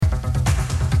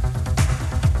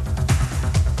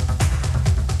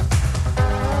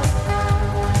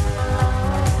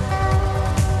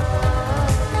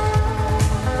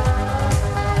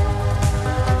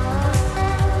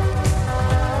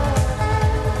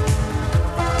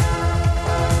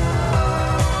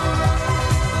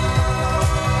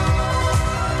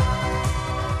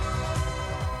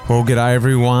Well, g'day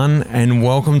everyone and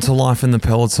welcome to Life in the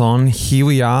Peloton. Here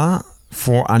we are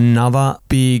for another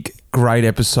big, great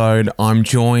episode. I'm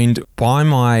joined by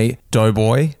my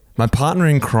doughboy, my partner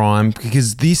in crime,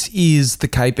 because this is the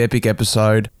Cape Epic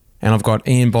episode and I've got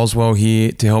Ian Boswell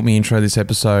here to help me intro this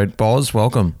episode. Boz,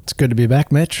 welcome. It's good to be back,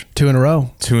 Mitch. 2 in a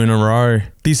row. 2 in a row.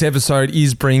 This episode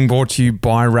is being brought to you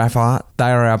by Rafa.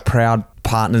 They are our proud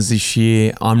partners this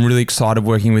year. I'm really excited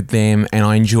working with them and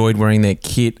I enjoyed wearing their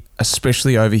kit,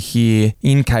 especially over here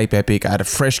in Cape Epic. I had a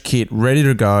fresh kit ready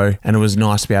to go and it was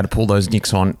nice to be able to pull those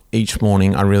nicks on each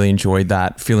morning. I really enjoyed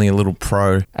that, feeling a little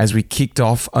pro as we kicked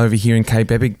off over here in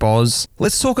Cape Epic. Boz,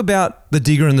 let's talk about the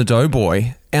Digger and the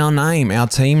Doughboy. Our name, our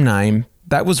team name,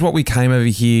 that was what we came over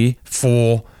here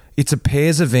for. It's a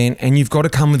pairs event and you've got to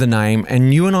come with a name,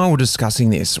 and you and I were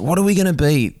discussing this. What are we going to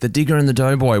be? The Digger and the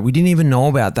Doughboy. We didn't even know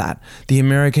about that. The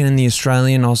American and the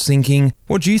Australian. I was thinking,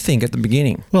 what do you think at the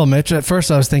beginning? Well, Mitch, at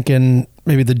first I was thinking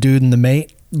maybe the dude and the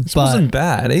mate. This wasn't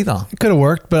bad either. It could have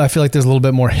worked, but I feel like there's a little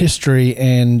bit more history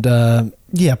and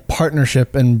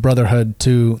partnership and brotherhood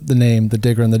to the name The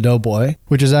Digger and the Doughboy,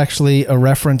 which is actually a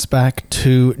reference back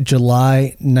to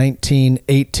July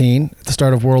 1918, at the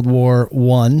start of World War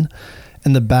I,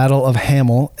 and the Battle of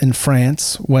Hamel in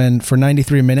France, when for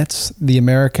 93 minutes, the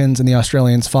Americans and the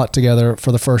Australians fought together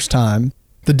for the first time.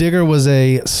 The digger was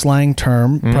a slang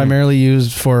term primarily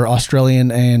used for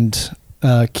Australian and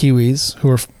Kiwis who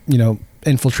were,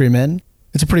 infantrymen.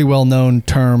 It's a pretty well-known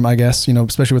term, I guess,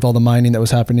 especially with all the mining that was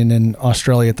happening in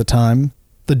Australia at the time.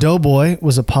 The Doughboy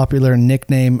was a popular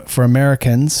nickname for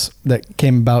Americans that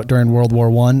came about during World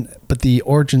War I, but the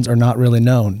origins are not really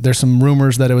known. There's some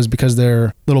rumors that it was because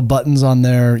their little buttons on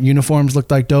their uniforms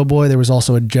looked like Doughboy. There was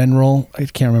also a general, I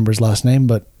can't remember his last name,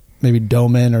 but maybe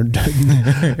Doman or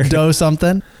Doe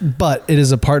something. But it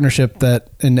is a partnership that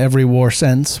in every war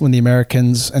since, when the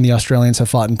Americans and the Australians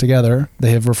have fought together, they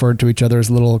have referred to each other as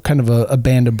a little kind of a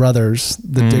band of brothers,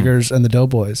 the Diggers and the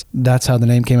Doughboys. That's how the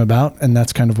name came about, and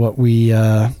that's kind of what we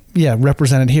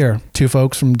represented here. Two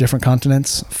folks from different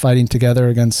continents fighting together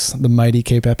against the mighty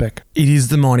Cape Epic. It is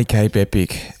the mighty Cape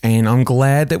Epic, and I'm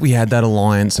glad that we had that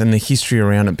alliance and the history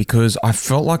around it, because I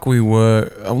felt like we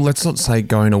were, let's not say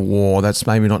going to war, that's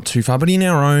maybe not too far, but in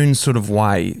our own sort of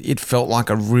way, it felt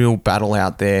like a real battle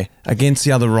out there against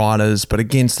the other riders, but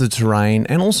against the terrain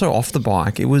and also off the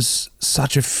bike. It was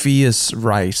such a fierce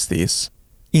race, this.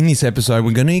 In this episode,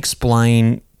 we're going to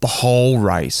explain the whole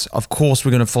race. Of course,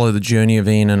 we're going to follow the journey of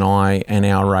Ian and I and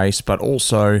our race, but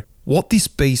also what this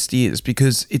beast is,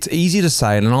 because it's easy to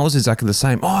say it, and I was exactly the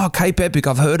same. Oh, Cape Epic,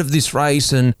 I've heard of this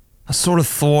race, and I sort of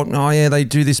thought, oh yeah, they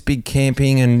do this big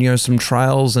camping and, some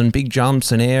trails and big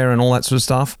jumps and air and all that sort of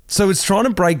stuff. So it's trying to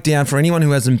break down for anyone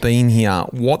who hasn't been here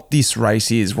what this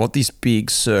race is, what this big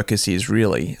circus is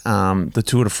really, the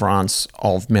Tour de France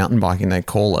of mountain biking, they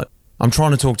call it. I'm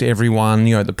trying to talk to everyone,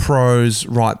 the pros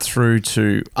right through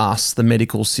to us, the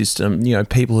medical system,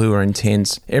 people who are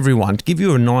intense, everyone, to give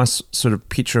you a nice sort of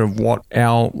picture of what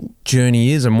our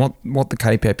journey is and what the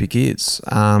Cape Epic is.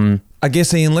 I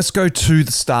guess, Ian, let's go to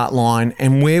the start line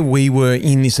and where we were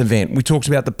in this event. We talked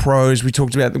about the pros. We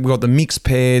talked about, we've got the mixed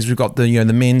pairs. We've got the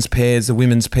men's pairs, the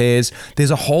women's pairs. There's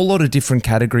a whole lot of different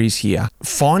categories here.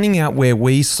 Finding out where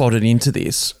we slotted into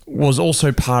this was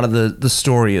also part of the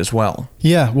story as well.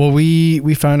 Yeah, well,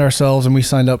 we found ourselves and we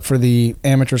signed up for the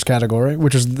amateurs category,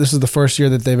 this is the first year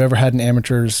that they've ever had an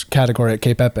amateurs category at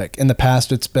Cape Epic. In the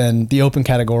past, it's been the open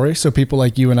category. So people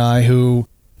like you and I who,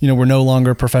 we're no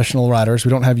longer professional riders. We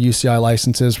don't have UCI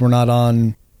licenses. We're not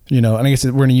on, and I guess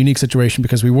we're in a unique situation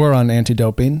because we were on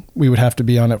anti-doping. We would have to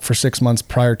be on it for 6 months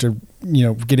prior to,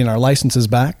 getting our licenses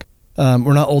back.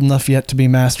 We're not old enough yet to be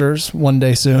masters one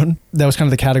day soon. That was kind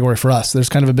of the category for us. There's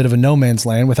kind of a bit of a no man's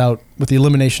land with the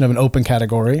elimination of an open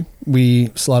category. We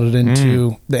slotted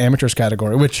into the amateurs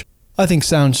category, which I think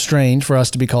sounds strange for us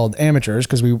to be called amateurs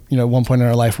because we, at one point in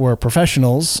our life were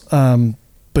professionals.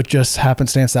 But just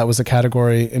happenstance, that was a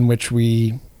category in which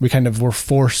we kind of were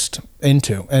forced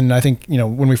into. And I think,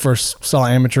 when we first saw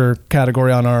amateur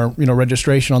category on our,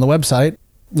 registration on the website,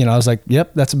 I was like,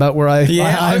 yep, that's about where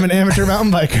I'm an amateur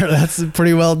mountain biker.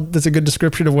 That's a good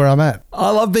description of where I'm at.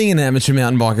 I love being an amateur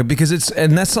mountain biker because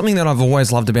and that's something that I've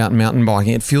always loved about mountain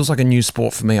biking. It feels like a new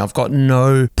sport for me. I've got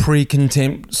no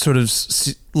pre-contempt sort of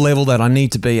level that I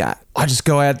need to be at. I just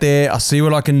go out there, I see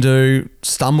what I can do,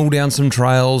 stumble down some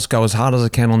trails, go as hard as I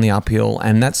can on the uphill,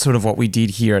 and that's sort of what we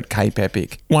did here at Cape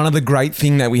Epic. One of the great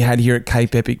thing that we had here at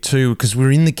Cape Epic too, because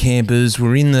we're in the campers,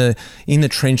 we're in the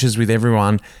trenches with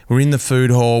everyone, we're in the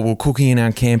food hall, we're cooking in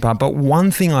our camper, but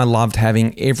one thing I loved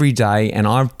having every day, and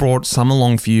I've brought some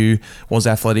along for you, was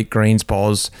athletic greens,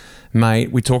 Boz.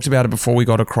 Mate, we talked about it before we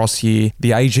got across here.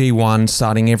 The AG1,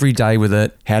 starting every day with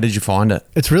it. How did you find it?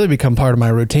 It's really become part of my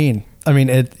routine. I mean,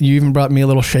 you even brought me a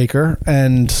little shaker,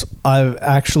 and I've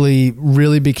actually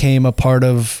really became a part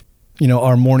of,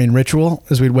 our morning ritual.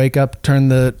 As we'd wake up, turn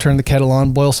the kettle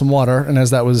on, boil some water, and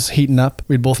as that was heating up,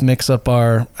 we'd both mix up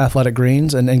our athletic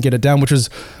greens and get it down, which was,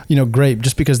 great,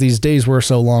 just because these days were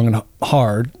so long and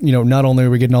hard. Not only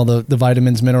are we getting all the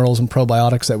vitamins, minerals, and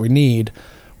probiotics that we need,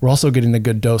 we're also getting a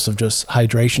good dose of just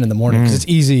hydration in the morning, because it's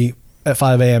easy at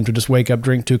 5 a.m. to just wake up,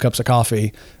 drink 2 cups of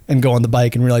coffee, and go on the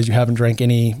bike and realize you haven't drank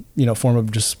any, form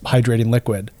of just hydrating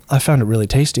liquid. I found it really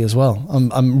tasty as well.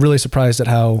 I'm really surprised at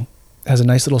how it has a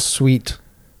nice little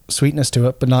sweetness to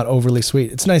it, but not overly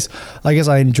sweet. It's nice. I guess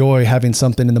I enjoy having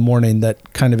something in the morning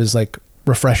that kind of is like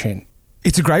refreshing.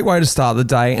 It's a great way to start the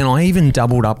day, and I even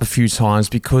doubled up a few times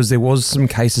because there was some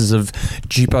cases of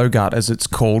Jippo gut, as it's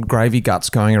called, gravy guts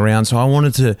going around. So I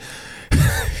wanted to...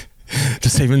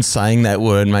 Just even saying that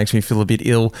word makes me feel a bit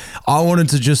ill. I wanted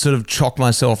to just sort of chock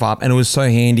myself up, and it was so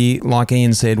handy. Like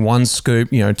Ian said, 1 scoop,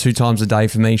 2 times a day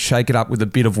for me. Shake it up with a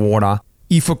bit of water.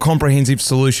 If a comprehensive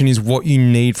solution is what you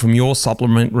need from your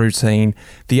supplement routine,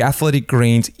 the Athletic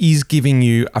Greens is giving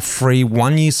you a free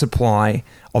 1-year supply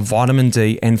of vitamin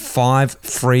D and 5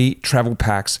 free travel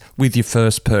packs with your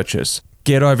first purchase.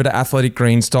 Get over to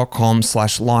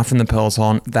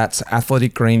athleticgreens.com/lifeinthepeloton. That's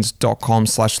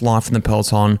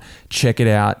athleticgreens.com/lifeinthepeloton. Check it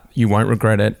out. You won't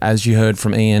regret it. As you heard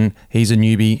from Ian, he's a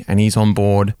newbie and he's on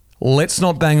board. Let's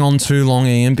not bang on too long,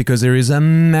 Ian, because there is a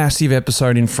massive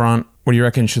episode in front. What do you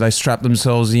reckon? Should they strap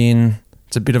themselves in?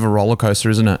 It's a bit of a roller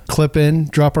coaster, isn't it? Clip in,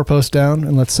 drop our post down,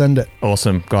 and let's send it.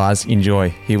 Awesome. Guys,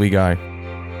 enjoy. Here we go.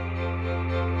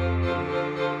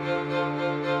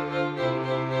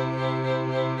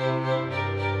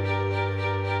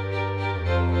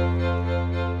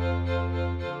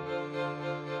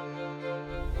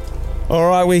 All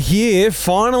right, we're here.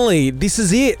 Finally, this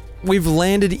is it. We've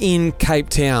landed in Cape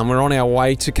Town. We're on our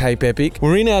way to Cape Epic.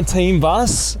 We're in our team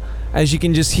bus. As you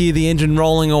can just hear the engine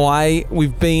rolling away.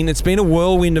 It's been a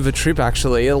whirlwind of a trip,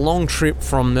 actually. A long trip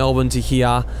from Melbourne to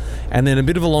here, and then a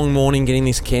bit of a long morning getting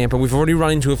this camper. We've already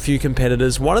run into a few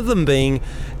competitors, one of them being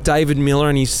David Millar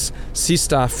and his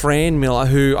sister, Fran Millar,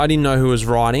 who I didn't know who was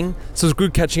riding. So it was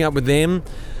good catching up with them.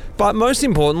 But most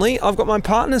importantly, I've got my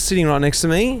partner sitting right next to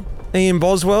me, Ian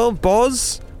Boswell.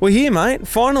 Boz, we're here, mate.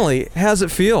 Finally. How's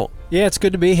it feel? Yeah, it's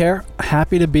good to be here.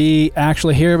 Happy to be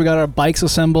actually here. We got our bikes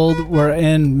assembled. We're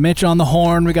in. Mitch on the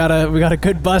horn. We got a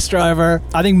good bus driver.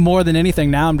 I think more than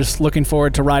anything now, I'm just looking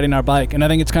forward to riding our bike. And I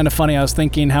think it's kind of funny. I was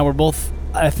thinking how we're both,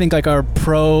 I think like our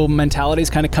pro mentality is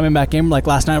kind of coming back in. Like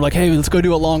last night, we're like, hey, let's go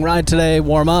do a long ride today,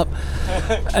 warm up.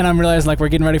 And I'm realizing like we're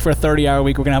getting ready for a 30-hour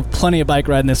week. We're going to have plenty of bike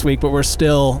riding this week, but we're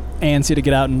still antsy to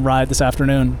get out and ride this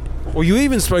afternoon. Well, you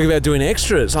even spoke about doing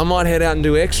extras. I might head out and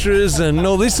do extras and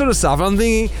all this sort of stuff. I'm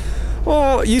thinking,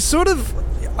 well, you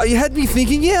had me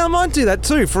thinking, yeah, I might do that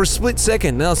too for a split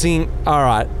second. Now I was thinking, all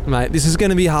right, mate, this is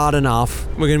going to be hard enough.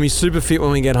 We're going to be super fit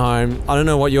when we get home. I don't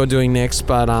know what you're doing next,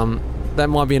 but that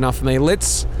might be enough for me.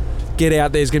 Let's get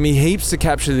out. There's going to be heaps to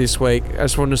capture this week. I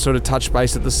just wanted to sort of touch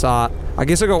base at the start. I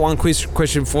guess I got one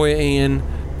question for you, Ian.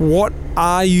 What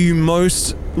are you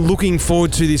most looking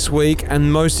forward to this week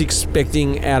and most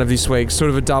expecting out of this week? Sort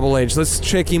of a double edge. Let's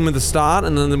check in with the start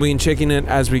and then we can check in it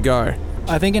as we go.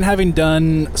 I think in having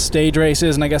done stage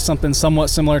races and I guess something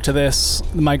somewhat similar to this,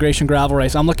 the migration gravel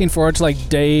race, I'm looking forward to like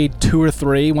day 2 or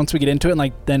 3 once we get into it and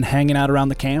like then hanging out around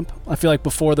the camp. I feel like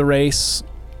before the race,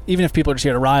 even if people are just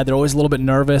here to ride, they're always a little bit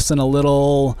nervous and a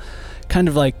little kind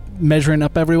of like measuring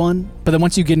up everyone. But then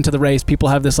once you get into the race, people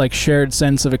have this like shared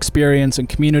sense of experience and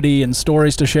community and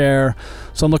stories to share.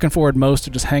 So I'm looking forward most to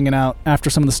just hanging out after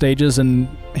some of the stages and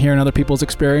hearing other people's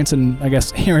experience and I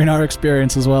guess hearing our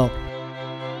experience as well.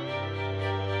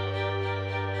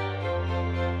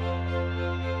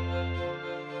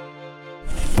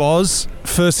 Boz,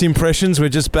 first impressions, we're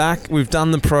just back. We've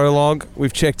done the prologue.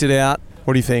 We've checked it out.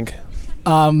 What do you think?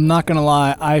 I'm not going to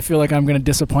lie. I feel like I'm going to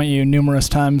disappoint you numerous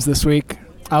times this week.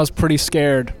 I was pretty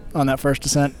scared on that first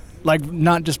descent. Like,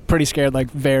 not just pretty scared,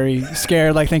 like very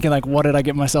scared, like thinking, like, what did I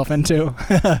get myself into?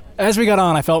 As we got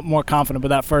on, I felt more confident, but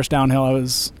that first downhill, I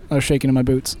was shaking in my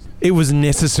boots. It was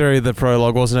necessary, the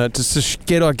prologue, wasn't it? Just to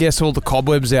get, I guess, all the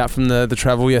cobwebs out from the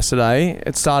travel yesterday.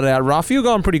 It started out rough. You were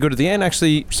going pretty good at the end.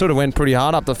 Actually, sort of went pretty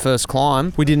hard up the first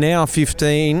climb. We did an hour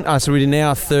 15, so we did an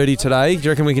hour 30 today. Do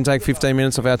you reckon we can take 15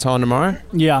 minutes off our time tomorrow?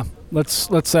 Yeah, let's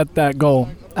set that goal.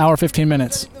 Hour 15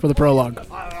 minutes for the prologue.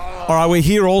 All right, we're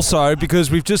here also because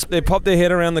they popped their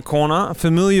head around the corner.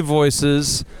 Familiar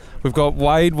voices. We've got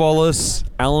Wade Wallace,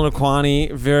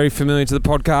 Iacuone, very familiar to the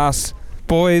podcast.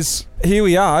 Boys, here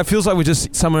we are. It feels like we're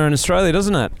just somewhere in Australia,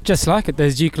 doesn't it? Just like it,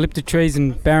 those eucalyptus trees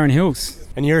and barren hills.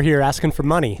 And you're here asking for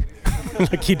money,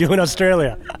 like you do in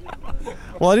Australia.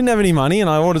 Well, I didn't have any money and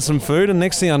I ordered some food, and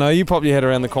next thing I know, you popped your head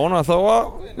around the corner. I thought,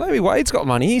 well, maybe Wade's got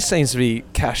money. He seems to be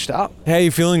cashed up. How are you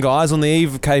feeling, guys, on the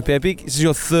eve of Cape Epic? This is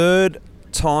your third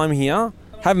time here.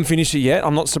 Haven't finished it yet.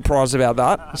 I'm not surprised about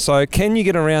that. So can you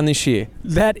get around this year?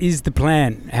 That is the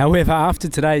plan. However, after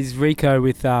today's Rico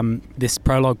with this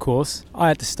prologue course, I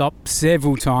had to stop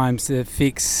several times to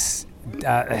fix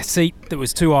a seat that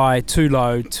was too high, too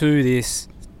low, to this,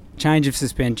 change of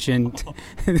suspension,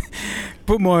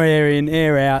 put more air in,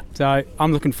 air out. So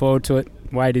I'm looking forward to it.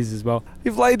 Wade is as well.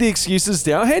 You've laid the excuses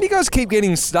down. How do you guys keep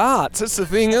getting starts? That's the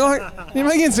thing. You're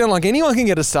making it sound like anyone can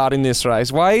get a start in this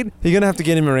race. Wade, you're going to have to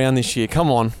get him around this year. Come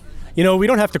on. You know, we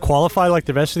don't have to qualify like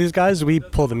the rest of these guys. We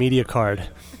pull the media card.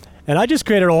 And I just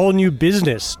created a whole new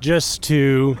business just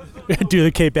to do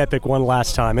the Cape Epic one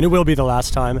last time. And it will be the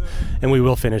last time. And we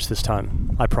will finish this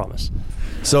time. I promise.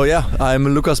 So yeah, I'm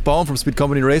Lukas Baum from Speed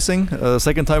Company Racing.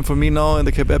 Second time for me now in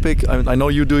the Cape Epic. I know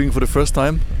you're doing it for the first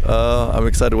time. I'm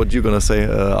excited what you're gonna say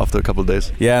after a couple of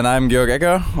days. Yeah, and I'm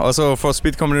Georg, also for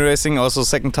Speed Company Racing, also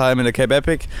second time in the Cape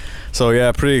Epic. So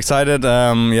yeah, pretty excited.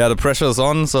 The pressure is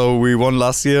on. So we won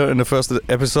last year in the first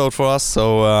episode for us.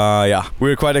 So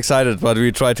we're quite excited, but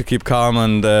we try to keep calm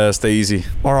and stay easy.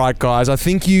 All right, guys, I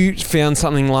think you found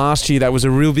something last year that was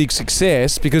a real big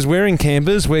success, because we're in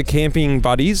campers, we're camping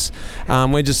buddies.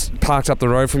 We're just parked up the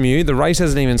road from you. The race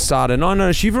hasn't even started. And I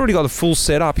noticed you've already got the full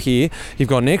setup here. You've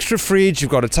got an extra fridge,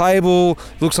 you've got a table.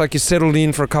 Looks like you're settled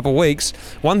in for a couple of weeks.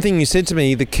 One thing you said to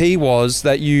me, the key was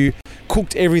that you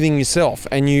cooked everything yourself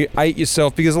and you ate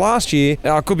yourself, because last year,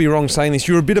 I could be wrong saying this,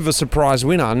 you were a bit of a surprise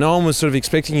winner. No one was sort of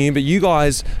expecting you, but you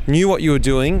guys knew what you were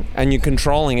doing and you're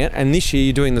controlling it, and this year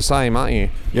you're doing the same, aren't you?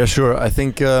 Yeah, sure. I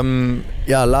think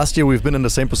last year we've been in the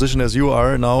same position as you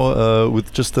are now,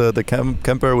 with just the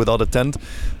camper without a tent,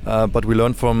 but we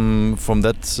learned from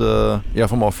that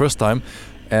from our first time.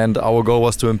 And our goal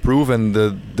was to improve, and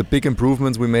the big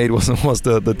improvements we made was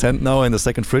the tent now and the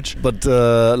second fridge. But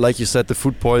like you said, the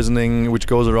food poisoning which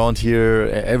goes around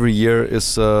here every year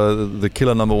is the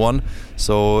killer number one.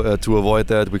 So to avoid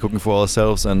that, we're cooking for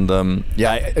ourselves, and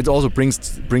it also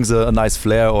brings a nice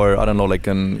flair, or I don't know, like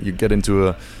you get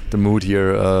into the mood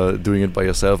here doing it by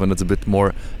yourself, and it's a bit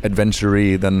more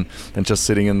adventure-y than just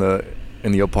sitting in the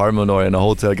apartment or in a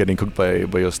hotel getting cooked by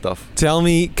your stuff. Tell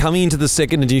me, coming into the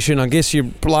second edition, I guess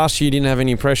last year you didn't have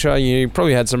any pressure. You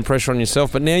probably had some pressure on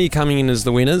yourself, but now you're coming in as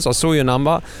the winners. I saw your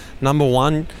number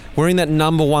one, wearing that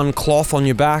number one cloth on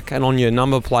your back and on your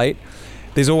number plate.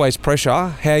 There's always pressure.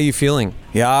 How are you feeling?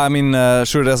 Yeah, I mean,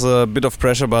 sure, there's a bit of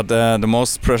pressure, but the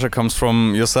most pressure comes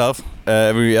from yourself.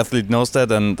 Every athlete knows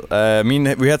that, and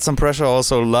we had some pressure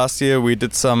also last year. We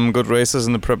did some good races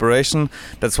in the preparation.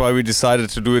 That's why we decided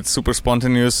to do it super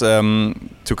spontaneous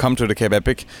to come to the Cape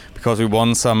Epic, because we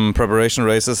won some preparation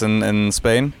races in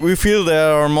Spain. We feel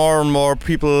there are more and more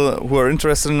people who are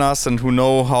interested in us and who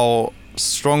know how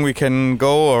strong we can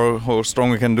go or how strong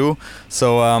we can do.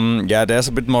 So there's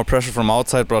a bit more pressure from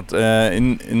outside, but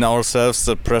in ourselves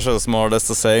the pressure is more or less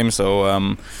the same.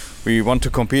 So we want to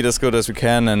compete as good as we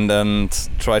can, and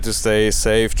try to stay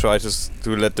safe, try to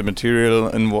let the material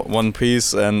in one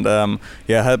piece, and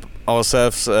help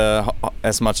ourselves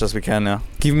as much as we can. Yeah.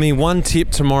 Give me one tip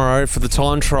tomorrow for the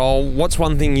time trial. What's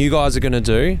one thing you guys are going to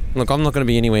do? Look, I'm not going to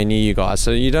be anywhere near you guys,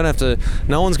 so you don't have to.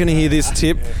 No one's going to hear this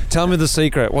tip. Tell me the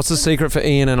secret. What's the secret for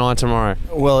Ian and I tomorrow?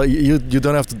 Well, you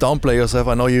don't have to downplay yourself.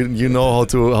 I know you know how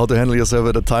to handle yourself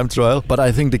at a time trial, but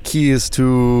I think the key is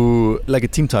to, like a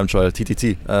team time trial,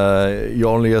 TTT. You're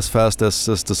only as fast as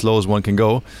the slowest one can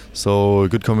go. So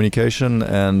good communication,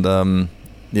 and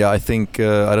I think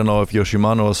I don't know if you're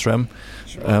Shimano or SRAM.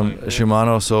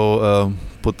 Shimano. So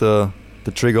put the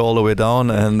trigger all the way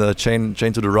down and chain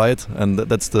to the right, and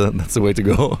that's the way to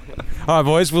go. All right,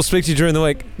 boys. We'll speak to you during the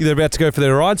week. They're about to go for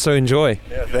their ride, so enjoy.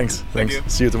 Yeah, thanks. Thank you.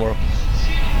 See you tomorrow.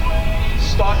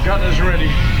 Start gunners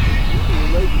ready.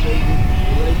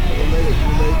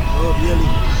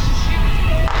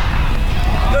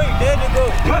 There you go.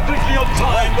 Perfectly on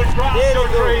time. The crowd go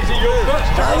crazy. Your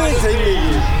first time.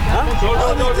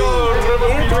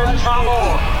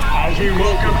 As we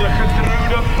welcome the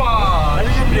Getrude Bar.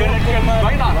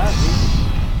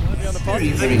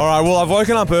 All right, well, I've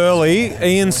woken up early.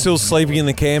 Ian's still sleeping in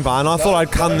the camper, and I thought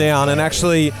I'd come down and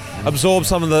actually absorb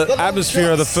some of the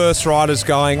atmosphere of the first riders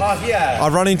going.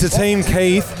 I've run into Team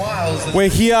Keith. We're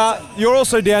here. You're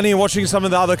also down here watching some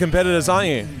of the other competitors, aren't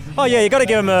you? Oh yeah, you got to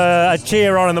give them a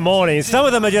cheer on in the morning. Some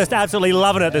of them are just absolutely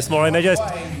loving it this morning. They just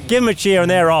give them a cheer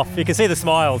and they're off. You can see the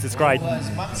smiles. It's great.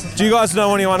 Do you guys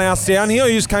know anyone else down here, or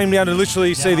you just came down to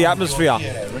literally see the atmosphere?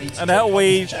 And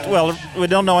we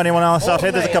don't know anyone else out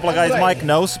here. There's a couple of guys Mike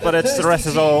knows, but the rest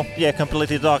is all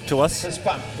completely dark to us.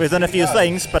 We've done a few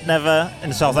things, but never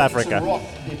in South Africa.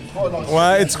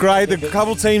 Well, it's great. The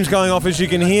couple teams going off, as you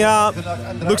can hear.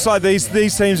 Looks like these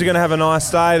teams are going to have a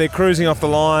nice day. They're cruising off the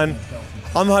line.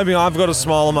 I'm hoping I've got a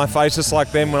smile on my face just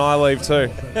like them when I leave too.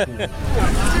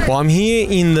 Well, I'm here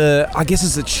in I guess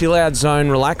it's the chill out zone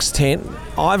relax tent.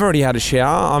 I've already had a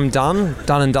shower. I'm done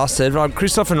and dusted.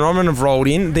 Christoph and Robin have rolled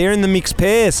in. They're in the mixed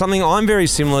pair, something I'm very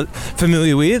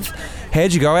familiar with.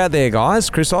 How'd you go out there, guys?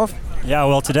 Christoph? Yeah,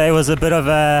 well, today was a bit of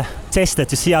a tester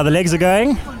to see how the legs are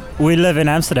going. We live in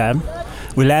Amsterdam.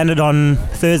 We landed on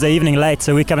Thursday evening late,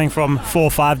 so we're coming from 4 or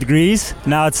 5 degrees.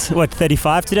 Now it's,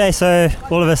 35 today, so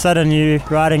all of a sudden you're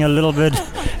riding a little bit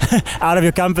out of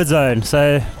your comfort zone.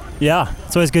 So, yeah,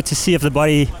 it's always good to see if the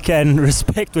body can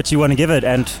respect what you want to give it,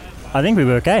 and I think we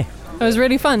were okay. It was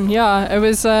really fun, yeah. It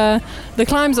was, the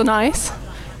climbs are nice,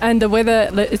 and the weather,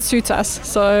 it suits us.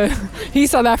 So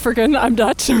he's South African, I'm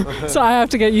Dutch, so I have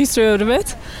to get used to it a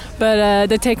bit. But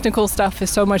the technical stuff is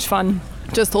so much fun.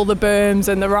 Just all the berms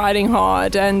and the riding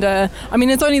hard, and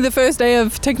it's only the first day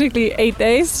of technically 8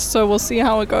 days, so we'll see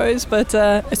how it goes, but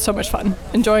it's so much fun,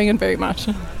 enjoying it very much.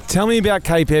 Tell me about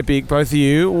Cape Epic, both of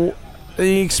you,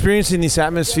 the experience in this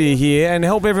atmosphere here, and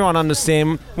help everyone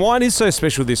understand why it is so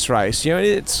special, this race. You know,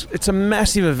 it's a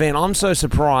massive event. I'm so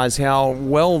surprised how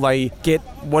well they get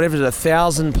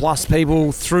 1,000 plus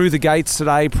people through the gates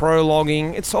today,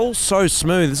 prologuing. It's all so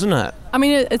smooth, isn't it? I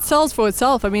mean, it sells for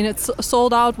itself. I mean, it's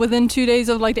sold out within 2 days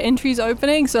of the entries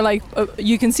opening. So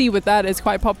you can see with that, it's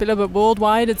quite popular. But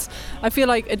worldwide, I feel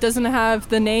like it doesn't have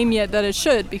the name yet that it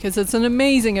should, because it's an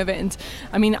amazing event.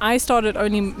 I mean, I started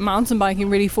only mountain biking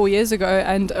really 4 years ago,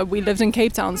 and we lived in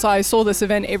Cape Town. So I saw this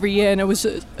event every year, and it was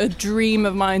a dream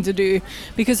of mine to do,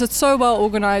 because it's so well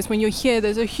organized. When you're here,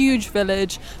 there's a huge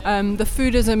village. The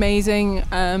food is amazing.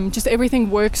 Just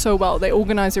everything works so well. They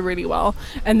organize it really well.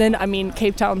 And then,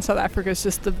 Cape Town, South Africa is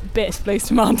just the best place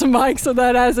to mountain bike, so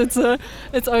that has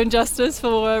its own justice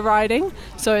for riding.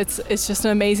 So it's just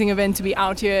an amazing event to be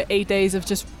out here 8 days of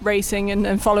just racing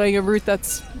and following a route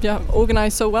that's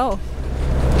organized so well.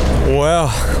 Well,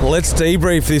 let's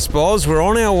debrief this, Boz. We're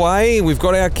on our way. We've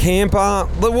got our camper.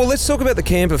 Well, let's talk about the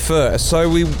camper first. So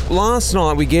last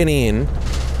night we get in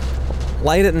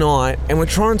late at night and we're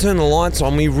trying to turn the lights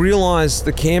on. We realise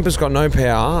the camper's got no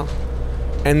power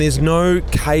and there's no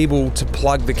cable to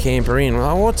plug the camper in. We're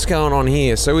like, what's going on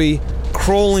here? So we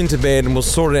crawl into bed and we'll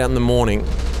sort it out in the morning.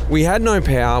 We had no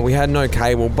power, we had no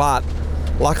cable, but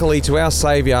luckily to our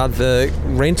saviour, the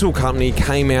rental company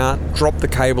came out, dropped the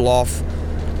cable off.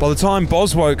 By the time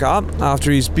Boz woke up after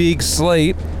his big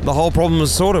sleep, the whole problem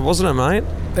was sorted, wasn't it, mate?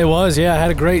 It was, yeah. I had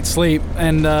a great sleep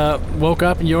and woke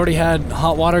up and you already had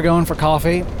hot water going for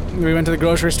coffee. We went to the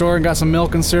grocery store and got some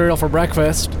milk and cereal for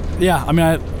breakfast. Yeah,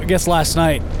 I guess last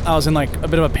night I was in a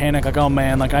bit of a panic, oh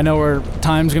man, I know our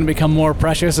time's going to become more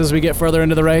precious as we get further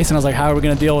into the race, and I was like, how are we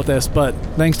going to deal with this? But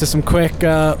thanks to some quick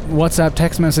WhatsApp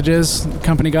text messages, the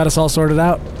company got us all sorted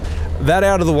out. That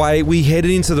out of the way, we headed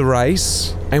into the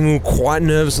race and we were quite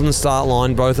nervous on the start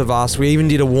line, both of us. We even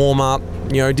did a warm-up,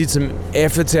 did some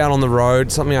efforts out on the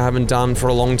road, something I haven't done for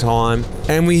a long time.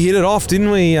 And we hit it off,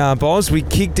 didn't we, Boz? We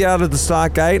kicked out of the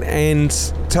start gate, and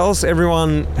tell us,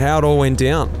 everyone, how it all went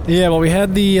down. Yeah, well, we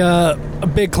had a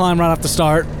big climb right off the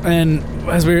start, and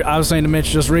as I was saying to Mitch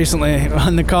just recently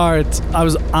on the car, I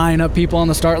was eyeing up people on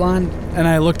the start line, and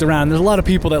I looked around. There's a lot of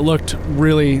people that looked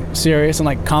really serious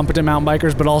and competent mountain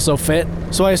bikers, but also fit.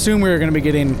 So I assumed we were going to be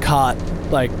getting caught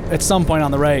at some point on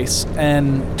the race,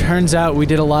 and turns out we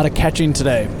did a lot of catching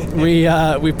today.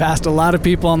 We passed a lot of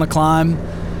people on the climb.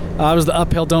 I was the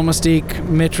uphill domestique.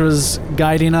 Mitch was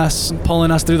guiding us,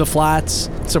 pulling us through the flats.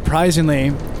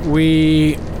 Surprisingly,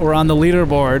 we were on the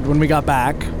leaderboard when we got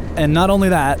back. And not only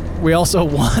that, we also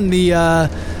won the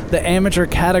amateur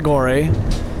category.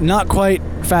 Not quite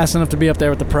fast enough to be up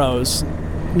there with the pros.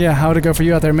 Yeah, how'd it go for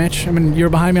you out there, Mitch? you were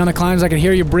behind me on the climbs. I could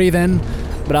hear you breathing,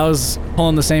 but I was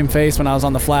pulling the same face when I was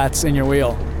on the flats in your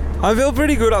wheel. I felt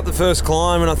pretty good up the first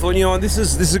climb, and I thought, this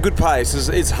is a good pace.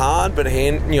 It's hard, but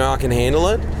I can handle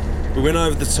it. We went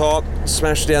over the top,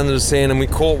 smashed down the descent, and we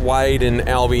caught Wade and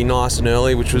Albie nice and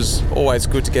early, which was always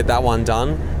good to get that one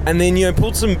done. And then,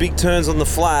 pulled some big turns on the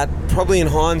flat. Probably in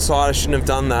hindsight, I shouldn't have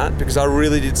done that because I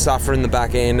really did suffer in the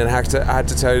back end and I had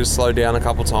to tell you to slow down a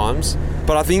couple times.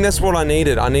 But I think that's what I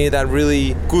needed. I needed that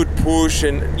really good push,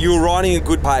 and you were riding a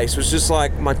good pace. It was just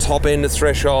like my top end of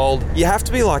threshold. You have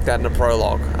to be like that in a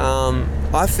prologue.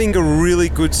 I think a really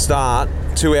good start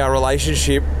to our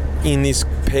relationship in this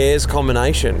pairs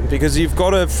combination, because you've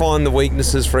got to find the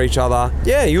weaknesses for each other.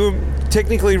 Yeah, you were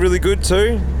technically really good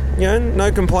too.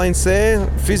 No complaints there.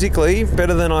 Physically,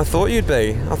 better than I thought you'd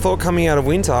be. I thought coming out of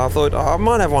winter, I thought I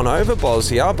might have one over Boz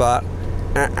here, but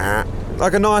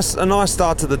like a nice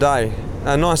start to the day.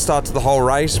 A nice start to the whole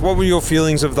race. What were your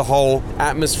feelings of the whole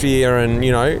atmosphere, and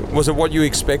was it what you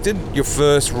expected, your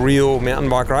first real mountain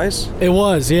bike race? It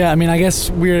was, yeah. I mean, I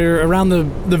guess we were around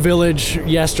the village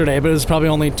yesterday, but it was probably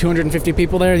only 250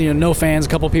 people there. No fans, a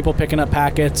couple people picking up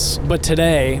packets. But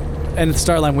today, and at the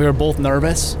start line, we were both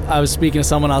nervous. I was speaking to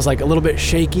someone, I was like a little bit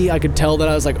shaky. I could tell that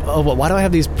I was like, oh, why do I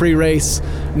have these pre-race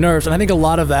nerves? And I think a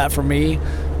lot of that for me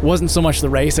wasn't so much the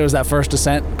race, it was that first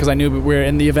descent, because I knew we were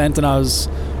in the event and I was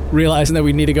realizing that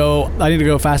I need to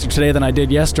go faster today than I did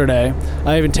yesterday.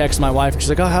 I even texted my wife and she's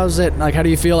like, oh, how's it? Like, how do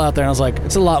you feel out there? And I was like,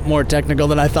 it's a lot more technical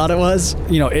than I thought it was.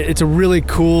 It's a really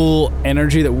cool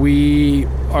energy that we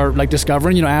are like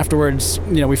discovering. Afterwards,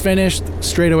 we finished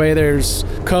straight away. There's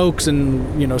Cokes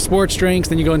and, sports drinks.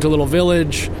 Then you go into a little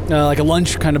village, like a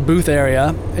lunch kind of booth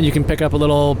area, and you can pick up a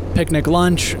little picnic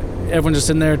lunch. Everyone's just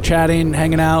sitting there chatting,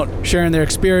 hanging out, sharing their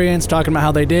experience, talking about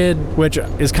how they did, which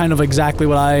is kind of exactly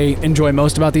what I enjoy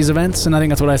most about these events. And I think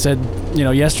that's what I said,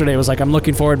 yesterday was like, I'm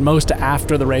looking forward most to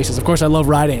after the races. Of course, I love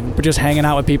riding, but just hanging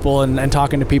out with people and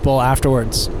talking to people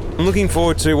afterwards. I'm looking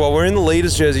forward to, we're in the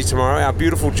leaders jersey tomorrow, our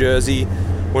beautiful jersey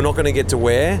we're not going to get to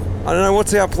wear. I don't know,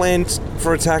 what's our plan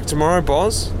for attack tomorrow,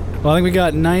 Boz? Well, I think we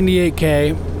got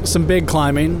 98K, some big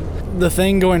climbing. The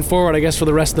thing going forward, I guess, for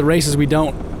the rest of the races, we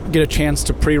don't get a chance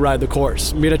to pre-ride the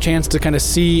course. We had a chance to kind of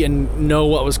see and know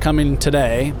what was coming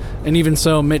today, and even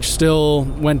so, Mitch still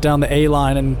went down the A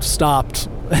line and stopped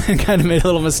and kind of made a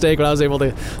little mistake, but I was able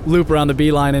to loop around the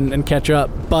B line and catch up.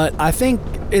 But I think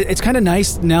it's kind of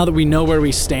nice now that we know where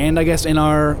we stand, I guess, in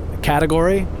our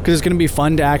category, because it's going to be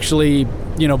fun to actually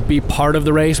be part of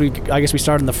the race. I guess we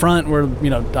start in the front. We're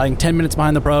I think 10 minutes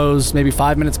behind the pros, maybe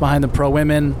 5 minutes behind the pro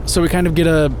women, so we kind of get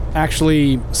to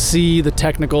actually see the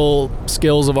technical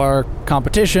skills of our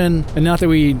competition. And not that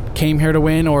we came here to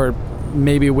win or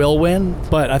maybe will win,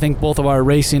 but I think both of our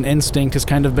racing instinct has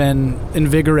kind of been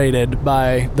invigorated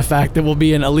by the fact that we'll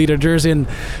be in a leader jersey. And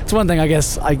it's one thing, I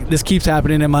guess, this keeps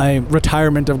happening in my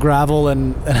retirement of gravel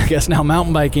and I guess now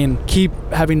mountain biking, keep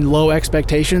having low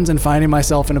expectations and finding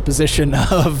myself in a position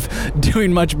of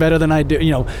doing much better than I do.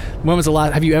 When was the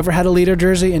last, have you ever had a leader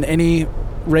jersey in any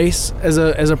race as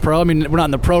a pro? I mean, we're not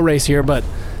in the pro race here, but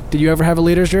did you ever have a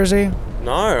leader's jersey?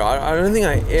 No, I don't think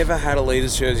I ever had a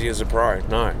leader's jersey as a pro,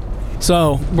 no.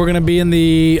 So we're going to be in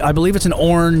I believe it's an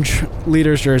orange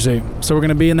leader's jersey. So we're going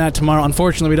to be in that tomorrow.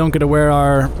 Unfortunately, we don't get to wear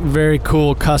our very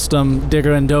cool custom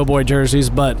Digger and Doughboy jerseys,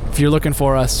 but if you're looking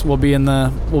for us, we'll be in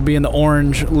the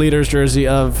orange leader's jersey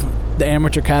of the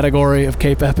amateur category of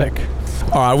Cape Epic.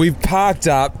 All right, we've parked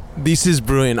up. This is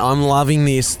brilliant. I'm loving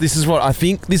this. This is what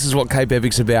Cape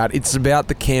Epic's about. It's about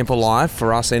the camper life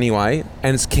for us anyway,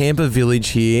 and it's camper village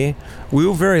here. We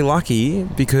were very lucky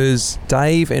because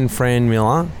Dave and Fran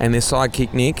Millar and their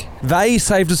sidekick Nick, they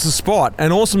saved us a spot,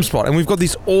 an awesome spot, and we've got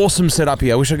this awesome setup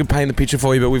here. I wish I could paint the picture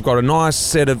for you, but we've got a nice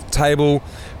set of table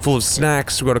full of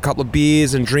snacks. We've got a couple of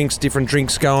beers and drinks, different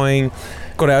drinks going.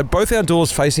 Got both our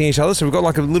doors facing each other, so we've got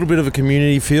like a little bit of a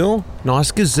community feel.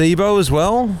 Nice gazebo as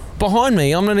well. Behind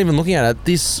me, I'm not even looking at it,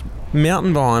 this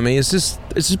mountain behind me is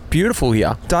just beautiful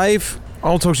here. Dave,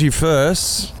 I'll talk to you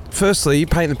first. Firstly,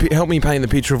 help me paint the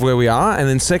picture of where we are, and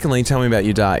then secondly, tell me about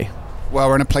your day. Well,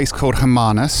 we're in a place called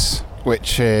Hermanus,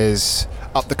 which is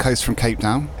up the coast from Cape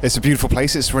Town. It's a beautiful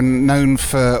place. It's renowned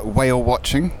for whale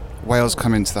watching. Whales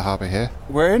come into the harbour here.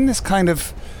 We're in this kind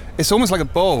of, it's almost like a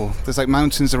bowl. There's like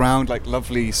mountains around, like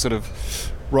lovely sort of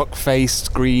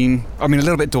rock-faced green. I mean, a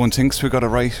little bit daunting because we've got to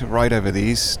ride over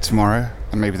these tomorrow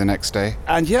and maybe the next day.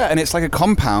 And yeah, and it's like a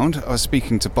compound. I was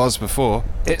speaking to Boz before.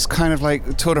 It's kind of like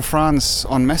the Tour de France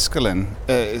on mescaline.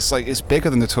 It's bigger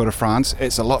than the Tour de France.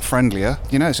 It's a lot friendlier.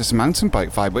 It's just a mountain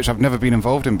bike vibe, which I've never been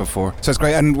involved in before. So it's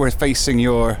great. And we're facing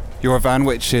your van,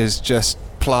 which is just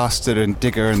plastered and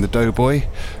Digger and the Doughboy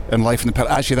and Life in the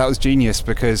Pedal. Actually, that was genius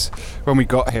because when we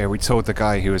got here, we told the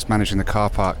guy who was managing the car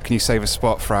park, can you save a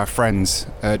spot for our friends,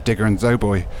 Digger and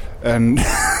Doughboy? And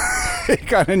he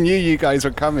kind of knew you guys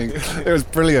were coming. It was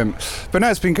brilliant. But no,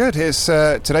 it's been good.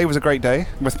 Today was a great day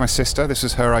with my sister. This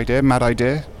was her idea, mad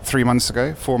idea, 4 months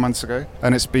ago.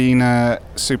 And it's been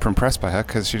super impressed by her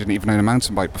because she didn't even own a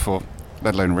mountain bike before,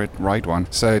 let alone ride one.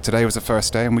 So today was the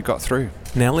first day and we got through.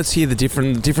 Now let's hear the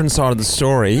different side of the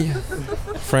story.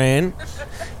 Fran,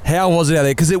 how was it out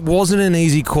there? Because it wasn't an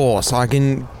easy course. I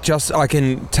can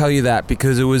tell you that,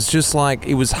 because it was just like,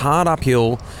 it was hard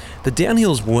uphill. The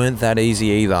downhills weren't that easy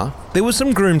either. There was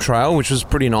some groom trail, which was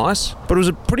pretty nice, but it was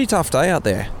a pretty tough day out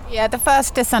there. Yeah, the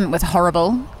first descent was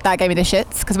horrible. That gave me the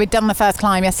shits, because we'd done the first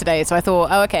climb yesterday, so I thought,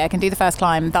 oh, okay, I can do the first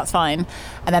climb, that's fine.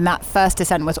 And then that first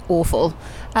descent was awful.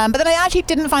 But then I actually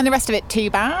didn't find the rest of it too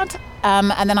bad.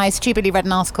 And then I stupidly read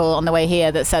an article on the way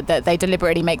here that said that they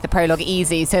deliberately make the prologue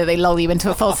easy so they lull you into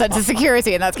a false sense of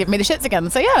security, and that's given me the shits again.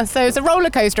 So yeah, so it's a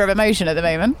roller coaster of emotion at the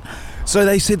moment. So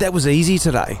they said that was easy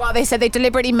today? Well, they said they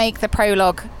deliberately make the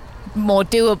prologue more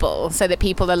doable so that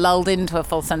people are lulled into a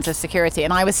false sense of security.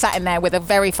 And I was sat in there with a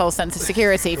very false sense of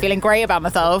security, feeling great about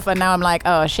myself, and now I'm like,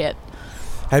 oh shit.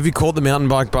 Have you caught the mountain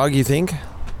bike bug, you think?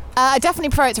 I definitely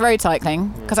prefer it to road cycling,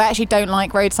 because I actually don't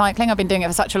like road cycling. I've been doing it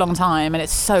for such a long time and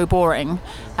it's so boring.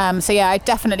 So yeah, I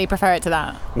definitely prefer it to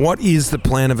that. What is the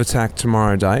plan of attack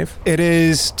tomorrow, Dave? It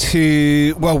is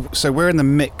so we're in the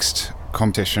mixed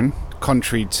competition,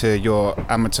 contrary to your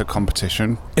amateur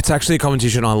competition. It's actually a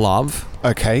competition I love.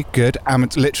 Okay, good.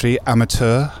 Literally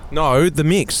amateur. No, the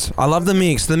mixed. I love the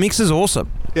mixed. The mix is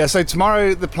awesome. Yeah, so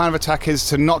tomorrow the plan of attack is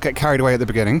to not get carried away at the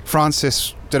beginning.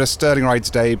 Francis did a sterling ride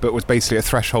today, but was basically a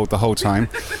threshold the whole time,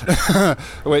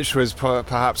 which was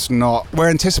perhaps not. We're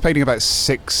anticipating about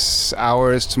 6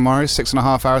 hours tomorrow,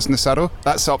 6.5 hours in the saddle.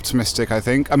 That's optimistic, I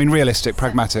think. I mean, realistic,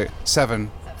 pragmatic.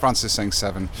 7. Francis is saying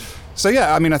 7. So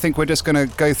yeah, I mean, I think we're just going to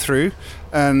go through,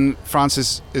 and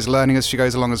Frances is learning as she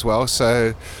goes along as well.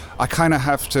 So I kind of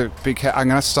have to be careful. I'm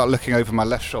going to have to start looking over my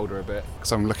left shoulder a bit,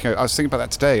 because I was thinking about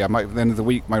that today. I might, at the end of the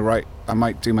week, I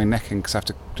might do my necking, because I have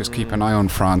to just keep an eye on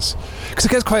France. Because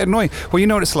it gets quite annoying. Well, you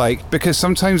know what it's like, because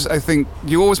sometimes I think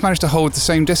you always manage to hold the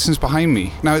same distance behind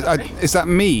me. Now, is that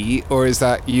me, or is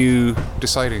that you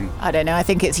deciding? I don't know. I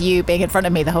think it's you being in front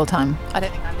of me the whole time. I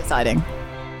don't think I'm deciding.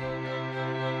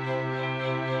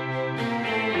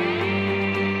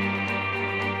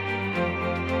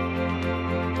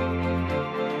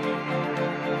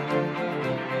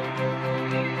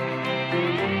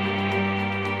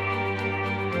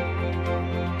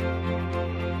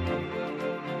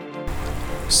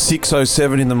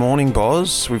 .6:07 in the morning,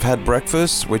 Boz. We've had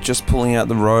breakfast. We're just pulling out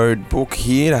the road book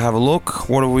here to have a look.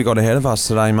 What have we got ahead of us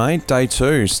today, mate? Day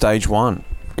 2, stage 1.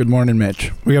 Good morning,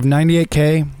 Mitch. We have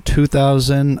 98K,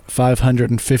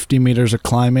 2,550 meters of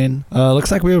climbing.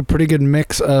 Looks like we have a pretty good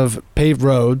mix of paved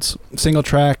roads, single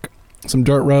track, some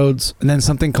dirt roads, and then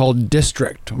something called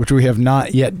district, which we have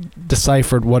not yet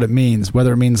deciphered what it means.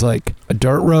 Whether it means like a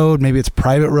dirt road, maybe it's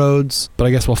private roads, but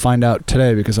I guess we'll find out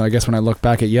today, because I guess when I look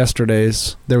back at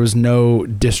yesterday's, there was no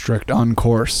district on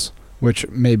course, which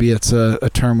maybe it's a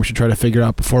term we should try to figure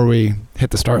out before we hit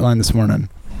the start line this morning.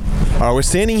 All right, we're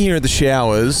standing here at the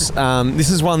showers.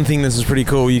 This is one thing this is pretty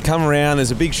cool. You come around,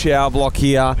 there's a big shower block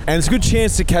here, and it's a good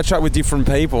chance to catch up with different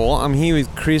people. I'm here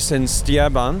with Chris and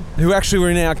Stjepan, who actually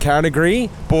were in our category.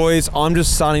 Boys, I'm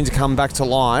just starting to come back to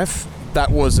life.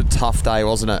 That was a tough day,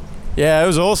 wasn't it? Yeah, it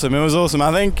was awesome. It was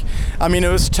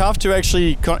tough to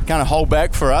actually kind of hold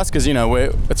back for us, because,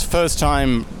 it's first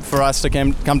time for us to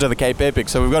come to the Cape Epic,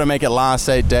 so we've got to make it last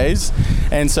 8 days.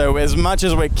 And so as much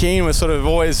as we're keen, we're sort of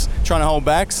always trying to hold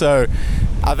back. So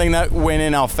I think that went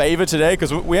in our favor today,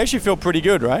 because we actually feel pretty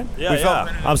good, right?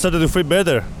 I'm starting to feel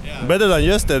better than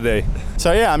yesterday.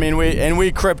 So yeah,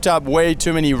 we crept up way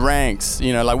too many ranks.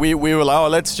 We were like, oh,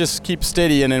 let's just keep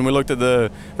steady, and then we looked at the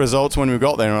results when we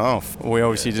got there, and we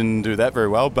obviously didn't do that very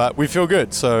well, but we feel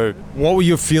good. So what were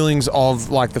your feelings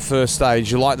of like the first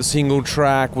stage? You liked the single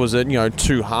track? Was it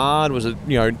too hard? Was it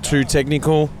too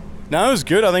technical? No, it was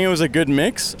good. I think it was a good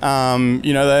mix. They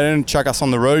didn't chuck us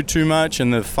on the road too much,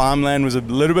 and the farmland was a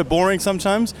little bit boring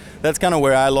sometimes. That's kind of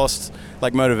where I lost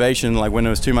motivation, when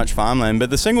there was too much farmland. But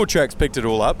the single tracks picked it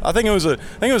all up. I think it was a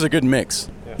good mix.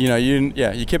 Yeah.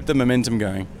 You kept the momentum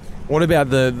going. What about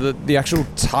the actual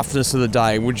toughness of the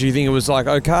day? Would you think it was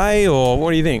okay, or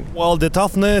what do you think? Well, the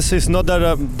toughness is not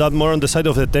that more on the side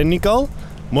of the technical.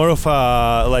 More of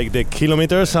the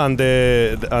kilometers and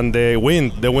the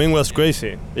wind. The wind was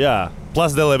crazy. Yeah.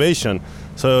 Plus the elevation.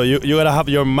 So you gotta have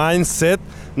your mind set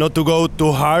not to go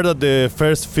too hard at the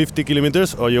first 50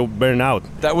 kilometers or you'll burn out.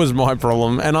 That was my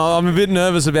problem, and I'm a bit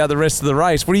nervous about the rest of the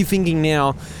race. What are you thinking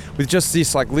now with just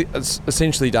this, like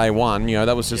essentially day one? You know,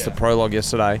 that was just the prologue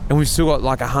yesterday, and we've still got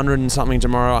like 100 and something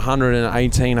tomorrow,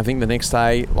 118 I think the next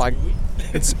day. Like,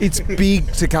 it's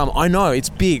big to come. I know it's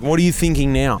big. What are you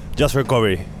thinking now? Just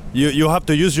recovery. You have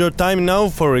to use your time now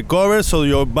for recovery so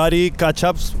your body catch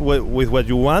up with what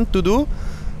you want to do,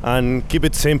 and keep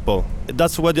it simple.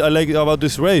 That's what I like about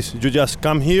this race. You just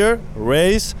come here,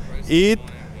 race, eat,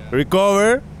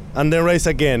 recover, and then race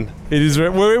again. It is.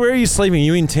 Where are you sleeping? Are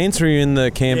you in tents or are you in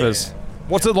the campers? Yeah.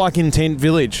 What's it like in Tent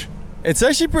Village? It's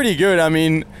actually pretty good. I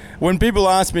mean, when people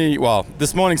ask me, well,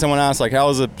 this morning someone asked, like, how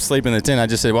was it sleep in the tent? I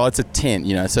just said, well, it's a tent,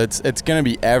 you know, so it's going to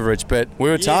be average, but we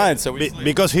were tired, so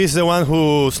because he's the one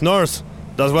who snores.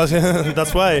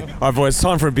 That's why. All right, boys, it's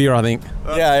time for a beer, I think.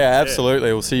 Yeah,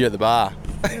 absolutely. We'll see you at the bar.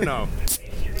 No.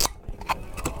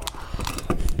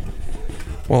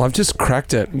 Well, I've just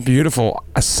cracked it. Beautiful.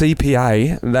 A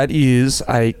CPA, that is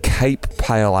a Cape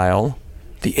Pale Ale,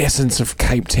 the essence of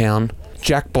Cape Town,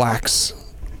 Jack Black's,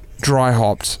 dry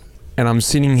hopped, and I'm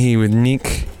sitting here with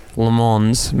Nick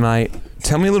Lemons. Mate,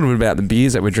 tell me a little bit about the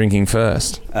beers that we're drinking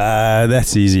first.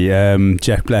 That's easy.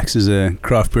 Jack Black's is a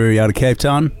craft brewery out of Cape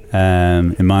Town.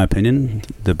 In my opinion,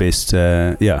 the best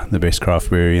craft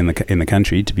brewery in the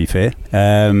country. To be fair,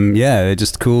 they're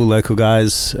just cool local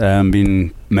guys.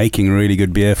 Been making really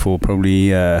good beer for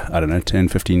probably 10,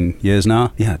 15 years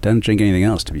now. Yeah, don't drink anything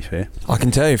else. To be fair, I can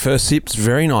tell you, first sip's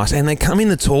very nice, and they come in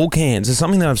the tall cans. It's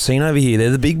something that I've seen over here. They're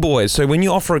the big boys. So when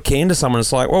you offer a can to someone,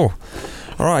 it's like, whoa.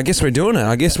 All right, I guess we're doing it.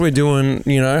 I guess we're doing,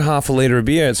 half a litre of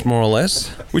beer, it's more or less,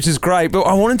 which is great. But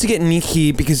I wanted to get Nick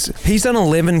here because he's done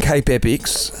 11 Cape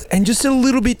Epics, and just a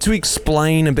little bit to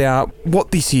explain about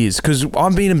what this is, because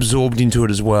I've been absorbed into it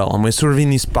as well, and we're sort of in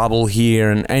this bubble here,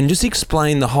 and just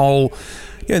explain the whole,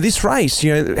 this race,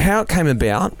 how it came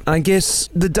about. I guess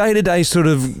the day-to-day sort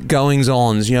of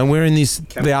goings-ons, we're in the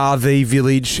RV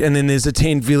village, and then there's a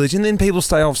tent village, and then people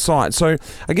stay off-site. So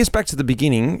I guess back to the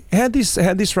beginning, how'd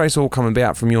this race all come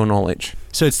about from your knowledge?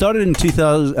 So it started in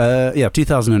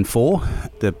 2004.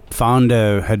 The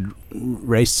founder had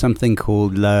raced something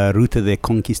called La Ruta de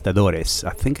Conquistadores.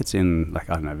 I think it's in,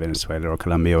 Venezuela or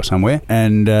Colombia or somewhere.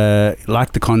 And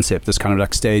liked the concept, this kind of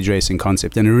like stage racing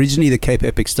concept. And originally the Cape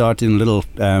Epic started in a little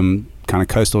kind of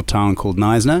coastal town called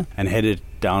Neisner and headed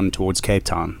down towards Cape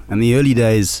Town. And the early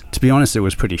days, to be honest, it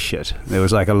was pretty shit. There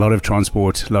was like a lot of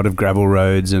transport, a lot of gravel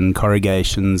roads and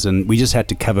corrugations, and we just had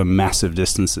to cover massive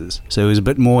distances. So it was a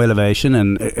bit more elevation,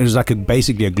 and it was like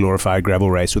basically a glorified gravel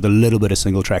race with a little bit of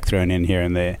single track thrown in here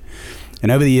and there.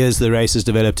 And over the years, the race has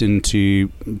developed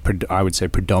into, I would say,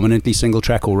 predominantly single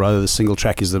track, or rather the single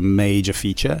track is the major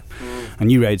feature.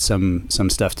 And you rode some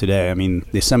stuff today. I mean,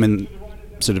 there's some in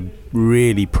sort of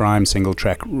really prime single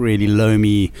track, really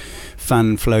loamy,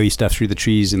 fun, flowy stuff through the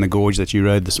trees in the gorge that you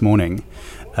rode this morning.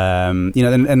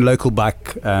 And local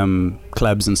bike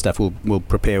clubs and stuff will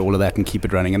prepare all of that and keep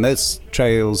it running. And those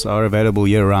trails are available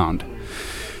year round.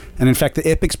 And in fact, the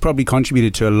Epics probably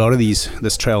contributed to a lot of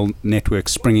this trail network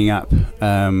springing up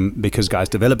because guys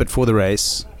develop it for the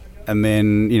race. And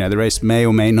then, the race may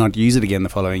or may not use it again the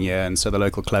following year. And so the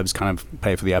local clubs kind of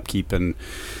pay for the upkeep and,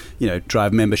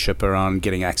 drive membership around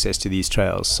getting access to these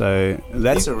trails. So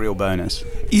that's a real bonus.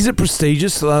 Is it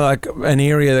prestigious, like an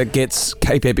area that gets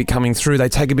Cape Epic coming through? They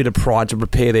take a bit of pride to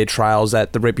prepare their trails,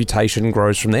 that the reputation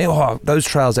grows from there. Oh, those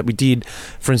trails that we did,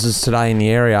 for instance, today in the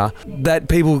area, that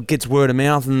people gets word of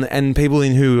mouth, and people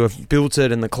who have built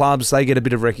it and the clubs, they get a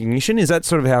bit of recognition. Is that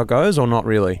sort of how it goes, or not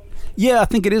really? Yeah, I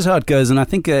think it is how it goes, and I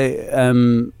think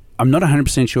I'm not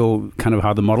 100% sure kind of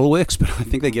how the model works, but I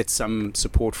think they get some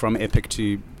support from Epic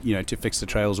to fix the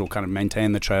trails or kind of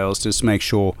maintain the trails, to just make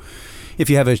sure if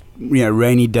you have a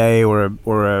rainy day or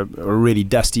a really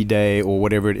dusty day or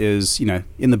whatever it is,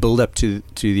 in the build up to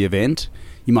the event,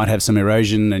 you might have some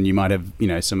erosion and you might have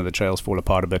some of the trails fall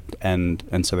apart a bit, and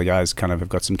so the guys kind of have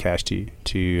got some cash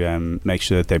to make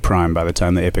sure that they're primed by the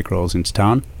time the Epic rolls into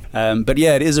town. But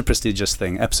yeah, it is a prestigious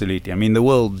thing, absolutely. I mean,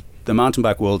 the mountain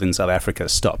bike world in South Africa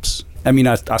stops. I mean,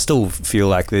 I still feel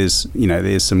like there's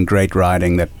some great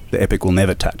riding that the Epic will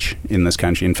never touch in this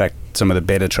country. In fact, some of the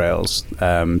better trails,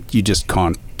 you just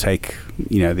can't take,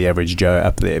 the average Joe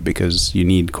up there because you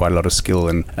need quite a lot of skill,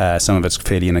 and some of it's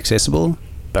fairly inaccessible.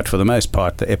 But for the most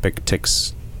part, the Epic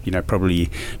ticks probably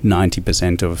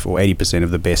 90% or 80%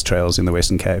 of the best trails in the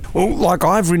Western Cape. Well, like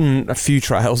I've ridden a few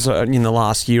trails in the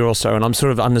last year or so, and I'm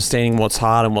sort of understanding what's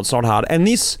hard and what's not hard. And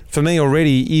this, for me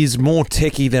already, is more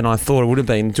techie than I thought it would have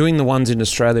been. Doing the ones in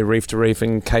Australia, reef to reef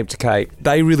and cape to cape,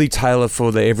 they really tailor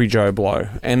for the every Joe blow.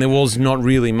 And there was not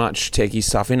really much techie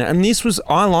stuff in it. And this was,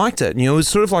 I liked it. It was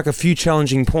sort of like a few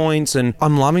challenging points, and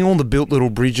I'm loving all the built little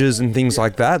bridges and things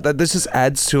like that. This just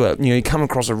adds to it. You come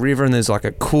across a river and there's like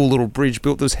a cool little bridge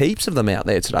built. There's heaps of them out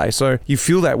there today. So you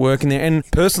feel that work in there. And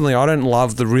personally, I don't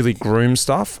love the really groomed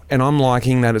stuff. And I'm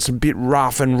liking that it's a bit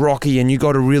rough and rocky and you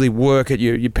got to really work at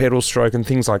your pedal stroke and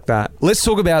things like that. Let's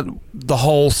talk about the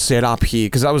whole setup here,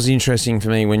 because that was interesting for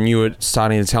me when you were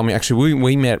starting to tell me. Actually,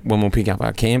 we met when we were picking up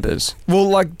our campers. Well,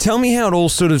 like, tell me how it all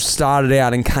sort of started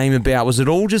out and came about. Was it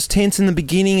all just tents in the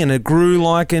beginning and it grew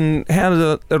and how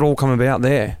did it all come about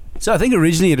there? So I think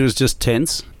originally it was just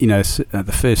tents.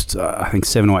 The first, I think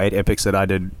 7 or 8 epics that I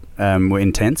did were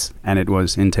in tents, and it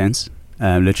was intense,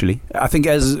 literally. I think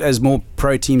as more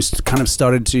pro teams kind of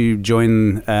started to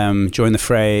join the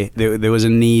fray, there was a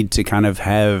need to kind of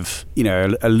have,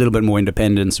 a little bit more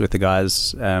independence with the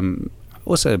guys.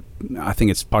 Also, I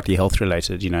think it's partly health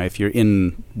related. If you're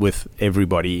in with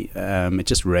everybody, it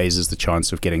just raises the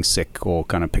chance of getting sick or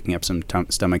kind of picking up some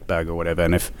stomach bug or whatever.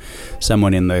 And if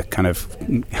someone in the kind of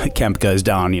camp goes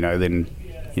down, then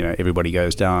everybody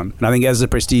goes down. And I think as the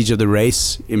prestige of the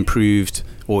race improved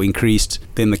or increased,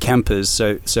 then the campers.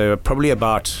 So probably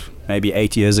about maybe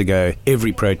 8 years ago,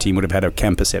 every pro team would have had a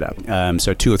camper set up.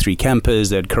 So 2 or 3 campers,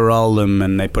 they'd corral them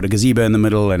and they'd put a gazebo in the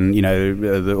middle, and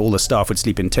all the staff would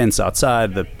sleep in tents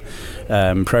outside. The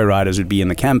pro riders would be in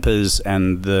the campers,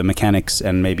 and the mechanics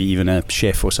and maybe even a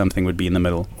chef or something would be in the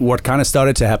middle. What kind of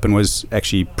started to happen was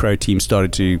actually pro teams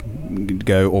started to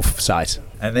go off site.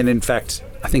 And then in fact,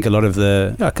 I think a lot of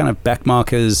the kind of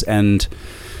backmarkers and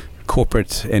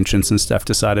corporate entrants and stuff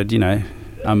decided,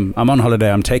 I'm on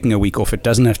holiday, I'm taking a week off, it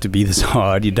doesn't have to be this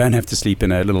hard, you don't have to sleep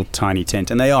in a little tiny tent.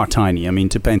 And they are tiny. I mean,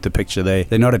 to paint the picture,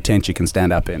 they're not a tent you can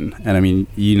stand up in. And I mean,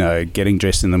 getting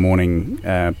dressed in the morning,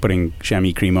 putting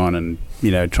chamois cream on and,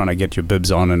 trying to get your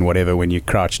bibs on and whatever when you're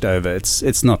crouched over,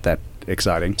 it's not that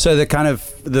exciting. So the kind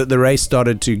of the race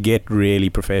started to get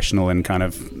really professional, and kind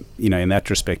of, in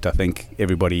that respect, I think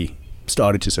everybody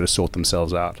started to sort of sort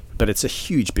themselves out. But it's a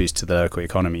huge boost to the local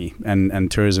economy, and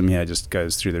tourism here just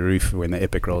goes through the roof when the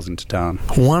epic rolls into town.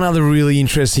 One other really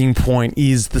interesting point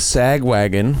is the sag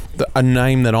wagon, a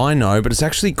name that I know, but it's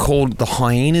actually called the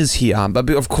Hyenas here. But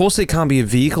of course there can't be a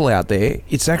vehicle out there.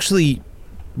 It's actually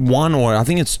one, or I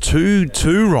think it's two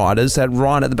riders that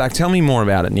ride at the back. Tell me more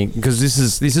about it, Nick, because this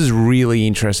is really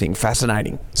interesting,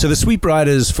 fascinating. So the sweep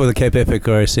riders for the Cape Epic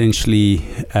are essentially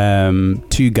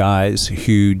 2 guys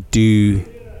who do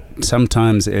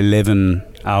sometimes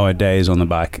 11-hour days on the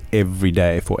bike every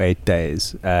day for 8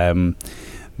 days.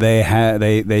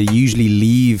 They usually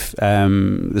leave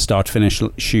the start-finish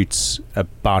shoots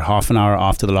about half an hour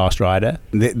after the last rider.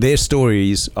 Their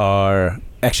stories are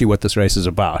actually what this race is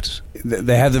about.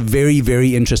 They have a very,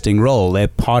 very interesting role. They're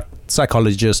part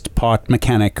psychologist, part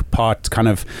mechanic, part kind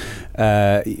of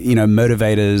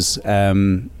motivators.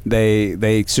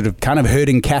 They sort of kind of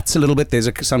herding cats a little bit.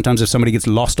 Sometimes if somebody gets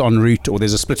lost en route, or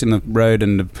there's a split in the road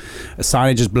and a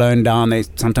signage is blown down, they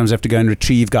sometimes have to go and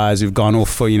retrieve guys who've gone off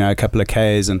for a couple of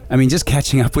Ks. And I mean, just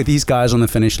catching up with these guys on the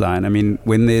finish line. I mean,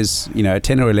 when there's a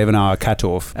 10 or 11 hour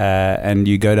cutoff, and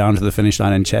you go down to the finish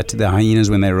line and chat to the hyenas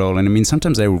when they roll. And I mean,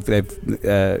 sometimes they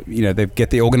get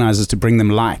the organizers to bring them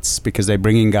lights, because they're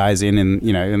bringing guys in, and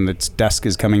and the dusk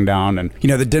is coming down, and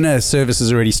the dinner service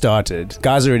has already started.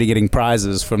 Guys are already getting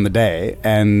prizes from the day,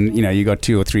 and you got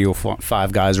 2 or 3 or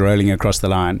 5 guys rolling across the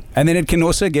line. And then it can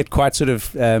also get quite sort of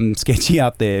sketchy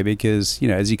out there, because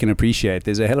as you can appreciate,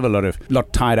 there's a hell of a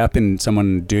lot tied up in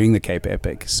someone doing the Cape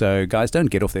Epic. So guys don't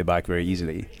get off their bike very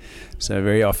easily. So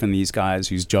very often these guys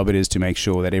whose job it is to make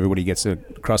sure that everybody gets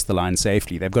across the line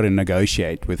safely, they've got to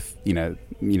negotiate with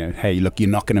hey, look, you're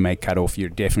not going to make cutoff, you're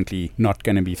definitely not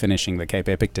going to be finishing the Cape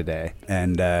Epic today.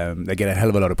 And they get a hell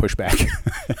of a lot of pushback.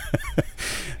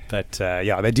 But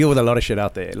they deal with a lot of shit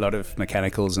out there, a lot of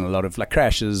mechanicals and a lot of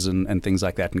crashes and things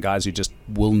like that, and guys who just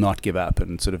will not give up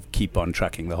and sort of keep on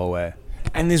trucking the whole way.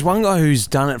 And there's one guy who's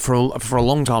done it for a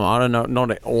long time. I don't know,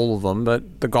 not all of them,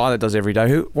 but the guy that does every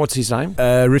day. What's his name?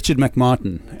 Richard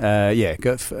McMartin.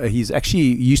 He's actually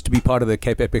used to be part of the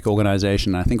Cape Epic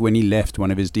organization. I think when he left,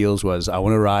 one of his deals was, I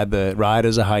want to ride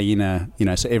as a hyena.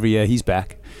 So every year he's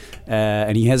back,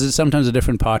 and he has sometimes a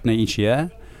different partner each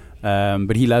year.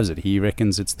 But he loves it. He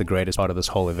reckons it's the greatest part of this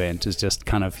whole event is just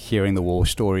kind of hearing the war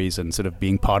stories and sort of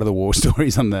being part of the war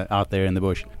stories out there in the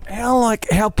bush.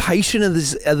 How patient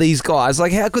are these guys?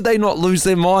 Like, how could they not lose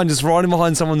their mind just riding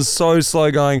behind someone so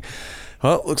slow going,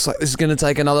 oh, it looks like this is going to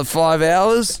take another 5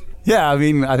 hours? Yeah, I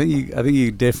mean, I think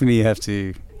you definitely have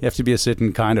to be a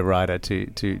certain kind of rider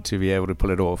to be able to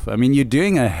pull it off. I mean, you're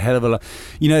doing a hell of a lot.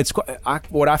 You know,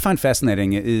 what I find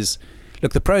fascinating is,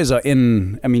 look, the pros are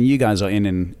in. I mean, you guys are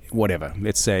in whatever.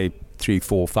 Let's say 3,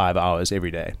 4, 5 hours every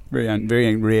day.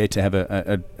 Very rare to have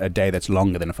a day that's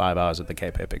longer than 5 hours at the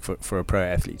Cape Epic for a pro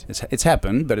athlete. It's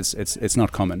happened, but it's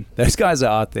not common. Those guys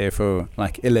are out there for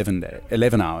like 11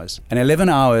 hours, and 11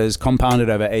 hours compounded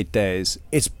over 8 days.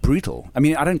 It's brutal. I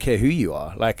mean, I don't care who you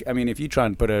are. Like, I mean, if you try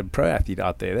and put a pro athlete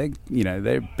out there,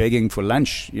 they're begging for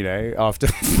lunch, after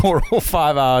 4 or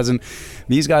 5 hours, and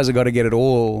these guys have got to get it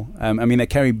all. I mean, they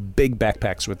carry big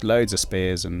backpacks with loads of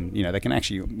spares, and they can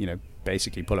actually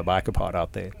basically pull a bike apart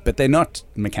out there, but they're not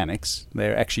mechanics.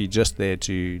 They're actually just there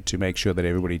to make sure that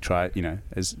everybody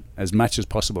as much as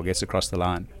possible gets across the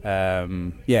line.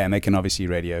 And they can obviously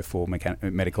radio for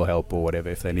medical help or whatever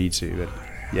if they need to, but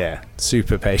yeah,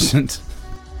 super patient.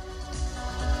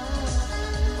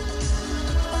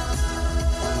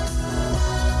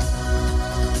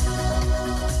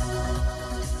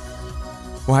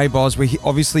 Well, hey, Boz, we're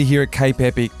obviously here at Cape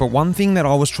Epic, but one thing that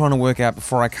I was trying to work out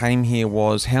before I came here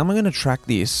was how am I going to track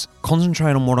this,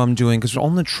 concentrate on what I'm doing, because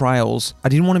on the trails, I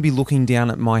didn't want to be looking down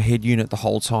at my head unit the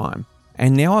whole time.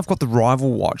 And now I've got the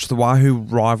Rival watch, the Wahoo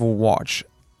Rival watch,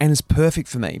 and it's perfect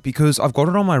for me because I've got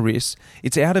it on my wrist,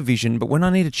 it's out of vision, but when I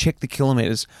need to check the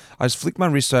kilometers, I just flick my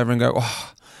wrist over and go,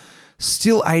 oh,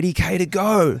 still 80k to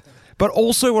go. But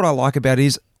also what I like about it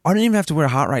is I don't even have to wear a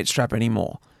heart rate strap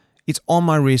anymore. It's on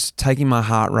my wrist, taking my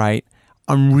heart rate.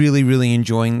 I'm really, really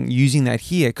enjoying using that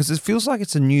here because it feels like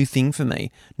it's a new thing for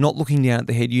me, not looking down at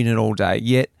the head unit all day,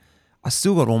 yet I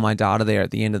still got all my data there at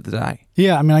the end of the day.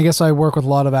 Yeah, I mean, I guess I work with a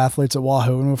lot of athletes at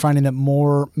Wahoo, and we're finding that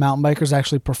more mountain bikers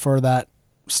actually prefer that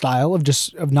style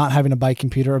of not having a bike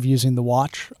computer, of using the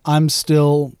watch. I'm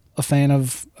still a fan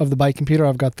of the bike computer.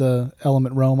 I've got the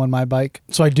Element Roam on my bike.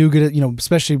 So I do get it,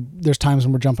 especially there's times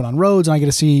when we're jumping on roads and I get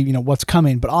to see, what's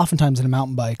coming. But oftentimes in a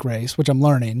mountain bike race, which I'm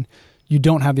learning, you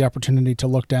don't have the opportunity to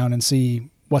look down and see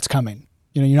what's coming.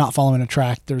 You're not following a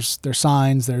track. There's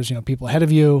signs, there's, people ahead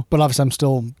of you. But obviously I'm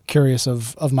still curious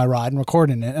of my ride and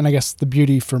recording it. And I guess the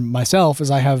beauty for myself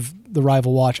is I have the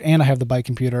Rival watch and I have the bike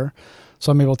computer.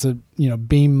 So I'm able to,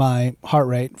 beam my heart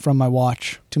rate from my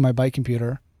watch to my bike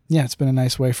computer. Yeah, it's been a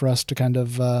nice way for us to kind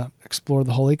of explore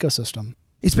the whole ecosystem.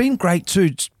 It's been great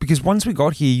too, because once we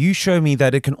got here, you showed me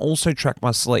that it can also track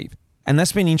my sleep. And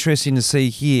that's been interesting to see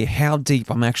here how deep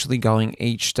I'm actually going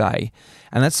each day.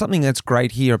 And that's something that's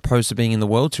great here opposed to being in the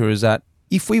World Tour, is that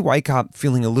if we wake up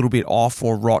feeling a little bit off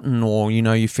or rotten, or,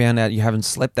 you found out you haven't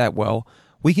slept that well,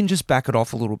 we can just back it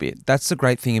off a little bit. That's the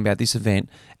great thing about this event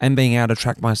and being able to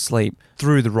track my sleep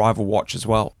through the Rival watch as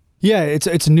well. Yeah, it's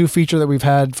a new feature that we've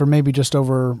had for maybe just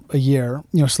over a year.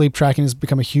 Sleep tracking has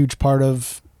become a huge part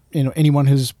of anyone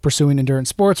who's pursuing endurance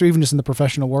sports or even just in the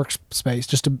professional workspace,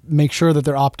 just to make sure that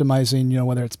they're optimizing,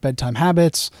 whether it's bedtime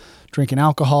habits, drinking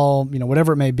alcohol,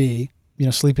 whatever it may be.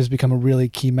 Sleep has become a really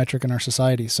key metric in our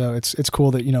society. So it's cool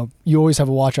that, you always have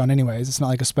a watch on anyways. It's not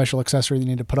like a special accessory that you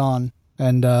need to put on.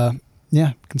 And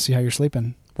you can see how you're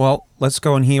sleeping. Well, let's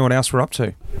go and hear what else we're up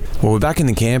to. Well, we're back in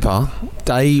the camper.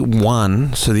 Day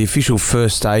 1, so the official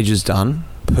first stage is done.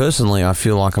 Personally, I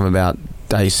feel like I'm about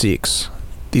day 6.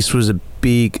 This was a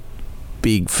big,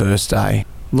 big first day.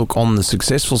 Look, on the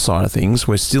successful side of things,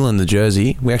 we're still in the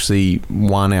jersey. We actually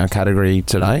won our category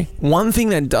today. One thing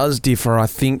that does differ, I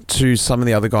think, to some of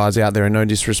the other guys out there, and no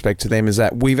disrespect to them, is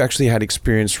that we've actually had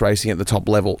experience racing at the top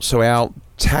level. So our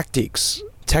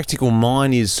tactical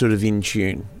mind is sort of in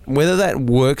tune. Whether that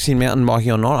works in mountain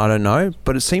biking or not, I don't know,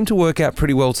 but it seemed to work out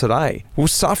pretty well today. We were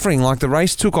suffering, like the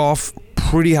race took off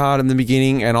pretty hard in the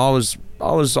beginning and I was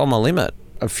on my limit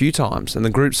a few times and the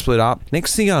group split up.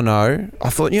 Next thing I know, I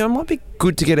thought, it might be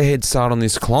good to get a head start on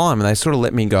this climb, and they sort of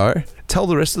let me go. Tell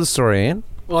the rest of the story, Ian.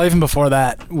 Well, even before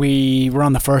that, we were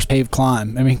on the first paved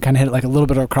climb. I mean, kind of hit like a little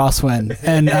bit of a crosswind,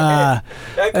 and I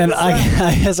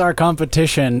guess our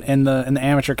competition in the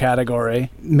amateur category,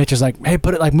 Mitch is like, "Hey,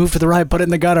 move to the right, put it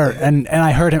in the gutter," and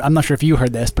I heard him. I'm not sure if you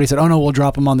heard this, but he said, "Oh no, we'll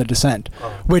drop him on the descent,"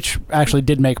 which actually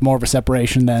did make more of a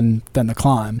separation than the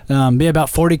climb. Be about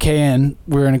 40k in,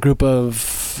 we were in a group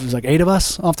of it was like 8 of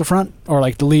us off the front, or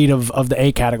like the lead of the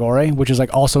A category, which is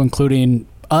like also including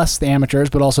us, the amateurs,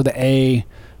 but also the A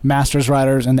Masters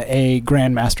riders and the A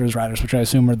Grand Masters riders, which I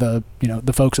assume are the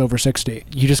folks over 60.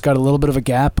 You just got a little bit of a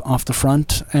gap off the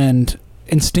front, and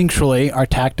instinctually our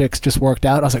tactics just worked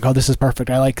out. I was like, oh, this is perfect.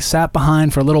 I like sat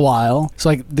behind for a little while. So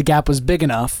like the gap was big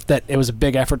enough that it was a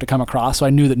big effort to come across. So I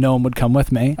knew that no one would come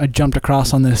with me. I jumped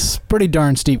across on this pretty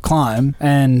darn steep climb,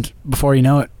 and before you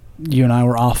know it, you and I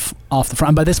were off the front.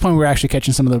 And by this point, we were actually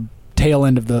catching some of the tail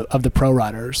end of the pro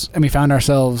riders, and we found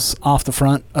ourselves off the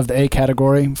front of the A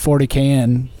category, 40k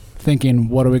in, thinking,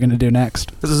 what are we going to do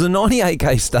next? This is a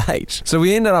 98k stage. So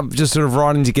we ended up just sort of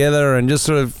riding together and just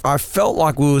sort of, I felt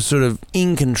like we were sort of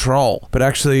in control, but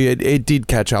actually it did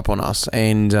catch up on us.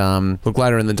 And look,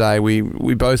 later in the day, we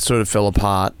both sort of fell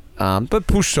apart. But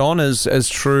pushed on as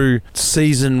true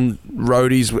seasoned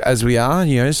roadies as we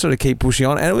are, sort of keep pushing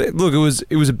on. And look,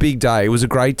 it was a big day. It was a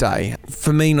great day.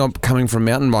 For me, not coming from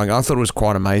mountain biking, I thought it was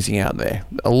quite amazing out there.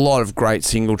 A lot of great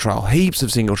single trail, heaps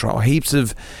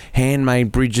of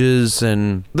handmade bridges,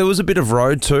 and there was a bit of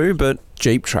road too, but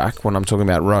Jeep track when I'm talking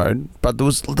about road, but there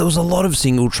was a lot of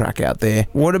single track out there.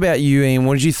 What about you, Ian?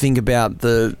 What did you think about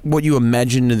what you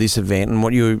imagined of this event and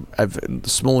what you have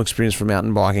small experience from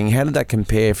mountain biking? How did that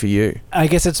compare for you? I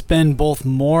guess it's been both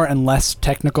more and less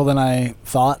technical than I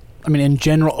thought. I mean, in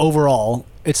general, overall,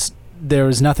 there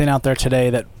was nothing out there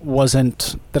today that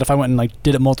if I went and like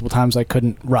did it multiple times, I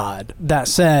couldn't ride. That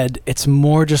said, it's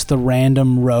more just the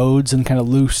random roads and kind of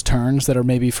loose turns that are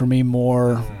maybe for me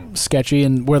more sketchy,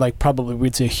 and where like probably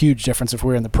we'd see a huge difference if we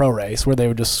were in the pro race, where they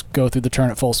would just go through the turn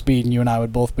at full speed and you and I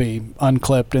would both be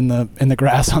unclipped in the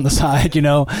grass on the side.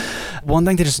 One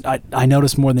thing that I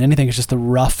noticed more than anything is just the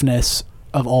roughness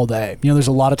of all day. There's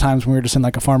a lot of times when we're just in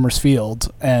like a farmer's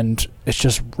field and it's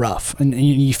just rough and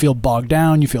you feel bogged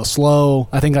down, you feel slow.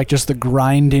 I think like just the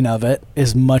grinding of it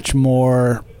is much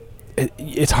more,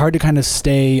 it's hard to kind of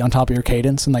stay on top of your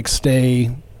cadence and like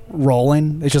stay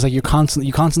rolling. It's just like you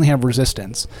constantly have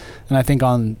resistance. And I think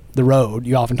on the road,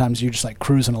 you're just like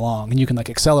cruising along and you can like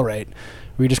accelerate,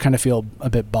 where you just kind of feel a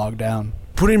bit bogged down.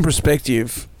 Put in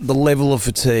perspective the level of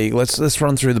fatigue. Let's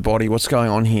run through the body. What's going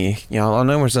on here? I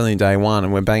know it's only day one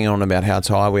and we're banging on about how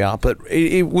tired we are, but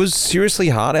it was seriously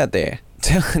hard out there.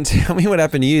 Tell me what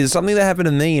happened to you. It's something that happened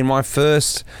to me in my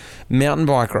first mountain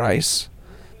bike race,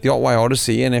 the Otway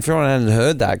Odyssey. And if everyone hasn't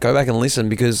heard that, go back and listen,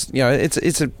 because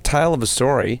it's a tale of a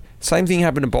story. Same thing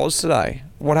happened to Boz today.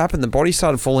 What happened? The body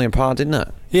started falling apart, didn't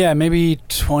it? Yeah, maybe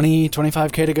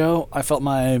 25k to go. I felt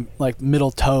my like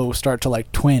middle toe start to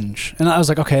like twinge, and I was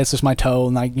like, okay, it's just my toe,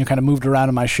 and I kind of moved around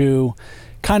in my shoe,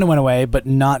 kind of went away, but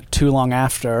not too long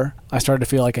after, I started to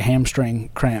feel like a hamstring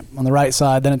cramp on the right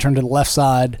side. Then it turned to the left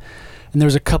side, and there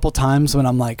was a couple times when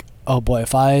I'm like, oh boy,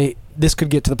 this could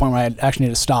get to the point where I actually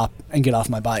need to stop and get off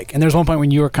my bike. And there's one point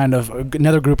when you were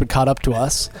another group had caught up to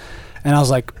us, and I was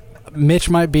like, Mitch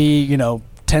might be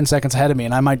 10 seconds ahead of me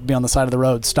and I might be on the side of the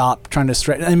road, stop trying to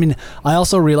stretch. I mean, I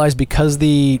also realized because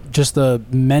the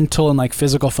mental and like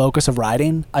physical focus of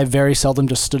riding, I very seldom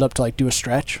just stood up to like do a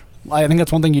stretch. I think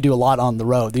that's one thing you do a lot on the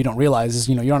road that you don't realize is,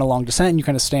 you're on a long descent and you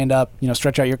kind of stand up,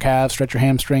 stretch out your calves, stretch your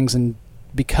hamstrings, and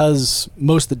because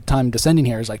most of the time descending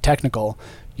here is like technical,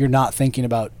 you're not thinking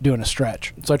about doing a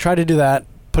stretch. So I tried to do that,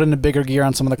 put in a bigger gear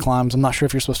on some of the climbs. I'm not sure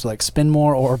if you're supposed to like spin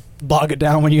more or bog it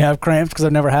down when you have cramps, because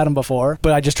I've never had them before.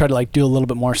 But I just tried to like do a little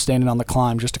bit more standing on the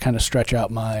climb just to kind of stretch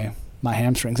out my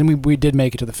hamstrings. And we did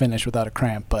make it to the finish without a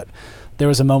cramp, but there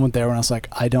was a moment there when I was like,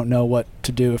 I don't know what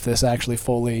to do if this actually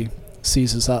fully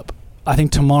seizes up. I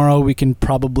think tomorrow we can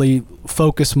probably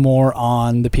focus more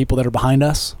on the people that are behind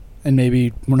us, and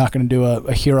maybe we're not going to do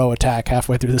a hero attack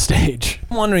halfway through the stage.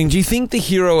 I'm wondering, do you think the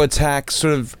hero attack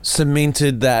sort of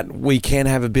cemented that we can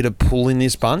have a bit of pull in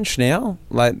this bunch now?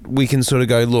 Like, we can sort of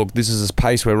go, look, this is the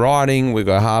pace we're riding, we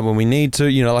go hard when we need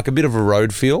to, like a bit of a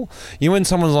road feel. When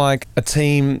someone's like a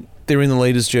team, they're in the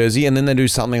leader's jersey, and then they do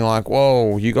something like,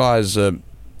 whoa, you guys are...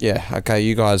 Yeah, okay,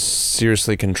 you guys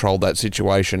seriously controlled that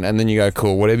situation. And then you go,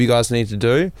 cool, whatever you guys need to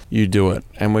do, you do it.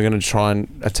 And we're going to try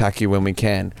and attack you when we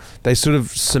can. They sort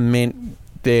of cement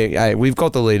hey, we've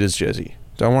got the leader's jersey.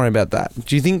 Don't worry about that.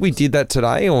 Do you think we did that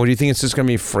today? Or do you think it's just going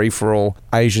to be free-for-all,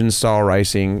 Asian-style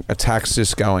racing, attacks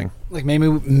just going? Like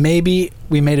maybe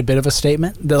we made a bit of a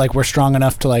statement that like we're strong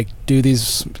enough to like do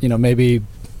these, maybe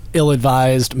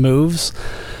ill-advised moves.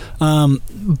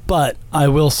 But I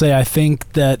will say I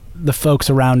think that the folks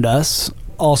around us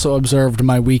also observed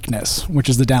my weakness, which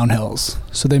is the downhills.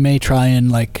 So they may try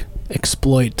and like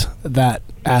exploit that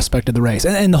aspect of the race.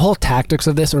 And the whole tactics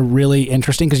of this are really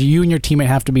interesting because you and your teammate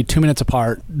have to be 2 minutes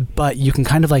apart, but you can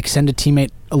kind of like send a teammate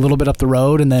a little bit up the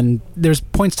road. And then there's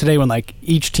points today when like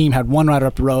each team had one rider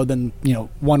up the road, then,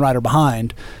 one rider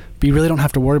behind. But you really don't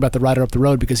have to worry about the rider up the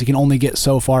road because he can only get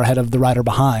so far ahead of the rider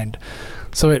behind.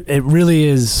 So it really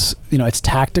is, it's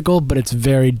tactical, but it's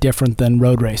very different than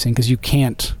road racing because you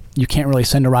can't you can't really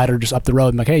send a rider just up the road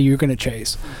and like, hey, you're going to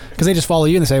chase. Because they just follow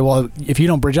you and they say, well, if you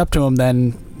don't bridge up to them,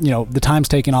 then, the time's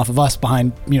taken off of us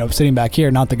behind, sitting back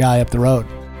here, not the guy up the road.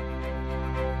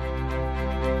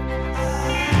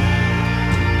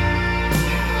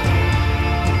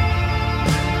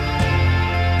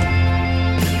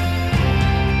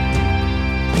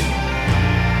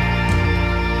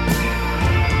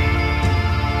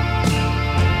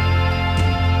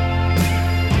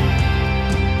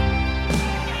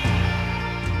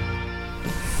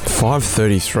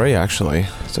 .5:33 actually.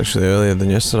 It's actually earlier than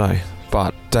yesterday.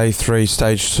 But day 3,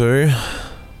 stage 2.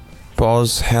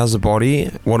 Boz, how's the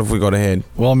body? What have we got ahead?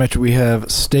 Well, Mitch, we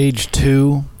have stage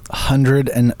 2,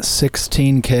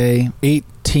 116K,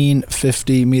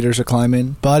 1850 meters of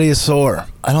climbing. Body is sore.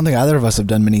 I don't think either of us have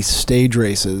done many stage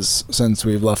races since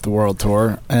we've left the World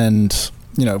Tour. And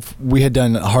we had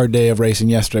done a hard day of racing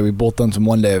yesterday. We both done some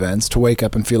one-day events. To wake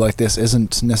up and feel like this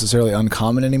isn't necessarily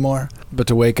uncommon anymore, but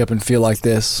to wake up and feel like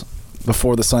this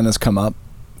before the sun has come up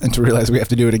and to realize we have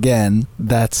to do it again,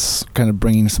 that's kind of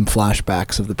bringing some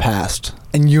flashbacks of the past.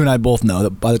 And you and I both know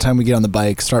that by the time we get on the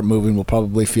bike, start moving, we'll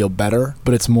probably feel better,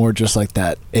 but it's more just like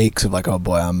that aches of like, oh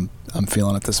boy, I'm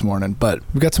feeling it this morning. But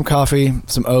we got some coffee,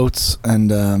 some oats,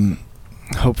 and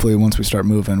hopefully once we start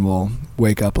moving, we'll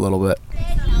wake up a little bit.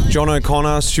 John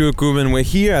O'Connor, Stuart Goodman, we're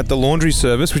here at the laundry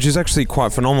service, which is actually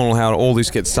quite phenomenal how all this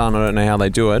gets done. I don't know how they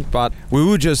do it, but we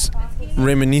were just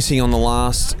reminiscing on the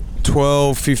last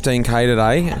 12-15k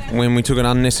today when we took an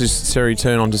unnecessary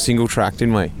turn onto single track,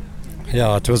 didn't we?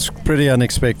 Yeah, it was pretty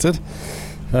unexpected.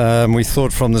 We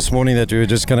thought from this morning that we were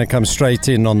just going to come straight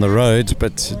in on the road,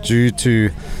 but due to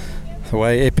the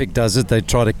way Epic does it, they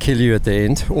try to kill you at the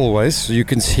end, always. So you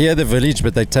can hear the village,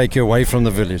 but they take you away from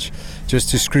the village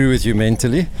just to screw with you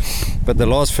mentally. But the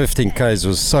last 15Ks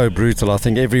was so brutal. I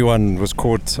think everyone was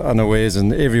caught unawares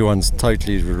and everyone's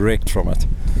totally wrecked from it.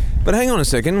 But hang on a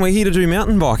second, we're here to do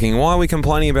mountain biking. Why are we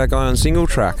complaining about going on single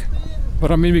track?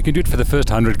 But I mean, we can do it for the first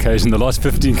 100Ks, and the last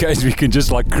 15Ks we can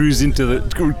just like cruise into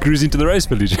the race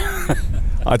village.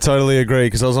 I totally agree,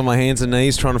 because I was on my hands and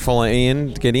knees trying to follow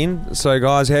Ian to get in. So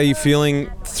guys, how are you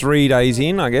feeling 3 days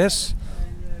in, I guess?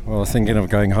 Well, thinking of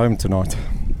going home tonight.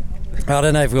 I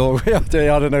don't know if we'll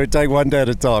take one day at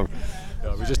a time.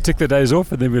 Yeah, we just tick the days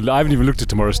off, and then I haven't even looked at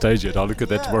tomorrow's stage yet. I'll look at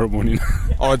that tomorrow morning.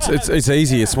 Oh, it's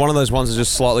easy. It's one of those ones that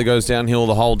just slightly goes downhill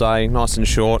the whole day, nice and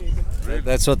short.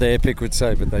 That's what the Epic would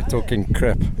say, but they're talking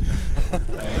crap.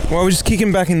 Well, we're just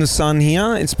kicking back in the sun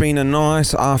here. It's been a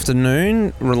nice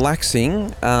afternoon,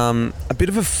 relaxing. A bit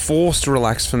of a forced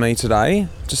relax for me today.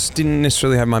 Just didn't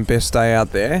necessarily have my best day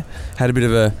out there. Had a bit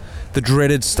of the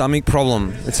dreaded stomach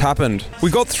problem. It's happened. We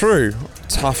got through.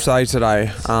 Tough day today.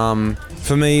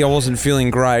 For me, I wasn't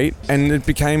feeling great, and it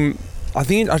became, I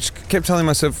just kept telling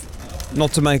myself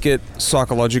not to make it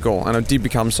psychological, and it did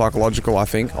become psychological, I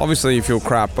think. Obviously you feel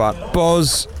crap, but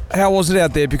Boz, how was it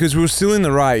out there? Because we were still in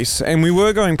the race and we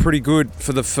were going pretty good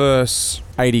for the first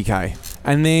 80k.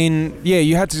 And then,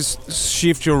 you had to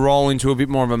shift your role into a bit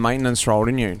more of a maintenance role,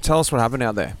 didn't you? Tell us what happened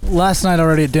out there. Last night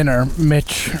already at dinner,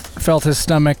 Mitch felt his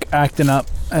stomach acting up,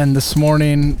 and this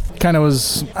morning kind of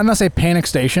was, I'm not say panic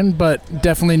station, but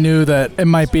definitely knew that it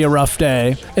might be a rough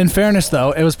day. In fairness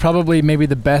though, it was probably maybe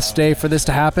the best day for this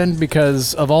to happen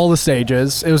because of all the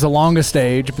stages. It was the longest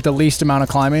stage, but the least amount of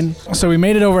climbing. So we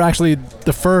made it over actually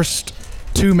the first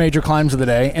 2 major climbs of the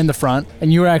day in the front,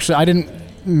 and you were actually,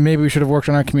 maybe we should have worked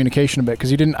on our communication a bit,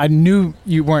 because I knew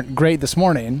you weren't great this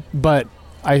morning, but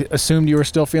I assumed you were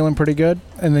still feeling pretty good,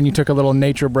 and then you took a little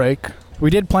nature break. We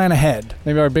did plan ahead.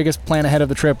 Maybe our biggest plan ahead of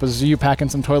the trip was you packing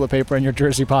some toilet paper in your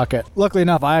jersey pocket. Luckily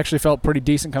enough, I actually felt pretty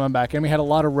decent coming back in. We had a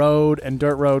lot of road and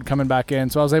dirt road coming back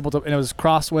in, so I was able to, and it was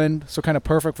crosswind, so kind of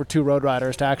perfect for 2 road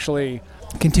riders to actually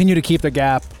continue to keep the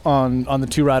gap on the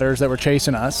 2 riders that were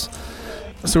chasing us.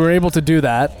 So we were able to do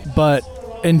that, but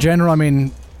in general, I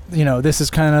mean, this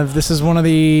is one of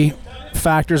the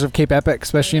factors of Cape Epic,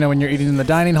 especially, when you're eating in the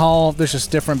dining hall. There's just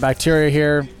different bacteria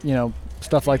here,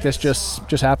 stuff like this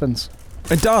just happens.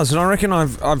 It does, and I reckon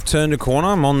I've turned a corner.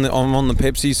 I'm on the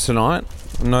Pepsis tonight.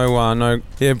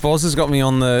 Boz has got me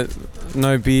on the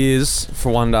no beers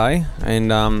for one day,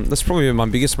 and that's probably my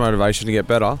biggest motivation to get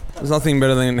better. There's nothing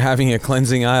better than having a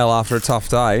cleansing ale after a tough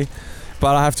day.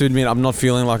 But I have to admit, I'm not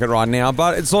feeling like it right now.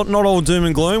 But it's not all doom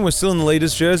and gloom. We're still in the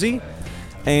leaders' jersey,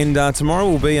 and tomorrow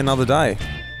will be another day.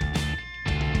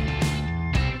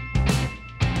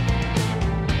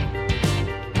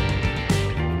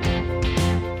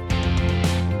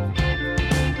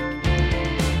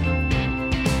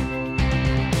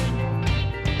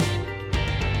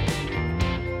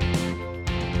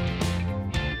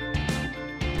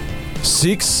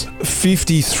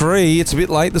 6:53. It's a bit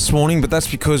late this morning, but that's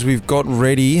because we've got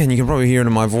ready, and you can probably hear it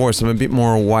in my voice. I'm a bit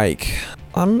more awake.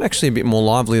 I'm actually a bit more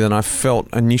lively than I felt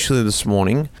initially this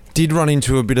morning. Did run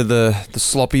into a bit of the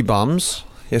sloppy bums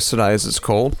yesterday, as it's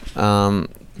called.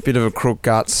 Bit of a crook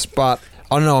guts, but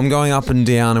I don't know, I'm going up and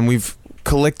down, and we've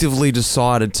collectively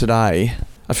decided today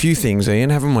a few things, Ian,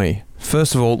 haven't we?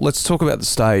 First of all, let's talk about the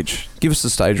stage. Give us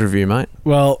the stage review, mate.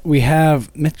 Well, we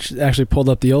have, Mitch actually pulled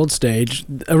up the old stage.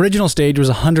 The original stage was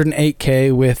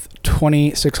 108K with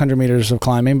 2,600 meters of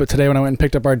climbing, but today when I went and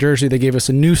picked up our jersey, they gave us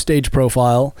a new stage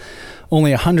profile,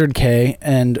 only 100K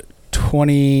and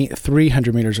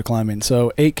 2,300 meters of climbing.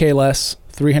 So 8K less,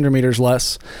 300 meters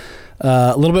less.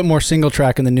 A little bit more single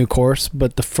track in the new course,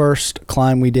 but the first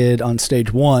climb we did on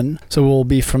stage 1, so we'll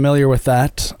be familiar with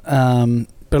that.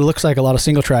 But it looks like a lot of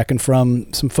single track, and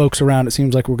from some folks around, it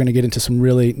seems like we're going to get into some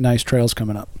really nice trails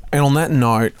coming up. And on that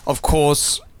note, of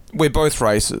course, we're both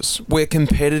racers. We're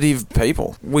competitive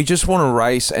people. We just want to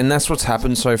race, and that's what's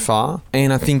happened so far.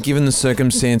 And I think given the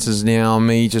circumstances now,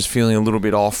 me just feeling a little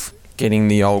bit off, getting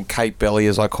the old Cape belly,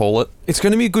 as I call it, it's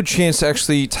going to be a good chance to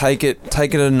actually take it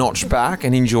a notch back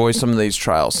and enjoy some of these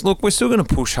trails. Look, we're still going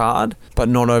to push hard, but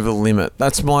not over the limit.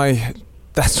 That's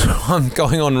what I'm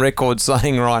going on record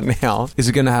saying right now. Is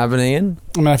it going to happen, Ian?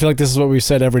 I mean, I feel like this is what we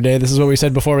said every day. This is what we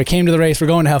said before we came to the race. We're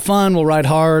going to have fun. We'll ride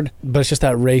hard. But it's just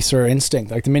that racer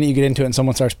instinct. Like the minute you get into it and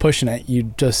someone starts pushing it,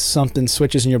 something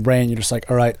switches in your brain. You're just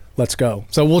like, all right, let's go.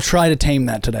 So we'll try to tame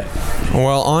that today.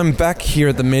 Well, I'm back here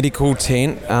at the medical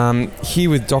tent, here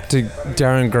with Dr.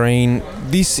 Darren Green.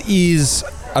 This is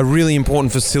a really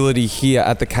important facility here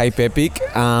at the Cape Epic.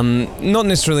 Not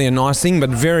necessarily a nice thing, but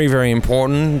very, very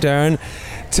important. Darren,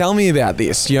 tell me about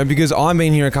this, because I've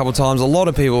been here a couple of times. A lot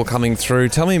of people are coming through.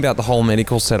 Tell me about the whole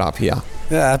medical setup here.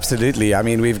 Yeah, absolutely. I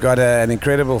mean, we've got an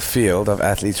incredible field of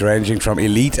athletes ranging from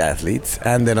elite athletes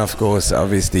and then, of course,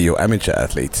 obviously your amateur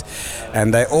athletes.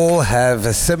 And they all have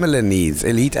similar needs.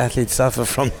 Elite athletes suffer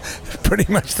from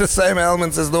pretty much the same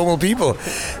ailments as normal people.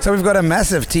 So we've got a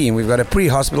massive team. We've got a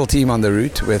pre-hospital team on the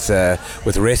route with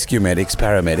rescue medics,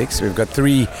 paramedics. We've got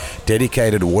 3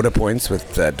 dedicated water points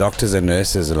with doctors and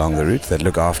nurses along the route that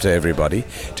look after everybody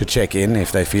to check in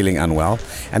if they're feeling unwell.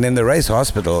 And then the race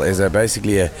hospital is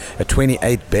basically a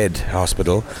 28-bed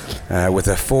hospital with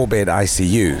a 4-bed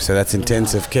ICU. So that's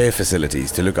intensive care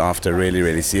facilities to look after really,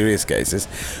 really serious cases.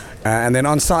 And then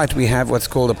on site we have what's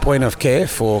called a point of care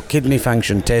for kidney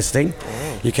function testing.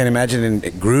 You can imagine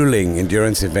in grueling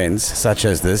endurance events such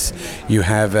as this, you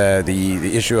have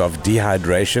the issue of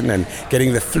dehydration and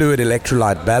getting the fluid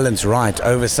electrolyte balance right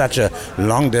over such a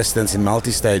long distance in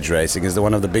multi-stage racing is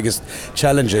one of the biggest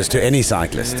challenges to any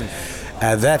cyclist.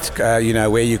 Where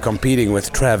you're competing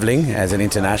with traveling as an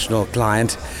international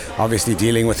client, obviously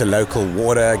dealing with the local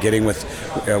water, getting with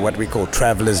what we call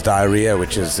traveler's diarrhea,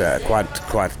 which is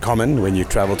quite common when you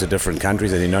travel to different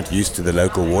countries and you're not used to the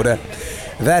local water.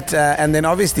 And then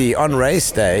obviously on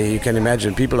race day, you can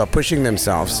imagine people are pushing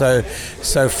themselves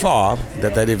so far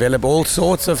that they develop all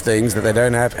sorts of things that they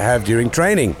don't have during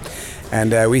training.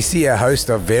 And we see a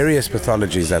host of various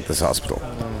pathologies at this hospital.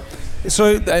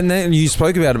 So, and then you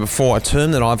spoke about it before. A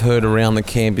term that I've heard around the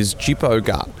camp is Jippo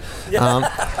gut.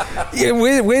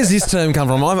 Where's this term come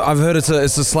from? I've heard it's a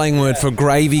slang word for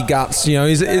gravy guts.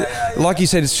 Is it, like you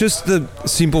said, it's just the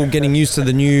simple getting used to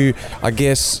the new, I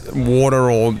guess, water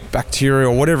or bacteria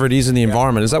or whatever it is in the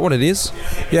environment. Is that what it is?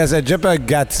 Yeah, so Jippo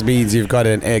guts means you've got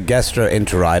a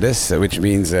gastroenteritis, which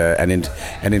means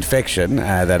an infection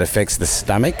that affects the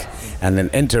stomach, and then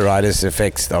enteritis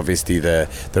affects obviously the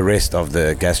rest of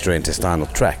the gastrointestinal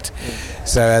tract.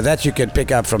 So that you can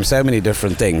pick up from so many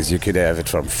different things. You could have it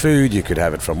from food, you could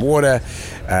have it from water,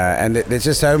 and there's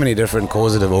just so many different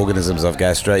causative organisms of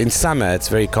gastro. In summer, it's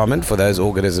very common for those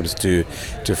organisms to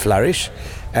flourish.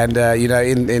 And,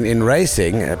 in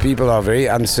racing, people are very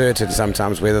uncertain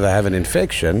sometimes whether they have an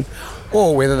infection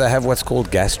or whether they have what's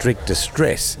called gastric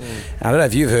distress. I don't know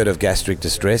if you've heard of gastric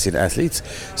distress in athletes.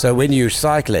 So when you're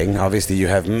cycling, obviously you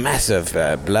have massive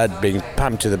blood being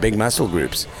pumped to the big muscle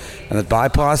groups. And it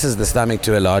bypasses the stomach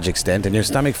to a large extent, and your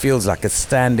stomach feels like it's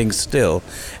standing still,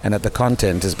 and that the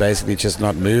content is basically just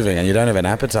not moving, and you don't have an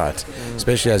appetite,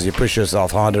 especially as you push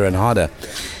yourself harder and harder.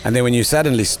 And then when you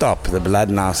suddenly stop, the blood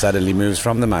now suddenly moves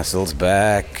from the muscles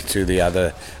back to the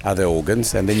other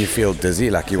organs, and then you feel dizzy,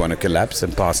 like you want to collapse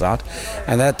and pass out.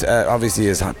 And that obviously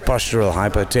is postural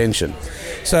hypotension.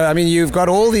 So, I mean, you've got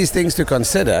all these things to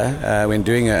consider when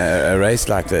doing a race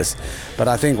like this. But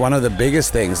I think one of the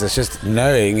biggest things is just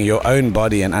knowing your own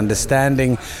body and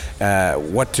understanding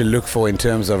what to look for in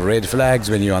terms of red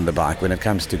flags when you're on the bike, when it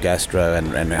comes to gastro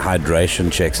and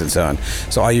hydration checks and so on.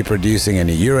 So are you producing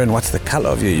any urine? What's the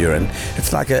color of your urine?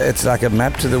 It's like a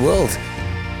map to the world.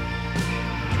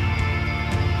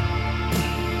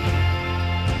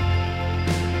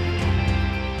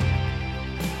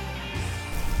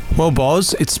 Well,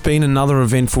 Boz, it's been another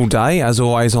eventful day, as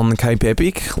always, on the Cape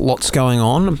Epic. Lots going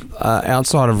on,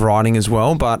 outside of riding as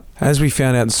well, but as we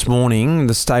found out this morning,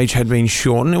 the stage had been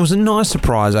shortened. It was a nice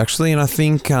surprise, actually, and I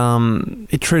think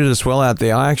it treated us well out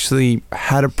there. I actually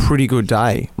had a pretty good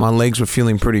day. My legs were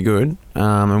feeling pretty good,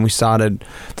 and we started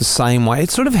the same way.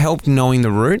 It sort of helped knowing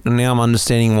the route, and now I'm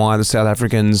understanding why the South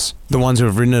Africans, the ones who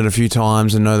have ridden it a few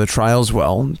times and know the trails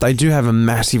well, they do have a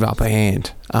massive upper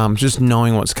hand. Just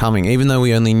knowing what's coming, even though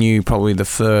we only knew probably the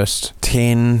first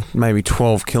 10, maybe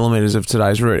 12 kilometres of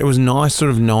today's route. It was nice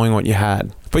sort of knowing what you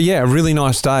had. But yeah, a really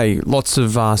nice day. Lots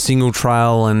of single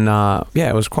trail and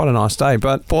it was quite a nice day.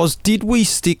 But Boz, did we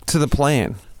stick to the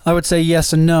plan? I would say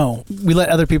yes and no. We let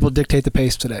other people dictate the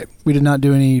pace today. We did not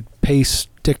do any pace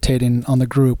dictating on the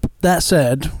group. That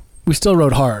said, we still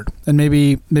rode hard. And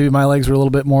maybe my legs were a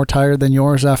little bit more tired than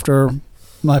yours after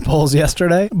my poles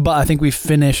yesterday, but I think we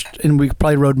finished and we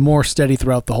probably rode more steady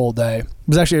throughout the whole day. It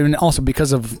was actually, and also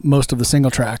because of most of the single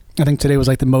track, I think today was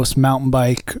like the most mountain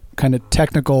bike kind of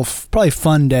technical, probably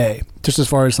fun day, just as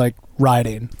far as like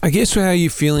riding. I guess how are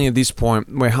you feeling at this point?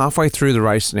 We're halfway through the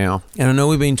race now, and I know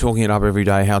we've been talking it up every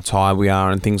day, how tired we are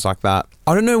and things like that.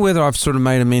 I don't know whether I've sort of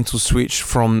made a mental switch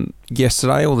from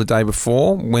yesterday or the day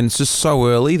before when it's just so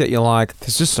early that you're like,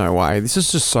 there's just no way. This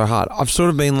is just so hard. I've sort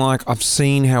of been like, I've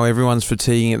seen how everyone's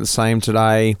fatiguing at the same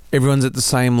today. Everyone's at the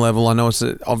same level. I know it's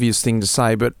an obvious thing to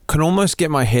say, but can almost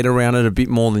get my head around it a bit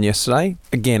more than yesterday.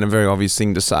 Again, a very obvious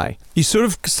thing to say. You sort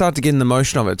of start to get in the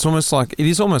motion of it. It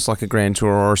is almost like a grand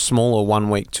tour or a smaller 1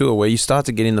 week tour where you start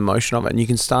to get in the motion of it and you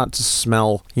can start to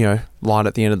smell, light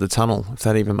at the end of the tunnel, if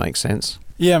that even makes sense.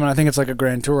 Yeah, I think it's like a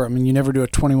grand tour. You never do a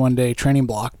 21-day training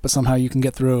block, but somehow you can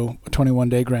get through a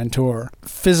 21-day grand tour.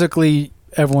 Physically,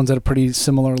 everyone's at a pretty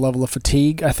similar level of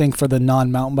fatigue. I think for the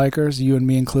non-mountain bikers, you and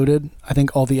me included, I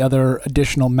think all the other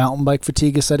additional mountain bike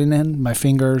fatigue is setting in. My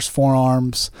fingers,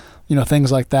 forearms,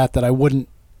 things like that I wouldn't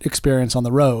experience on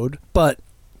the road. But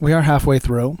we are halfway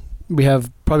through. We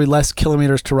have probably less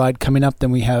kilometers to ride coming up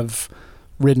than we have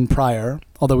ridden prior,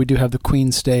 although we do have the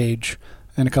Queen stage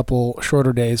and a couple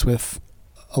shorter days with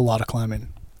a lot of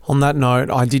climbing. On that note,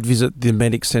 I did visit the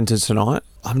medic centre tonight.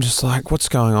 I'm just like, what's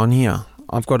going on here?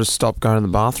 I've got to stop going to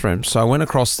the bathroom. So I went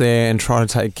across there and tried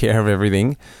to take care of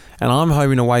everything. And I'm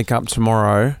hoping to wake up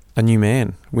tomorrow a new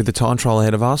man with the time trial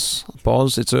ahead of us.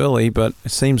 Boz, it's early, but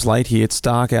it seems late here. It's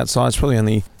dark outside. It's probably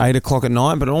only 8 o'clock at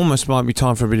night, but it almost might be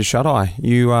time for a bit of shut-eye.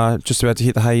 You just about to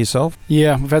hit the hay yourself?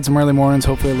 Yeah, we've had some early mornings.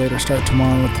 Hopefully a later start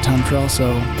tomorrow with the time trial.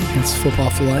 So let's flip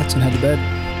off the lights and head to bed.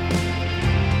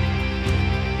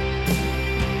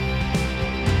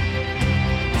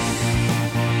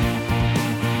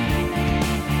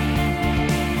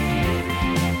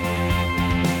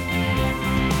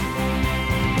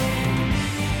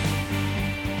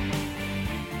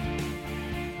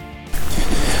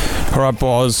 All right,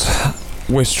 Boz,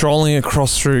 we're strolling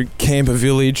across through Camper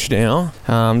Village now,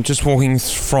 just walking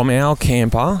from our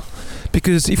camper,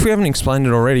 because if we haven't explained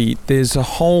it already, there's a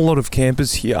whole lot of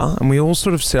campers here, and we all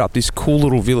sort of set up this cool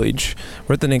little village.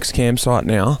 We're at the next campsite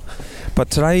now, but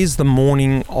today is the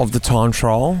morning of the time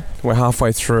trial. We're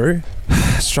halfway through.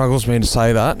 Struggles me to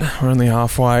say that. We're only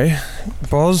halfway.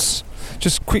 Boz,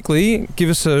 just quickly,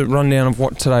 give us a rundown of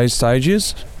what today's stage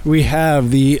is. We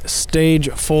have the stage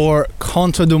 4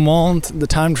 Contre du Monde, the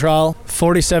time trial,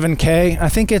 47K. I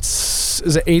think is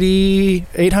it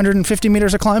 850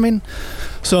 meters of climbing?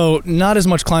 So not as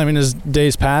much climbing as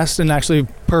days past, and actually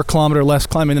per kilometer less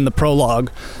climbing in the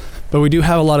prologue. But we do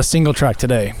have a lot of single track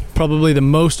today. Probably the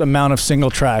most amount of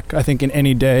single track, I think, in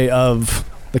any day of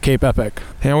the Cape Epic.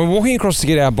 Now we're walking across to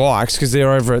get our bikes because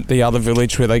they're over at the other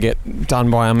village where they get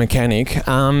done by a mechanic.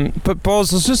 But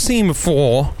Boz, I was just thinking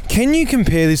before, can you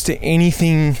compare this to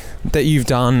anything that you've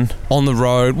done on the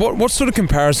road? What sort of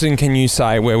comparison can you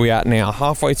say where we're at now?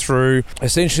 Halfway through,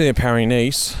 essentially a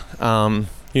Paris-Nice,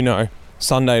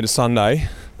 Sunday to Sunday.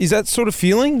 Is that sort of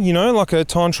feeling, like a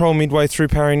time trial midway through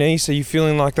Paris-Nice? Are you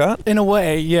feeling like that? In a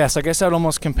way, yes. I guess I'd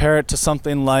almost compare it to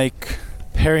something like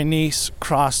Paris-Nice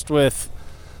crossed with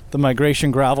the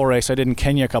migration gravel race I did in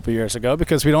Kenya a couple years ago,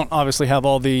 because we don't obviously have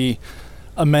all the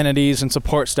amenities and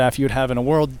support staff you'd have in a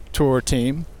world tour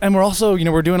team. And we're also,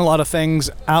 we're doing a lot of things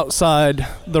outside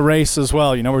the race as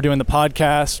well. We're doing the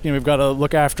podcast, we've got to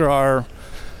look after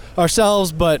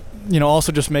ourselves, but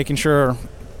also just making sure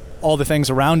all the things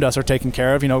around us are taken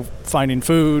care of, finding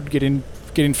food,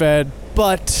 getting fed.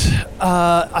 But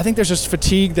I think there's just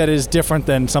fatigue that is different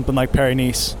than something like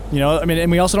Paris-Nice.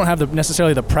 And we also don't have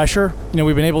necessarily the pressure.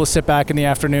 We've been able to sit back in the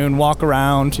afternoon, walk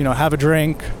around, have a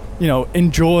drink,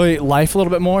 enjoy life a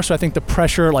little bit more. So I think the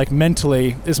pressure, like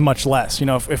mentally, is much less.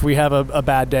 If we have a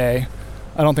bad day,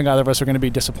 I don't think either of us are going to be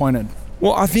disappointed.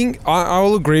 Well, I think I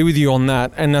will agree with you on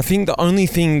that. And I think the only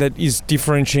thing that is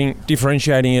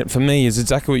differentiating it for me is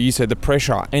exactly what you said, the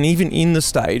pressure. And even in the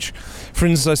stage, for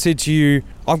instance, I said to you,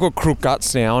 I've got crook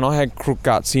guts now, and I had crook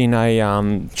guts in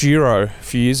a Giro a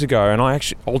few years ago, and I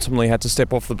actually ultimately had to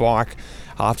step off the bike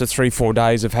after 3-4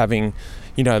 days of having,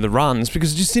 the runs,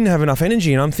 because I just didn't have enough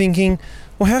energy. And I'm thinking,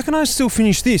 well, how can I still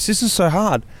finish this? This is so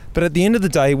hard. But at the end of the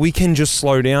day, we can just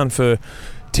slow down for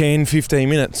 10, 15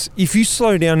 minutes. If you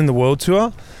slow down in the World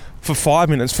Tour for 5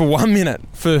 minutes, for 1 minute,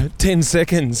 for 10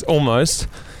 seconds almost,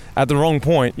 at the wrong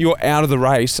point, you're out of the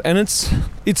race. And it's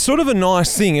sort of a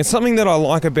nice thing. It's something that I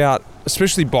like about,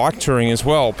 especially bike touring as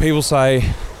well. People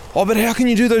say, oh, but how can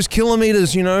you do those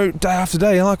kilometres, day after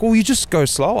day? You're like, well, you just go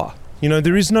slower.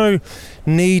 There is no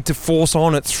need to force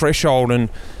on at threshold, and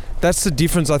that's the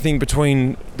difference, I think,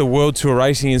 between the World Tour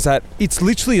racing, is that it's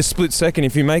literally a split second.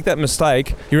 If you make that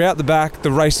mistake, you're out the back,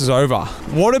 the race is over.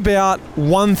 What about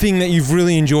one thing that you've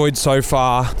really enjoyed so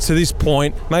far to this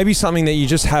point? Maybe something that you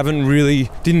just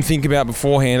didn't think about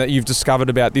beforehand that you've discovered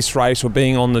about this race, or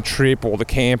being on the trip or the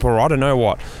camp, or I don't know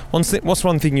what. What's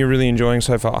one thing you're really enjoying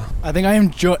so far? I think I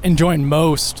am enjoying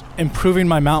most improving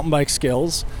my mountain bike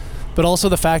skills, but also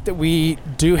the fact that we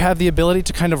do have the ability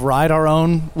to kind of ride our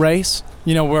own race.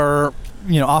 Where,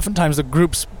 oftentimes the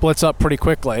group splits up pretty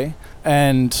quickly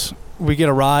and we get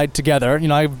a ride together.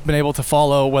 I've been able to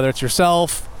follow, whether it's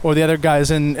yourself or the other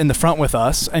guys in the front with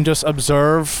us, and just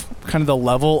observe kind of the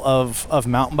level of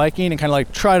mountain biking and kind of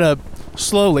like try to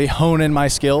slowly hone in my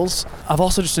skills. I've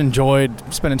also just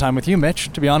enjoyed spending time with you,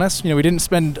 Mitch, to be honest. We didn't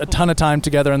spend a ton of time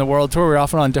together in the World Tour. We were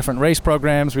often on different race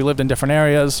programs. We lived in different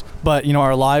areas, but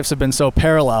our lives have been so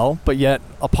parallel, but yet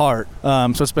apart.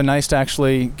 So it's been nice to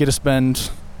actually get to spend,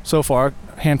 so far,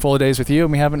 a handful of days with you,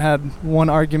 and we haven't had one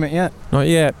argument yet. Not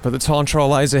yet, but the time trial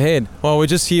lays ahead. Well, we're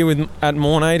just here at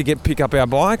Mornay to pick up our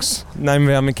bikes, name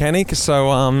of our mechanic,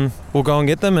 so we'll go and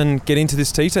get them and get into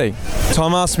this TT.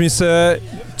 Tom Asmus,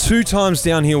 2 times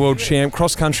downhill world champ,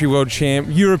 cross-country world champ,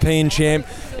 European champ,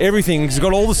 everything. He's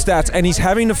got all the stats, and he's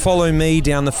having to follow me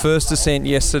down the first descent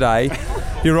yesterday.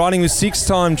 You're riding with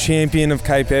 6-time champion of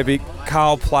Cape Epic,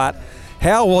 Carl Platt.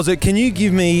 How was it? Can you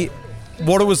give me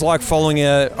what it was like following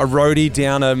a roadie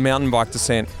down a mountain bike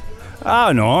descent?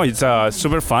 Oh no, it's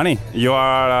super funny. You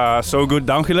are so good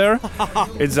downhiller.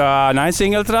 It's a nice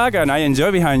single track, and I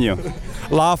enjoy behind you.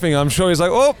 Laughing, I'm sure he's like,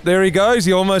 oh, there he goes.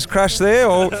 He almost crashed there.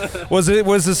 Or was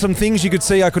there some things you could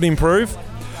see I could improve?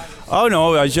 Oh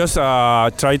no, I just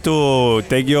try to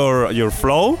take your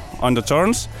flow on the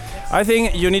turns. I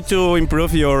think you need to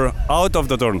improve your out of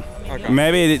the turn. Okay.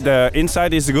 Maybe the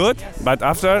inside is good, but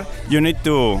after you need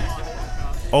to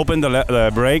open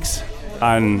the brakes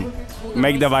and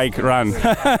make the bike run.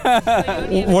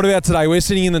 What about today? We're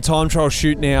sitting in the time trial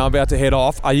chute now, about to head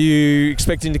off. Are you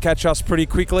expecting to catch us pretty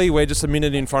quickly? We're just a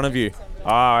minute in front of you.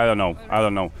 I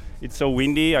don't know. It's so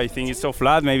windy. I think it's so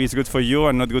flat. Maybe it's good for you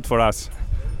and not good for us.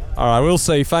 All right, we'll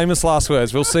see. Famous last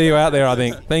words. We'll see you out there, I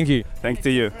think. Thank you. Thanks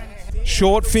to you.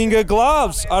 Short finger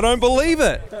gloves. I don't believe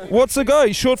it. What's the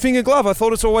go? Short finger glove. I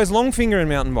thought it's always long finger in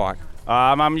mountain bike.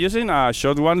 I'm using a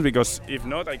short one because if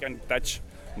not, I can touch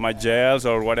my gels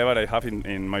or whatever I have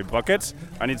in my pockets,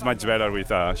 and it's much better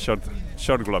with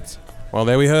short gloves. Well,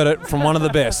 there we heard it from one of the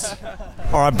best.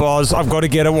 All right, Boz, I've got to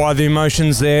get it. Why the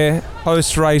emotions there?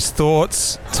 Post-race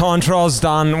thoughts. Time trial's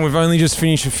done. We've only just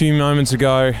finished a few moments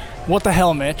ago. What the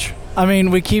hell, Mitch? I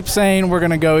mean, we keep saying we're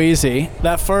going to go easy.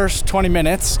 That first 20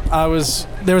 minutes, there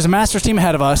was a Masters team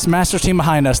ahead of us, Masters team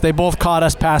behind us. They both caught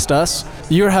us, passed us.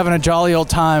 You were having a jolly old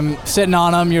time sitting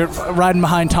on them. You're riding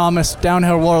behind Thomas,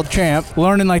 downhill world champ,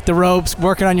 learning like the ropes,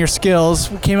 working on your skills.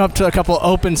 We came up to a couple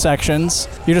open sections.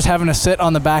 You're just having to sit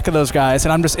on the back of those guys,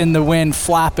 and I'm just in the wind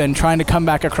flapping, trying to come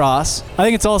back across. I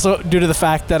think it's also due to the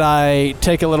fact that I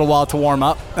take a little while to warm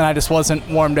up, and I just wasn't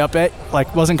warmed up yet,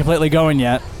 wasn't completely going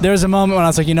yet. There was a moment when I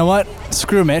was like, you know what?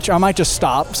 Screw Mitch, I might just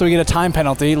stop so we get a time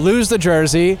penalty, lose the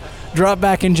jersey, drop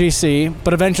back in GC,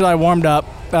 but eventually I warmed up.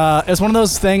 It's one of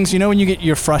those things, when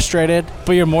you're frustrated,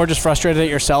 but you're more just frustrated at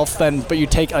yourself but you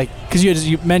take, because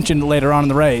you mentioned later on in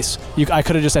the race, I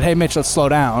could have just said, hey Mitch, let's slow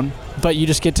down, but you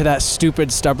just get to that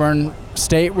stupid, stubborn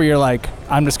state where you're like,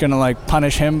 I'm just gonna like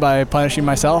punish him by punishing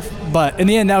myself. But in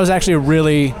the end, that was actually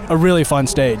a really fun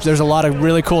stage. There's a lot of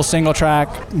really cool single track.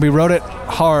 We rode it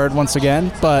hard once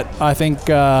again, but I think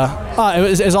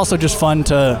it's also just fun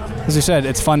to, as you said,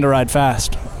 it's fun to ride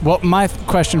fast. Well, my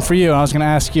question for you, and I was going to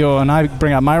ask you, and I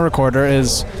bring out my recorder,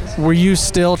 is were you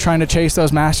still trying to chase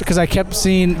those masters? Because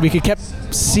we kept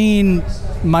seeing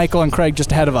Michael and Craig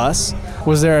just ahead of us.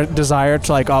 Was there a desire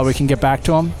to like, we can get back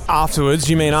to them? Afterwards,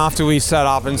 you mean after we sat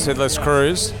up and said, let's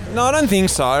cruise? No, I don't think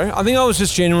so. I think I was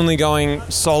just genuinely going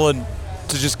solid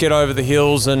to just get over the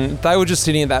hills, and they were just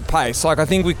sitting at that pace. Like, I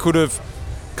think we could have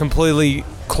completely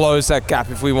closed that gap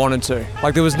if we wanted to.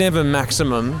 Like, there was never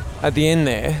maximum at the end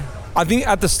there. I think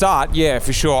at the start, yeah,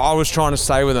 for sure, I was trying to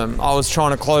stay with them. I was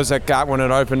trying to close that gap when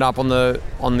it opened up on the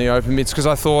open bits, because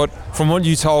I thought, from what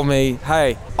you told me,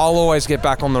 hey, I'll always get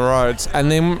back on the roads.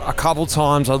 And then a couple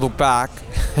times I looked back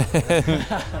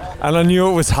and I knew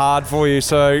it was hard for you.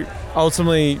 So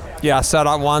ultimately, yeah, I sat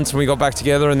up once and we got back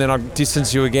together, and then I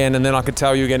distanced you again, and then I could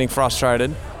tell you were getting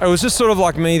frustrated. It was just sort of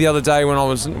like me the other day when I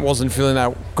wasn't feeling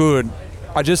that good.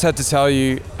 I just had to tell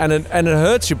you, and it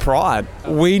hurts your pride.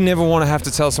 We never want to have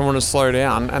to tell someone to slow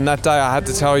down, and that day I had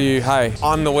to tell you, hey,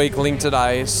 I'm the weak link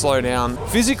today, slow down.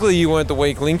 Physically, you weren't the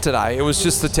weak link today. It was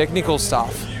just the technical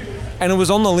stuff. And it was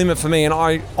on the limit for me, and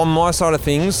on my side of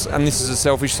things, and this is a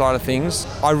selfish side of things,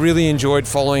 I really enjoyed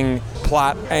following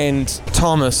Platt and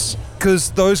Thomas,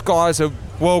 because those guys are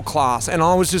world class, and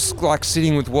I was just like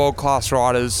sitting with world class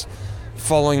riders,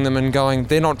 following them and going,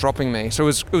 they're not dropping me. So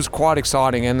it was quite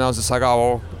exciting, and I was just like,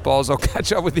 I'll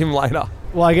catch up with him later.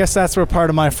 Well, I guess that's where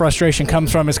part of my frustration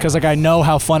comes from, is because like I know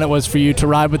how fun it was for you to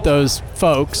ride with those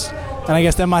folks, and I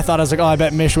guess then my thought I was like, I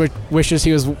bet Mitch wishes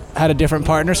he had a different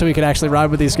partner so he could actually ride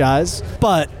with these guys.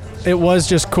 But it was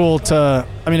just cool to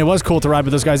ride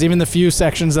with those guys. Even the few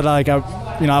sections that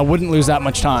I wouldn't lose that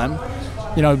much time,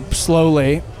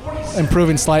 slowly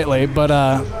improving slightly, but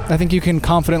I think you can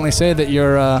confidently say that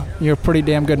you're a pretty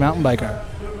damn good mountain biker.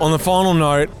 On the final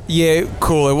note, yeah,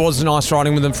 cool. It was nice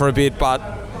riding with them for a bit, but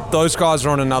those guys are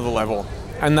on another level,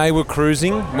 and they were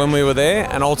cruising when we were there,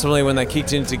 and ultimately when they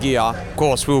kicked into gear, of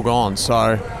course, we were gone.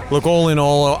 So, look, all in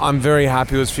all, I'm very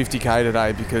happy it was 50k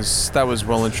today, because that was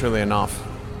well and truly enough.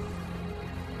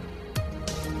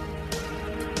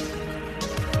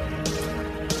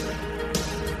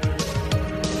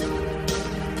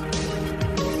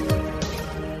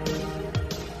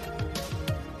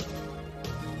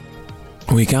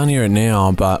 We can't hear it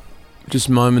now, but just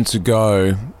moments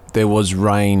ago, there was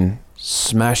rain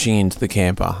smashing into the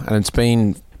camper, and it's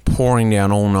been pouring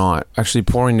down all night. Actually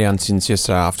pouring down since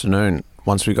yesterday afternoon,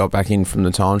 once we got back in from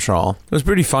the time trial. It was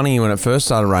pretty funny when it first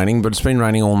started raining, but it's been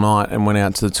raining all night, and went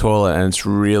out to the toilet, and it's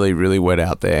really, really wet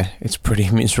out there. It's pretty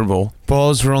miserable.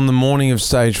 Boz, we're on the morning of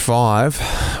stage 5.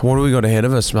 What do we got ahead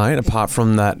of us, mate, apart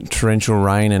from that torrential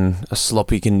rain and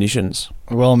sloppy conditions?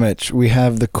 Well, Mitch, we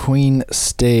have the queen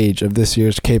stage of this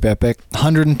year's Cape Epic.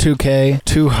 102K,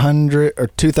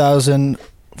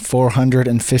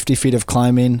 2,450 feet of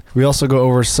climbing. We also go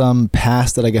over some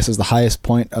pass that I guess is the highest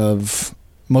point of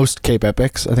most Cape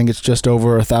Epics. I think it's just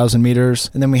over 1,000 meters.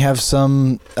 And then we have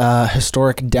some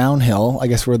historic downhill, I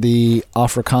guess, where the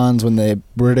Afrikaans, when the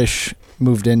British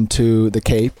moved into the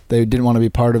Cape, they didn't want to be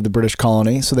part of the British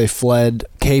colony, so they fled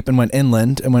Cape and went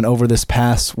inland and went over this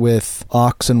pass with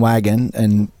ox and wagon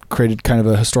and created kind of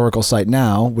a historical site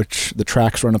now, which the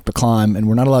tracks run up the climb, and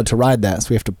we're not allowed to ride that, so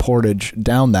we have to portage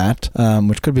down that,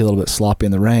 which could be a little bit sloppy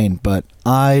in the rain. But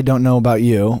I don't know about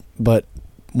you, but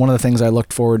one of the things I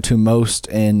looked forward to most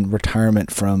in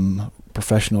retirement from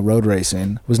professional road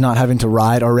racing was not having to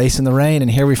ride or race in the rain,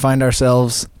 and here we find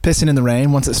ourselves pissing in the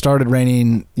rain. Once it started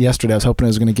raining yesterday, I was hoping it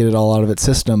was going to get it all out of its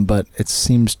system, but it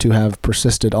seems to have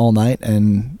persisted all night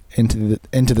and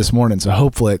into this morning, so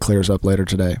hopefully it clears up later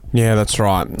today. Yeah, that's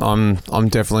right. I'm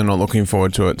definitely not looking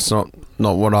forward to it. It's not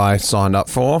what I signed up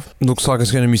for. Looks like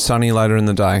it's going to be sunny later in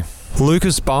the day.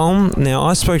 Lukas Baum, now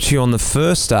I spoke to you on the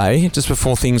first day, just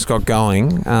before things got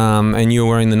going, and you were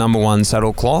wearing the number 1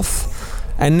 saddle cloth.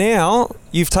 And now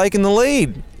you've taken the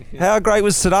lead. How great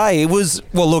was today? It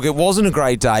wasn't a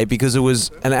great day because it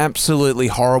was an absolutely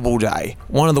horrible day.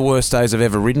 One of the worst days I've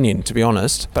ever ridden in, to be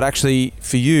honest. But actually,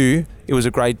 for you, it was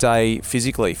a great day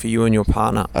physically for you and your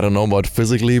partner. I don't know about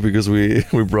physically, because we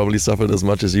probably suffered as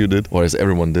much as you did, or as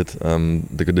everyone did.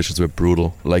 The conditions were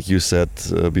brutal. Like you said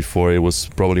before, it was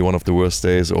probably one of the worst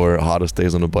days or hardest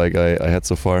days on the bike I had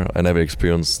so far. I never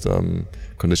experienced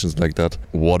conditions like that.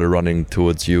 Water running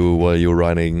towards you while you're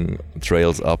riding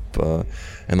trails up,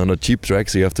 and on the cheap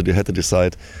tracks you had to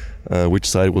decide which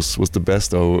side was the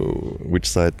best or which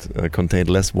side contained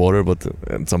less water, but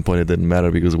at some point it didn't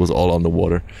matter because it was all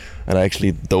underwater. And I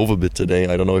actually dove a bit today.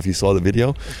 I don't know if you saw the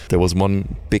video. There was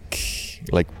one big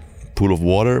like pool of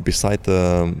water beside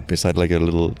like a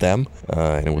little dam,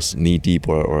 and it was knee deep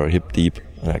or hip deep,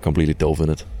 and I completely dove in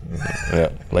it.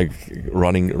 Like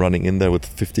running in there with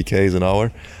 50 k's an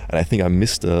hour, and I think I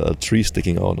missed a tree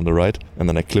sticking out on the right, and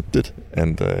then I clipped it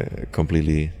and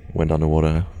completely went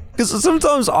underwater. Because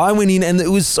sometimes I went in and it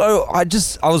was so, I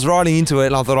was riding into it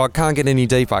and I thought, I can't get any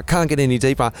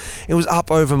deeper. It was up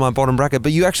over my bottom bracket,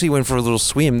 but you actually went for a little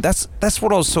swim. That's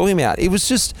what I was talking about. It was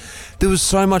just, there was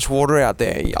so much water out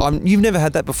there. You've never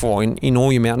had that before in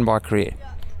all your mountain bike career?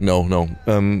 No.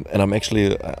 And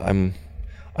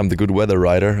I'm the good weather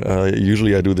rider.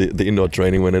 Usually I do the indoor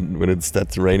training when it's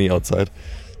that rainy outside.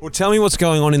 Well, tell me what's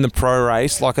going on in the pro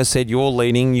race. Like I said, you're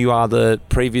leading. You are the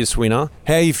previous winner.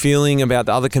 How are you feeling about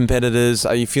the other competitors?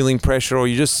 Are you feeling pressure, or are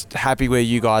you just happy where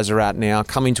you guys are at now,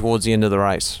 coming towards the end of the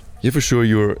race? Yeah, for sure.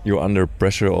 You're under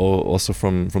pressure also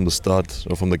from the start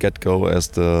or from the get-go as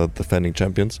the defending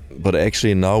champions. But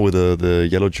actually now with the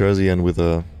yellow jersey and with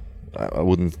I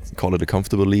wouldn't call it a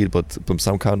comfortable lead, but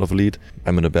some kind of lead,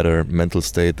 I'm in a better mental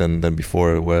state than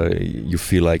before, where you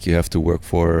feel like you have to work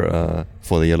for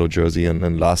the yellow jersey.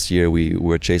 And last year we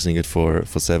were chasing it for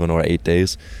 7 or 8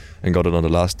 days and got it on the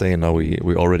last day, and now we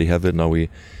already have it. Now we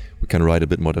can ride a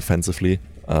bit more defensively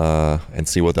and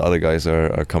see what the other guys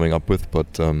are coming up with.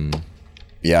 But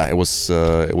it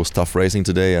was tough racing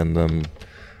today, and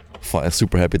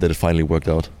super happy that it finally worked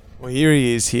out. Well, here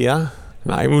he is here.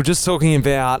 Mate, we were just talking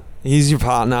about, he's your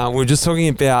partner, we were just talking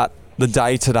about the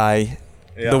day today,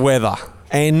 the weather.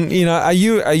 And, are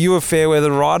you a fair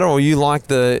weather rider, or you like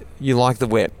the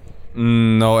wet?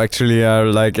 No, actually I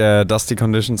like dusty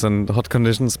conditions and hot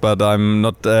conditions, but I'm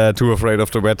not too afraid of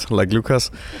the wet like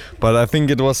Lukas. But I think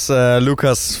it was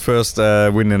Lukas' first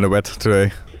win in the wet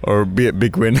today. Or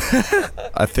big win.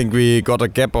 I think we got a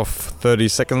gap of 30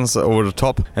 seconds over the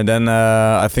top, and then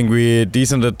I think we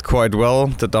descended quite well.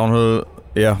 The downhill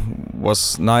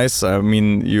was nice. I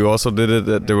mean, you also did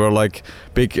it. There were like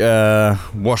big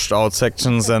washed out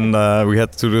sections, and we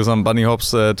had to do some bunny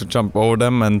hops to jump over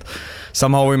them, and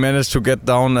somehow we managed to get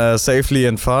down safely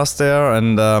and fast there.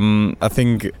 And I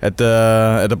think at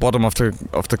the bottom of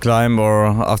the climb or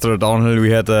after the downhill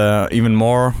we had even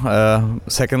more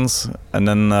seconds, and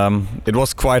then it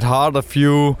was quite hard a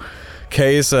few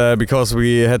Ks because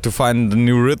we had to find a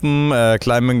new rhythm,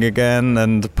 climbing again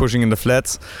and pushing in the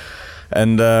flats.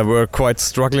 And we're quite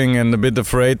struggling and a bit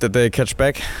afraid that they catch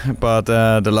back. But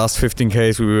the last 15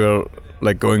 Ks we were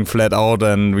like going flat out,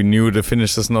 and we knew the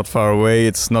finish is not far away.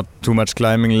 It's not too much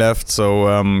climbing left. So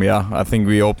I think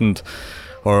we opened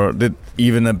or did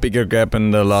even a bigger gap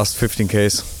in the last 15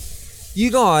 Ks.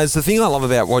 You guys, the thing I love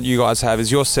about what you guys have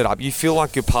is your setup. You feel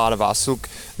like you're part of us. Look,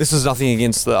 this is nothing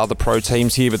against the other pro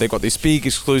teams here, but they've got this big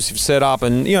exclusive setup,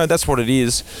 and that's what it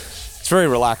is. It's very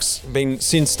relaxed.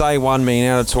 Since day one, being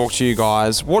able to talk to you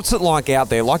guys. What's it like out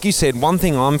there? Like you said, one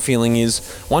thing I'm feeling is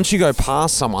once you go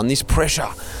past someone, this pressure,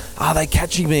 are they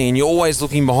catching me? And you're always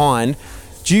looking behind.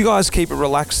 Do you guys keep it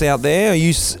relaxed out there?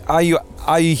 Are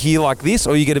you here like this,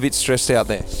 or you get a bit stressed out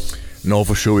there? No,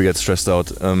 for sure we get stressed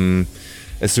out.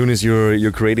 As soon as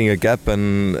you're creating a gap,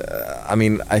 and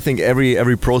I think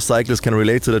every pro cyclist can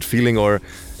relate to that feeling, or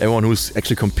everyone who's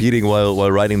actually competing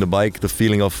while riding the bike, the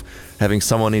feeling of having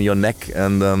someone in your neck,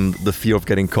 and the fear of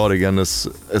getting caught again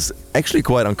is actually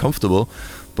quite uncomfortable,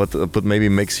 but maybe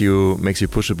makes you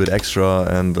push a bit extra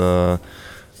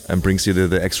and brings you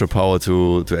the extra power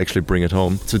to actually bring it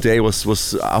home. Today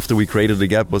was after we created the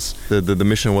gap, was the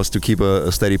mission was to keep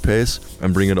a steady pace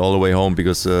and bring it all the way home,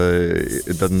 because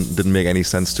it didn't make any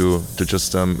sense to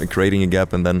just creating a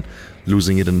gap and then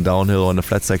losing it in downhill or in the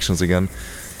flat sections again.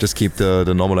 Just keep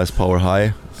the normalized power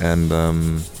high and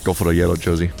go for the yellow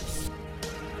jersey.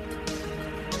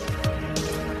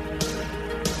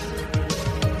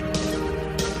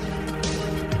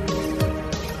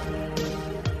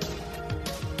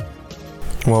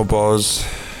 Well, Boz,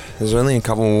 there's only a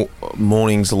couple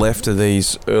mornings left of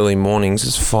these early mornings.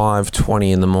 It's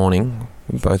 5:20 in the morning.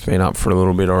 We've both been up for a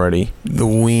little bit already. The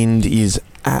wind is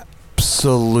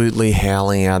absolutely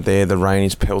howling out there. The rain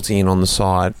is pelting in on the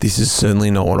side. This is certainly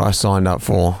not what I signed up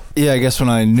for. Yeah, I guess when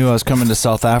I knew I was coming to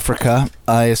South Africa,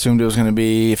 I assumed it was going to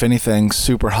be, if anything,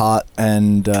 super hot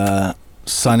and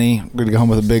sunny. I'm going to go home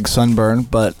with a big sunburn,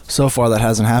 but so far that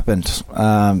hasn't happened.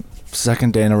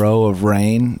 Second day in a row of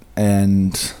rain,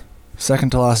 and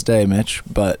second to last day, Mitch,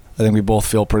 but I think we both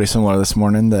feel pretty similar this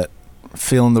morning, that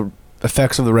feeling the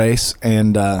effects of the race,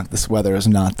 and this weather is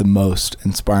not the most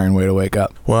inspiring way to wake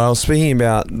up. Well, speaking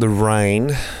about the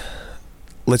rain,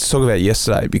 let's talk about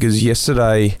yesterday, because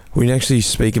yesterday, we didn't actually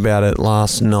speak about it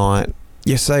last night.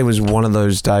 Yesterday was one of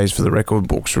those days for the record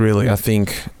books, really. I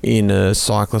think in a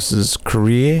cyclist's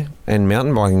career and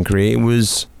mountain biking career, it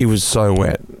was so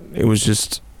wet. It was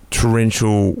just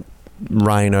torrential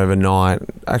rain overnight.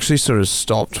 Actually sort of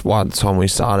stopped by the time we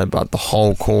started, but the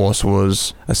whole course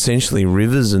was essentially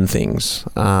rivers and things.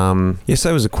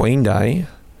 Yesterday was a Queen Day,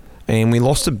 and we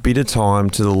lost a bit of time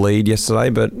to the lead yesterday,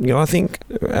 but I think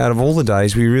out of all the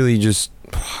days, we really just,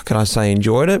 can I say,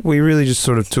 enjoyed it? We really just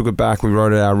sort of took it back. We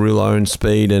rode at our real own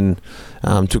speed and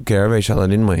took care of each other,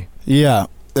 didn't we? Yeah,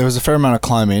 there was a fair amount of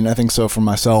climbing. I think so for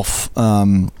myself.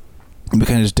 We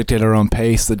kind of just dictated our own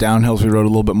pace. The downhills we rode a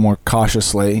little bit more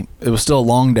cautiously. It was still a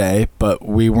long day, but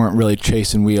we weren't really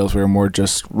chasing wheels. We were more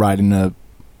just riding a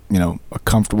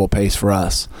comfortable pace for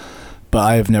us. But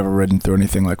I have never ridden through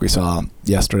anything like we saw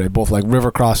yesterday. Both like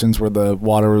river crossings where the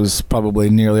water was probably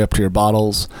nearly up to your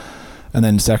bottles, and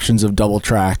then sections of double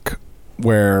track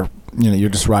where you're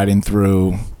just riding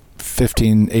through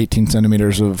 15, 18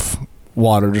 centimeters of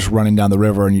water just running down the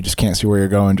river, and you just can't see where you're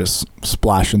going, just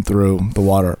splashing through the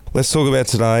water. Let's talk about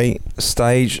today.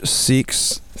 Stage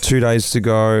 6, 2 days to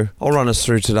go. I'll run us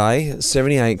through today.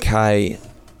 78k,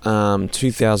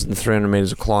 2,300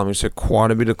 metres of climbing, so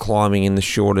quite a bit of climbing in the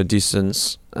shorter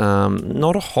distance.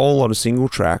 Not a whole lot of single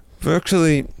track. We're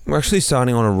actually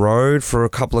starting on a road for a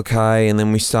couple of K, and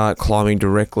then we start climbing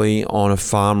directly on a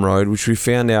farm road, which we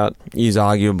found out is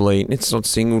arguably, it's not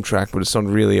single track, but it's not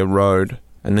really a road.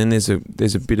 And then there's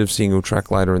a bit of single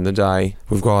track later in the day.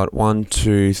 We've got 1,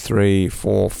 2, 3,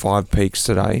 4, 5 peaks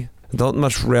today. Not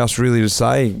much else really to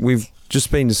say. We've just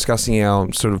been discussing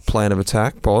our sort of plan of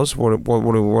attack, Boz. What are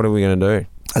we going to do?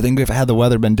 I think if had the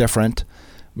weather been different,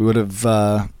 we would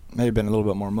have maybe been a little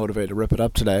bit more motivated to rip it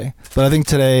up today. But I think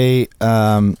today,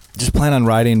 just plan on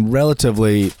riding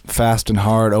relatively fast and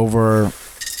hard over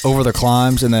the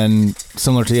climbs, and then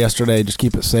similar to yesterday, just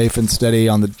keep it safe and steady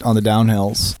on the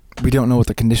downhills. We don't know what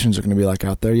the conditions are going to be like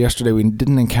out there. Yesterday we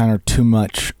didn't encounter too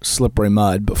much slippery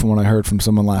mud, but from what I heard from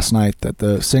someone last night, that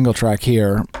the single track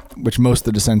here, which most of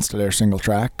the descents today are single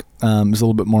track, is a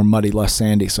little bit more muddy, less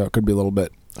sandy, so it could be a little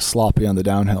bit sloppy on the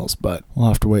downhills, but we'll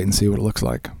have to wait and see what it looks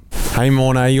like. Hey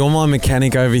Mornay, you're my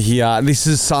mechanic over here. This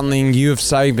is something you have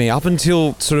saved me. Up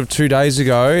until sort of 2 days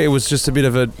ago, it was just a bit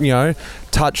of a,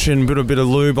 touch and put a bit of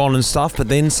lube on and stuff, but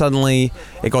then suddenly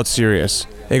it got serious.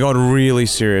 It got really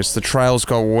serious. The trails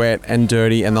got wet and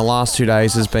dirty, and the last 2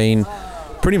 days has been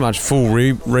pretty much full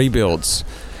rebuilds.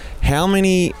 How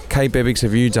many Cape Epics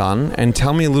have you done? And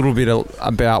tell me a little bit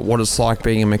about what it's like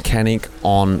being a mechanic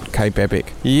on Cape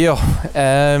Epic. Yeah,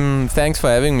 thanks for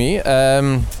having me.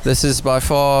 This is by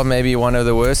far maybe one of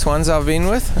the worst ones I've been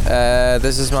with.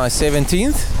 This is my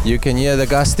 17th. You can hear the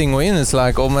gusting wind. It's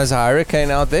like almost a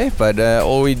hurricane out there. But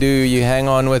all we do, you hang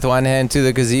on with one hand to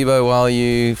the gazebo while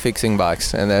you're fixing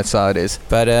bikes. And that's how it is.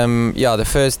 But the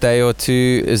first day or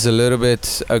two is a little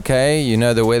bit okay.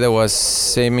 The weather was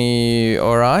semi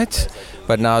alright.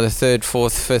 But now the 3rd,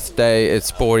 4th, 5th day, it's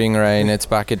pouring rain, it's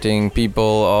bucketing.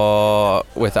 People are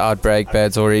without brake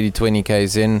pads already 20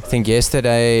 k's in. I think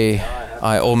yesterday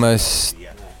I almost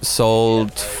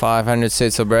sold 500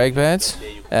 sets of brake pads.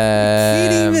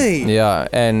 Kidding me? Yeah,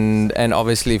 and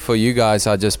obviously for you guys,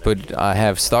 I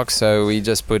have stock, so we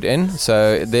just put in.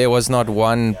 So there was not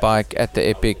one bike at the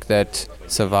Epic that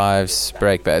survives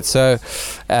brake pads. So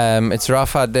it's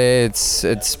rough out there.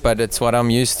 But it's what I'm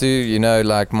used to.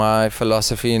 Like my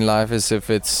philosophy in life is if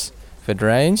it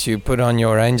rains, you put on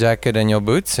your rain jacket and your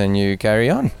boots and you carry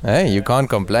on. Hey, you can't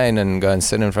complain and go and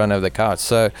sit in front of the couch.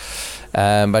 So,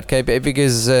 but Cape Epic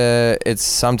is it's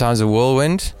sometimes a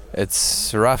whirlwind.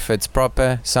 It's rough, it's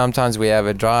proper. Sometimes we have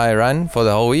a dry run for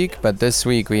the whole week, but this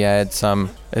week we had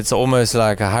it's almost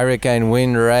like a hurricane,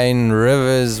 wind, rain,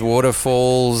 rivers,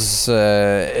 waterfalls.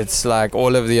 It's like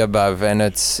all of the above, and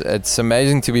it's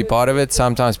amazing to be part of it.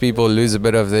 Sometimes people lose a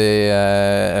bit of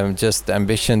the just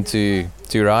ambition to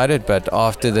ride it, but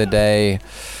after the day,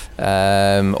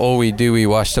 all we do, we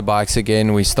wash the bikes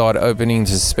again, we start opening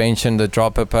the suspension, the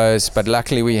dropper post, but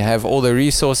luckily we have all the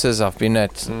resources. I've been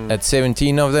at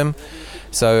 17 of them,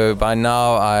 so by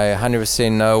now I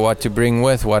 100% know what to bring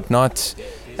with, what not,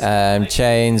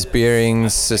 chains,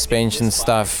 bearings, suspension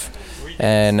stuff,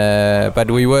 and but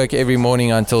we work every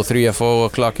morning until 3 or 4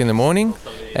 o'clock in the morning,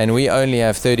 and we only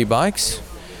have 30 bikes,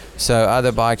 so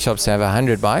other bike shops have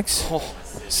 100 bikes.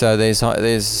 So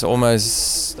there's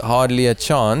almost hardly a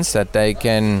chance that they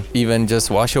can even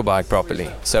just wash your bike properly.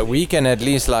 So we can at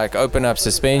least like open up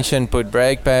suspension, put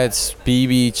brake pads,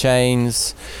 BB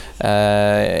chains,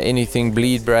 anything,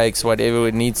 bleed brakes, whatever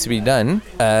it needs to be done.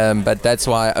 But that's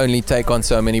why I only take on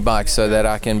so many bikes, so that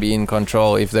I can be in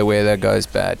control if the weather goes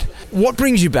bad. What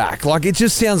brings you back? Like, it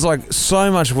just sounds like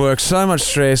so much work, so much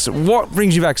stress. What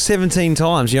brings you back 17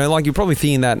 times? You know, like, you're probably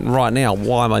thinking that right now.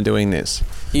 Why am I doing this?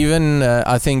 Even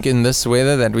I think in this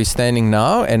weather that we're standing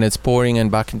now, and it's pouring and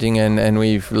bucketing, and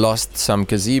we've lost some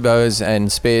gazebos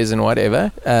and spares and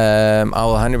whatever, I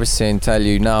will 100% tell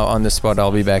you now on the spot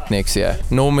I'll be back next year.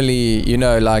 Normally, you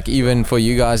know, like even for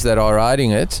you guys that are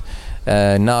riding it,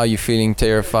 now you're feeling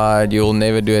terrified, you'll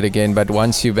never do it again, but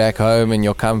once you're back home in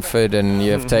your comfort and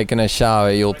you have taken a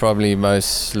shower, you'll probably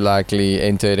most likely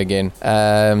enter it again.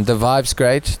 The vibe's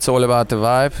great. It's all about the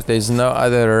vibe. There's no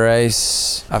other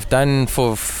race I've done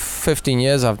for 15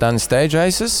 years. I've done stage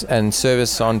races and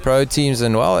service on pro teams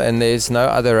and there's no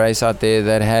other race out there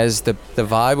that has the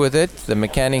vibe with it, the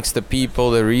mechanics, the people,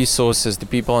 the resources, the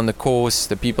people on the course,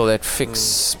 the people that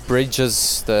fix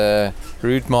bridges, the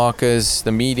route markers,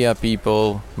 the media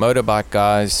people, motorbike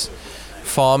guys,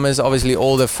 farmers. Obviously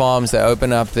all the farms, they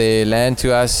open up their land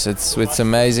to us. It's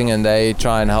amazing, and they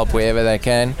try and help wherever they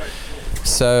can.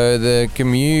 So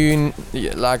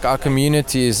our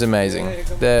community is amazing.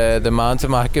 The mountain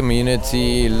bike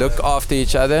community look after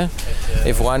each other.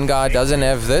 If one guy doesn't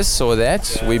have this or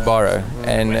that, we borrow,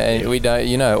 and we don't,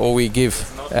 you know, or we give.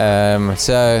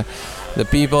 So the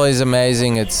people is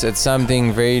amazing. It's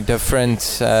something very different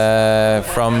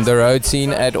from the road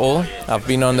scene at all. I've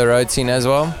been on the road scene as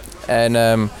well, and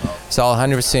so I'll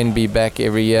 100% be back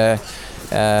every year.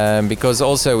 Because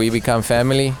also we become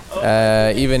family.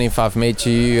 Even if I've met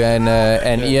you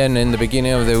and Ian in the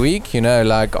beginning of the week, you know,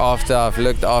 like after I've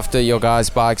looked after your guys'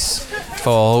 bikes for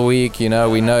a whole week, you know,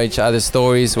 we know each other's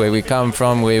stories, where we come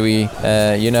from, where we,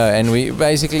 you know, and we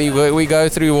basically we go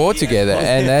through war together,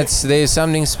 and there's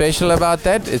something special about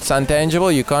that. It's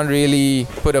intangible. You can't really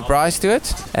put a price to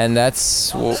it, and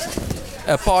that's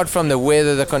apart from the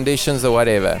weather, the conditions, the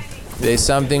whatever. There's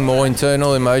something more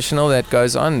internal, emotional that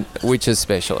goes on, which is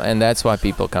special, and that's why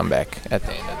people come back at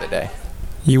the end of the day.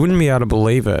 You wouldn't be able to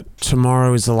believe it.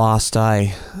 Tomorrow is the last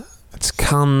day. It's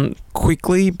come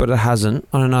quickly, but it hasn't.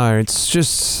 I don't know. It's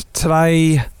just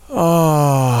today.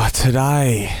 Oh,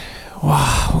 today.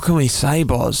 Wow, what can we say,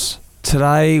 Boz?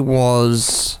 Today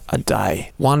was a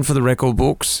day. One for the record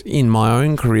books in my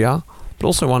own career, but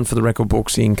also one for the record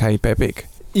books in Cape Epic.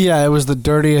 Yeah, it was the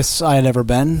dirtiest I had ever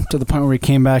been, to the point where we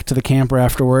came back to the camper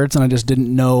afterwards and I just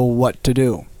didn't know what to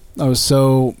do. I was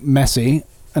so messy,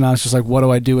 and I was just like, what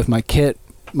do I do with my kit?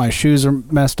 My shoes are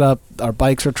messed up, our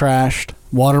bikes are trashed,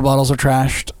 water bottles are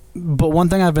trashed. But one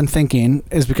thing I've been thinking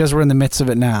is, because we're in the midst of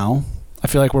it now, I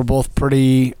feel like we're both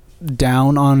pretty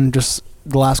down on just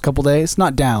the last couple days.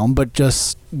 Not down, but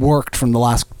just worked from the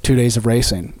last 2 days of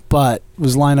racing. But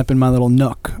was lying up in my little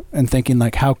nook and thinking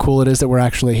like how cool it is that we're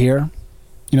actually here.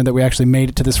 You know, that we actually made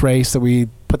it to this race, that we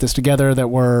put this together, that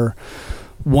we're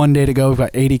 1 day to go, we've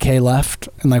got 80K left,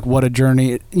 and like what a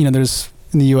journey. You know, there's,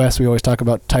 in the US we always talk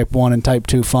about type 1 and type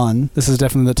 2 fun. This is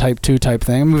definitely the type 2 type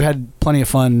thing. I mean, we've had plenty of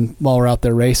fun while we're out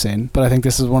there racing, but I think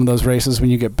this is one of those races when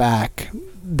you get back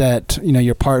that, you know,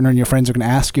 your partner and your friends are going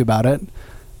to ask you about it,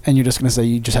 and you're just going to say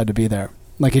you just had to be there.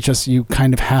 Like, it's just, you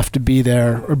kind of have to be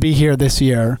there or be here this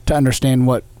year to understand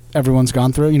what everyone's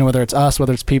gone through. You know, whether it's us,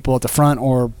 whether it's people at the front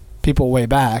or people way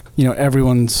back, you know,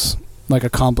 everyone's like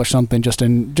accomplished something just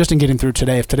in getting through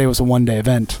today. If today was a 1 day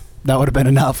event, that would have been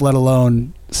enough, let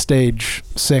alone stage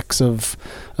 6 of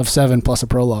 7 plus a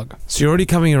prologue. So you're already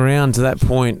coming around to that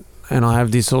point, and I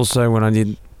have this also when I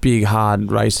did big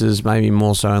hard races, maybe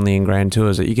more so only in Grand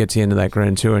Tours, that you get to the end of that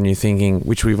Grand Tour and you're thinking,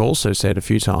 which we've also said a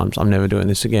few times, I'm never doing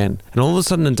this again. And all of a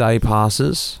sudden a day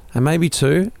passes, and maybe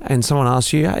 2, and someone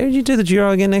asks you, hey, would you do the Giro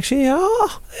again next year?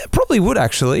 Oh, probably would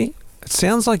actually. It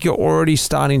sounds like you're already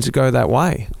starting to go that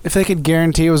way. If they could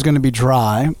guarantee it was going to be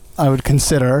dry, I would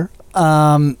consider.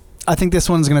 I think this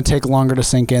one's going to take longer to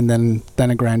sink in than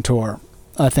a Grand Tour.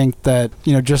 I think that,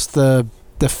 you know, just the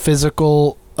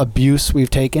physical abuse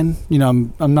we've taken, you know,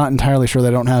 I'm not entirely sure that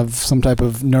I don't have some type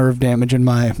of nerve damage in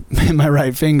my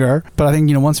right finger, but I think,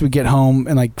 you know, once we get home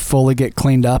and like fully get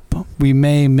cleaned up, we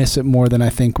may miss it more than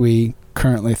I think we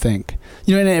currently think.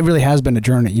 You know, and it really has been a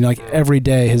journey. You know, like every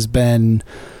day has been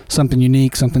something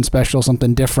unique, something special,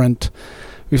 something different.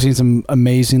 We've seen some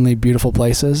amazingly beautiful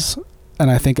places,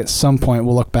 and I think at some point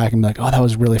we'll look back and be like, oh, that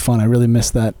was really fun. I really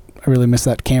miss that. I really miss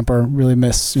that camper. Really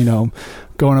miss, you know,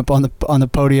 going up on the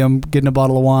podium, getting a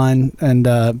bottle of wine, and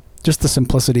just the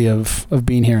simplicity of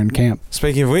being here in camp.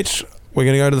 Speaking of which, We're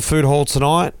going to go to the food hall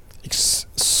tonight,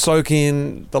 soak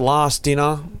in the last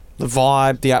dinner, the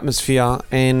vibe, the atmosphere,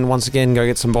 and once again go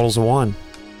get some bottles of wine.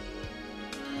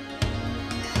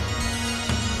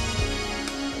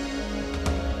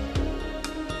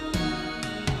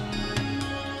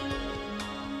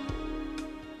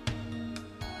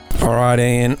 All right,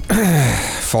 Ian.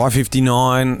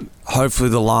 5:59. Hopefully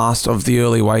the last of the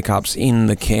early wake-ups in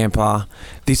the camper.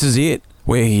 This is it.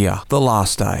 We're here. The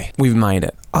last day. We've made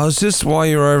it. I was just, while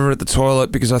you're over at the toilet,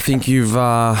 because I think you've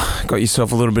got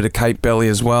yourself a little bit of Cape Belly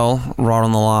as well, right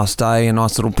on the last day. A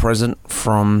nice little present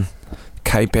from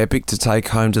Cape Epic to take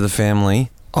home to the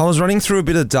family. I was running through a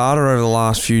bit of data over the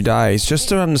last few days just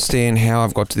to understand how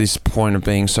I've got to this point of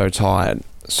being so tired.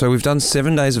 So we've done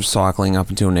 7 days of cycling up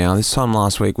until now. This time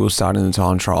last week we were starting the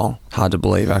time trial. Hard to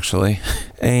believe, actually.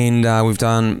 And we've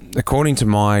done, according to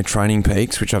my training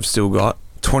peaks, which I've still got,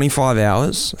 25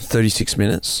 hours, 36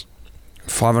 minutes,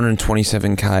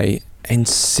 527k, and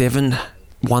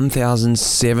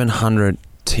 1,700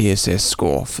 TSS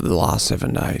score for the last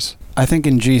 7 days. I think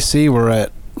in GC we're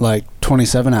at like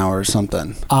 27 hours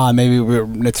something. Maybe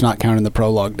it's not counting the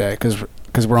prologue day because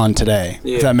we're on today,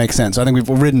 if that makes sense. I think we've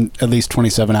ridden at least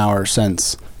 27 hours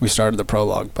since we started the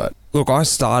prologue. But look, I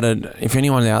started, if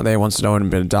anyone out there wants to know a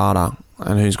bit of data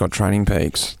and who's got training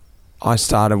peaks, I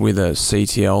started with a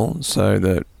CTL, so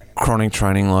the chronic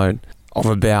training load, of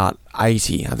about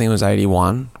 80. I think it was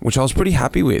 81, which I was pretty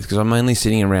happy with because I'm mainly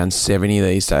sitting around 70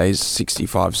 these days,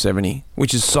 65, 70,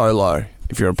 which is so low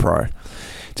if you're a pro.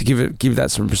 To give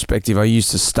that some perspective, I used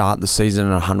to start the season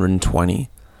at 120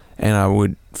 and I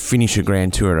would finish a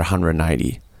Grand Tour at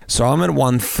 180. So I'm at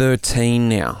 113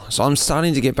 now. So I'm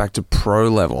starting to get back to pro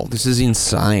level. This is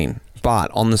insane.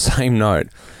 But on the same note,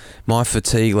 my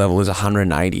fatigue level is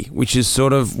 180, which is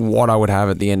sort of what I would have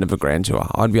at the end of a Grand Tour.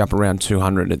 I'd be up around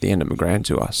 200 at the end of a Grand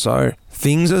Tour. So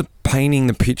things are painting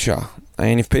the picture.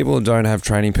 And if people don't have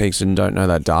training peaks and don't know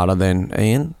that data, then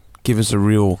Ian, give us a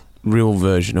real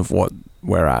version of what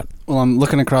we're at. Well, I'm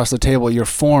looking across the table. Your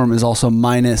form is also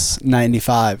minus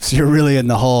 95. So you're really in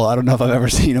the hole. I don't know if I've ever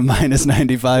seen a minus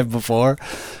 95 before,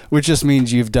 which just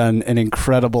means you've done an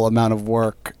incredible amount of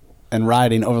work and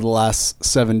riding over the last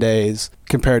 7 days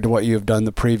compared to what you have done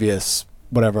the previous,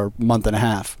 month and a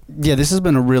half. Yeah, this has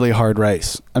been a really hard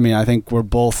race. I mean, I think we're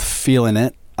both feeling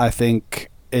it. I think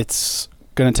it's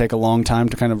going to take a long time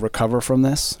to kind of recover from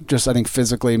this. Just, I think,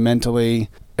 physically, mentally,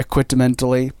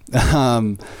 equipmentally.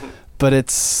 But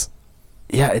it's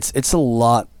a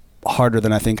lot harder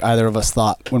than I think either of us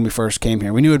thought when we first came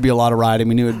here. We knew it'd be a lot of riding.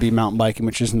 We knew it'd be mountain biking,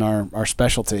 which isn't our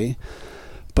specialty.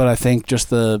 But I think just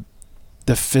the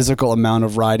physical amount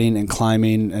of riding and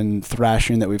climbing and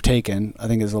thrashing that we've taken, I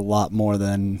think is a lot more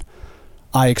than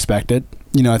I expected.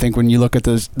 You know, I think when you look at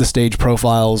the stage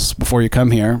profiles before you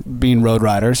come here, being road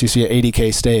riders, you see an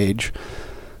 80K stage.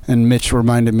 And Mitch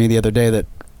reminded me the other day that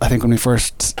I think when we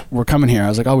first were coming here, I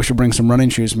was like, we should bring some running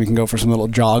shoes and we can go for some little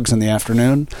jogs in the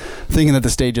afternoon, thinking that the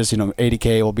stages,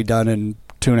 80K will be done in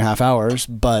 2.5 hours,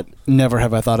 but never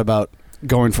have I thought about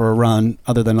going for a run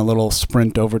other than a little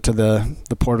sprint over to the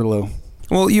Portaloo.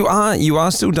 Well, you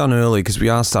are still done early because we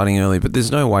are starting early, but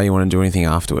there's no way you want to do anything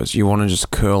afterwards. You want to just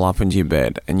curl up into your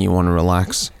bed and you want to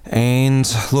relax. And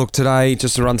look, today,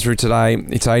 just to run through today,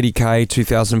 it's 80K,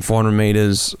 2,400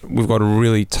 meters. We've got a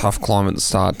really tough climb at the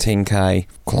start, 10K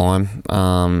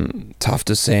climb, tough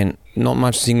descent. Not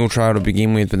much single trail to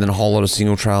begin with, but then a whole lot of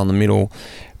single trail in the middle.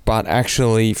 But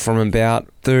actually, from about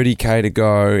 30K to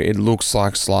go, it looks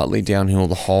like slightly downhill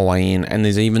the whole way in. And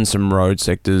there's even some road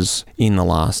sectors in the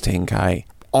last 10K.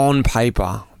 On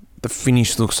paper, the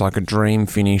finish looks like a dream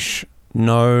finish.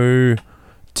 No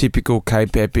typical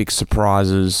Cape Epic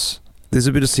surprises. There's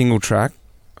a bit of single track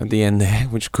at the end there,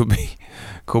 which could be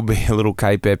a little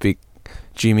Cape Epic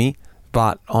Jimmy.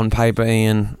 But on paper,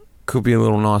 Ian, could be a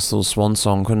nice little swan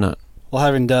song, couldn't it? Well,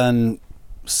 having done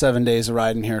 7 days of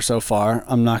riding here so far,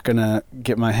 I'm not going to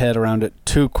get my head around it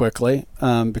too quickly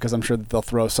because I'm sure that they'll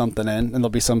throw something in and there'll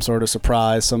be some sort of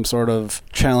surprise, some sort of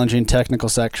challenging technical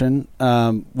section.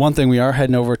 One thing, we are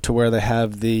heading over to where they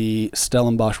have the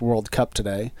Stellenbosch World Cup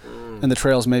today, and the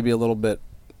trails may be a little bit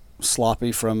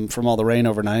sloppy from all the rain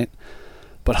overnight,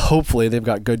 but hopefully they've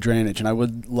got good drainage, and I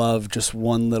would love just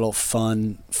one little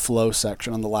fun flow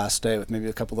section on the last day with maybe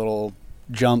a couple little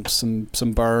jumps, some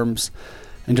berms,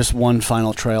 and just one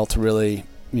final trail to really,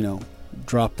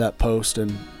 drop that post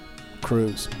and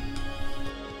cruise.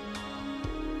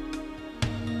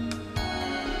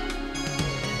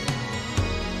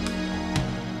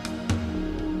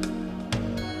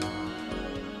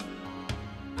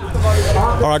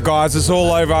 All right, guys, it's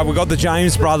all over. We've got the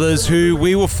James brothers, who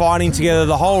we were fighting together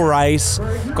the whole race.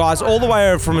 Guys, all the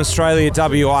way over from Australia,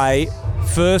 WA,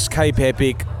 first Cape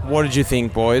Epic. What did you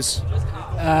think, boys?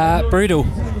 Brutal.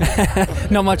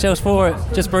 Not much else for it.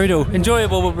 Just brutal.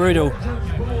 Enjoyable, but brutal.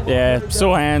 Yeah,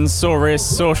 sore hands, sore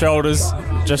wrists, sore shoulders.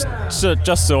 Just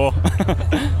sore.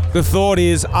 The thought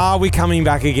is, are we coming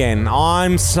back again?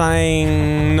 I'm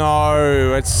saying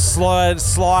no. It's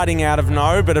sliding out of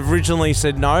no, but originally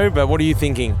said no. But what are you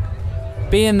thinking?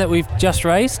 Being that we've just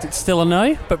raced, it's still a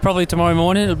no, but probably tomorrow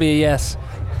morning it'll be a yes.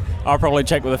 I'll probably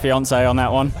check with the fiance on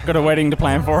that one. Got a wedding to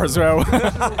plan for as well.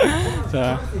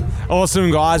 So.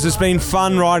 Awesome, guys. It's been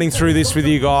fun riding through this with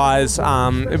you guys.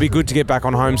 It'd be good to get back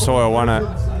on home soil, won't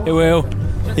it? It will.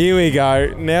 Here we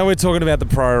go. Now we're talking about the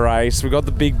pro race. We've got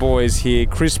the big boys here,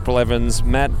 Chris Blevins,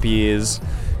 Matt Beers.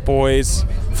 Boys,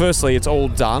 firstly, it's all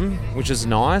done, which is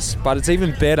nice, but it's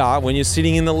even better when you're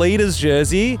sitting in the leader's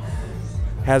jersey.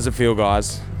 How's it feel,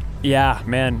 guys? Yeah,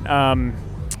 man.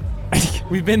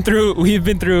 We've been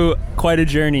through quite a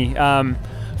journey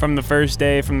from the first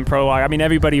day, from the prologue. I mean,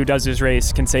 everybody who does this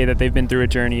race can say that they've been through a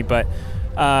journey, but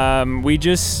we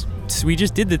just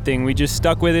did the thing. We just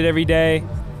stuck with it every day.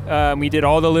 We did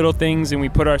all the little things, and we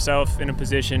put ourselves in a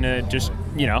position to just,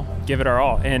 give it our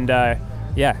all. And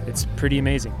yeah, it's pretty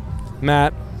amazing.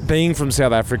 Matt, being from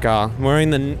South Africa, wearing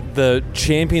the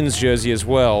champions jersey as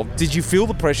well, did you feel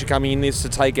the pressure coming in this to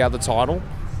take out the title?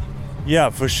 Yeah,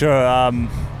 for sure.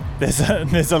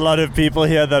 There's a lot of people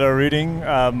here that are rooting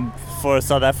for a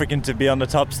South African to be on the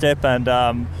top step, and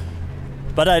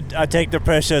but I take the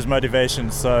pressure as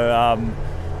motivation. So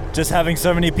just having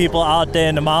so many people out there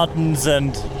in the mountains,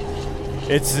 and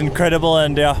it's incredible.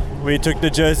 And yeah, we took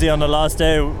the jersey on the last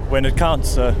day when it counts.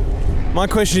 So my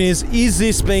question is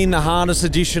this been the hardest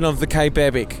edition of the Cape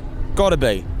Epic? Gotta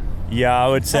be. Yeah, I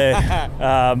would say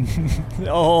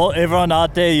everyone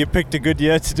out there, you picked a good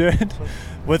year to do it.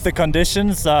 With the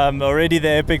conditions, already the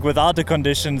Epic without the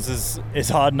conditions is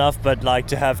hard enough, but like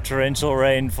to have torrential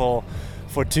rain for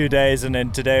 2 days, and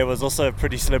then today was also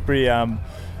pretty slippery. Yeah,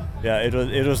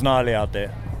 it was gnarly out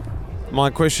there. My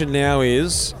question now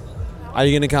is, are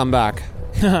you going to come back?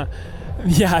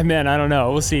 Yeah, man, I don't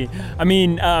know. We'll see. I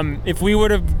mean, if we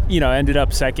would have, ended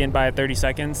up second by 30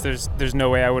 seconds, there's no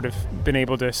way I would have been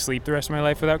able to sleep the rest of my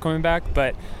life without coming back.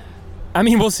 But I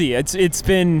mean, we'll see. It's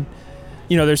been.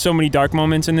 There's so many dark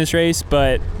moments in this race,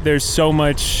 but there's so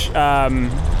much,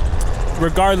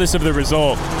 regardless of the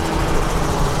result,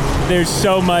 there's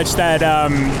so much that,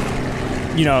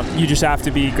 you just have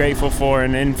to be grateful for.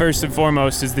 And first and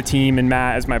foremost is the team and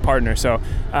Matt as my partner. So,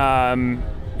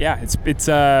 yeah, it's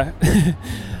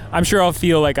I'm sure I'll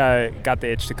feel like I got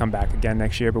the itch to come back again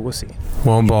next year, but we'll see.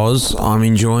 Well, Boz, I'm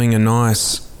enjoying a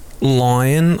nice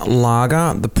Lion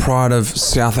Lager, the pride of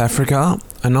South Africa.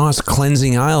 A nice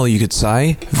cleansing ale, you could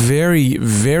say. Very,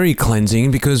 very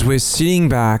cleansing, because we're sitting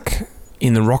back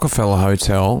in the Rockefeller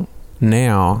Hotel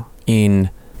now in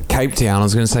Cape Town. I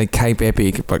was going to say Cape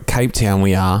Epic, but Cape Town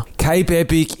we are. Cape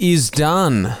Epic is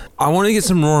done. I want to get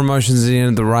some raw emotions at the end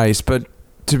of the race, but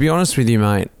to be honest with you,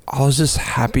 mate, I was just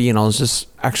happy, and I was just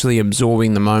actually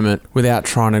absorbing the moment without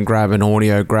trying to grab an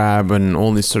audio grab and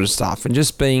all this sort of stuff, and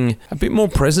just being a bit more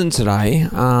present today.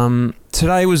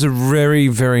 Today was a very,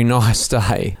 very nice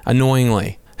day,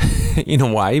 annoyingly, in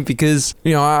a way, because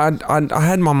I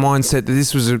had my mindset that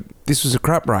this was a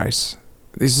crap race.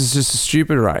 This is just a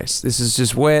stupid race. This is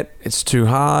just wet. It's too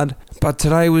hard. But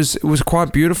today was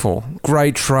quite beautiful.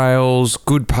 Great trails,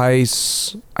 good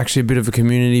pace, actually a bit of a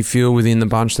community feel within the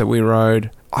bunch that we rode.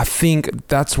 I think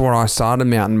that's what I started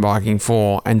mountain biking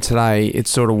for, and today it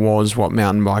sort of was what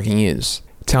mountain biking is.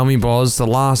 Tell me, Boz, the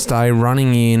last day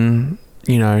running in,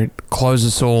 close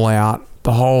us all out.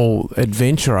 The whole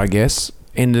adventure, I guess,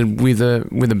 ended with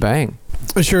a bang.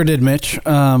 It sure did, Mitch.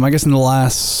 I guess in the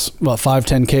last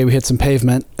 5-10K we hit some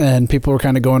pavement, and people were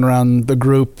kind of going around the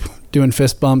group doing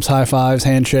fist bumps, high fives,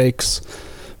 handshakes,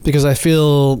 because I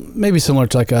feel maybe similar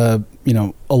to like a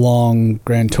long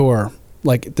grand tour.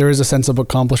 Like there is a sense of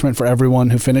accomplishment for everyone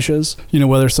who finishes,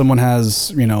 whether someone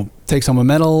has, takes home a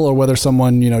medal, or whether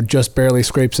someone, just barely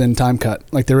scrapes in time cut.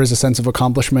 Like there is a sense of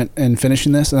accomplishment in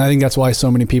finishing this. And I think that's why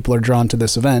so many people are drawn to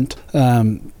this event,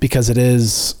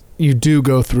 because you do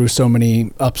go through so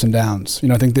many ups and downs.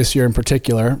 I think this year in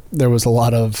particular, there was a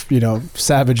lot of,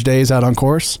 savage days out on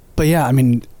course. But yeah, I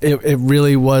mean, it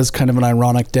really was kind of an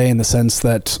ironic day in the sense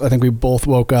that I think we both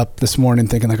woke up this morning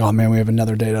thinking like, oh man, we have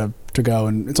another day to go.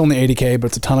 And it's only 80K, but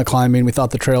it's a ton of climbing. We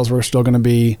thought the trails were still going to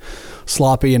be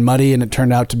sloppy and muddy, and it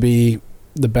turned out to be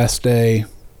the best day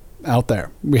out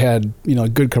there. We had,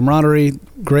 good camaraderie,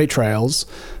 great trails,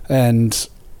 and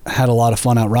had a lot of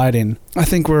fun out riding. I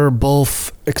think we're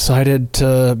both excited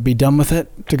to be done with it,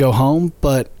 to go home,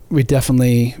 but we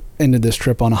definitely ended this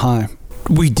trip on a high.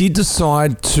 We did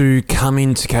decide to come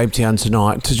into Cape Town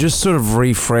tonight to just sort of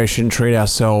refresh and treat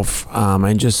ourselves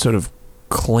and just sort of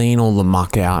clean all the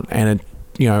muck out. And,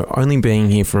 only being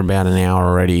here for about an hour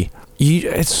already,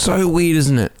 it's so weird,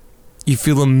 isn't it? You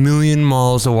feel a million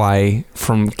miles away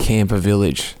from Camper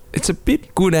Village. It's a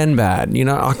bit good and bad.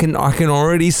 I can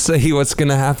already see what's going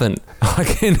to happen. I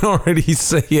can already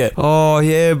see it. Oh,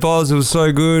 yeah, Boz, it was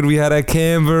so good. We had our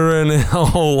camper and our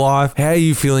whole life. How are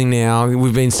you feeling now?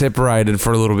 We've been separated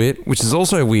for a little bit, which is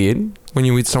also weird when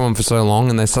you're with someone for so long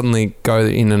and they suddenly go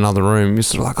in another room. You're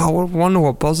sort of like, I wonder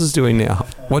what Boz is doing now.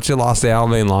 What's your last hour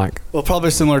been like? Well,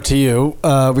 probably similar to you.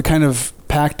 We kind of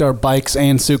packed our bikes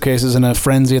and suitcases in a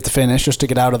frenzy at the finish just to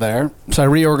get out of there. So I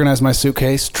reorganized my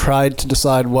suitcase, tried to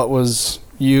decide what was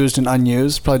used and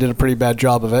unused. Probably did a pretty bad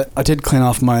job of it. I did clean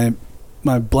off my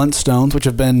blunt stones, which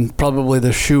have been probably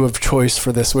the shoe of choice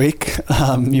for this week.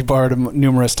 You borrowed them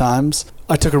numerous times.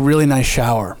 I took a really nice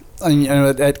shower.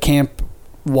 At camp,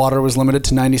 water was limited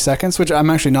to 90 seconds, which I'm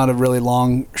actually not a really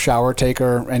long shower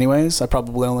taker anyways. I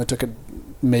probably only took a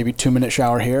maybe 2-minute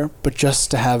shower here, but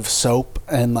just to have soap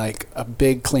and like a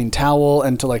big clean towel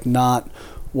and to like not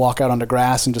walk out onto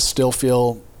grass and just still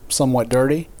feel somewhat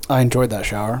dirty, I enjoyed that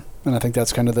shower. And I think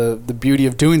that's kind of the beauty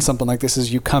of doing something like this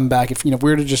is you come back. If we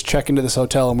were to just check into this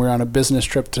hotel and we were on a business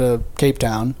trip to Cape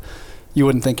Town, you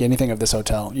wouldn't think anything of this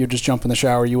hotel. You'd just jump in the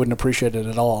shower, you wouldn't appreciate it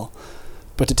at all.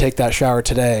 But to take that shower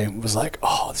today was like,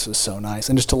 oh, this is so nice.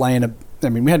 And just to lay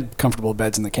we had comfortable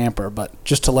beds in the camper, but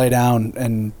just to lay down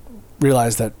and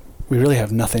realize that we really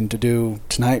have nothing to do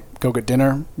tonight. Go get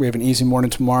dinner. We have an easy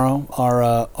morning tomorrow.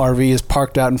 Our RV is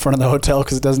parked out in front of the hotel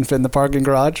because it doesn't fit in the parking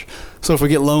garage. So if we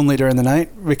get lonely during the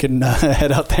night, we can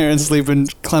head out there and sleep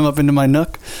and climb up into my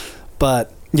nook.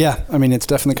 But yeah, it's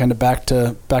definitely kind of back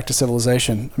to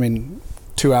civilization.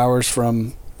 2 hours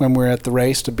from when we were at the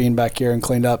race to being back here and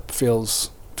cleaned up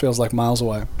feels like miles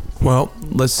away. Well,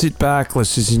 let's sit back.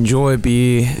 Let's just enjoy a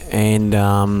beer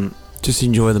and just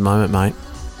enjoy the moment, mate.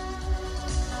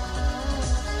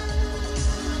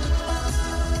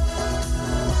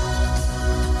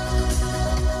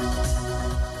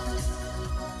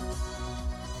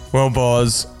 Well,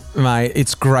 Boz, mate,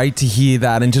 it's great to hear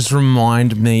that and just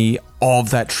remind me of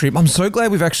that trip. I'm so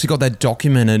glad we've actually got that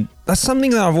documented. That's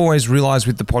something that I've always realized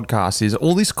with the podcast is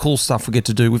all this cool stuff we get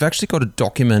to do. We've actually got a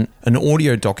document, an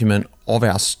audio document of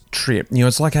our trip.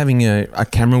 It's like having a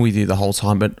camera with you the whole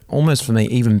time, but almost for me,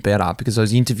 even better because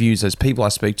those interviews, those people I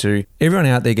speak to, everyone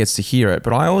out there gets to hear it.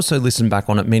 But I also listen back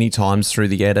on it many times through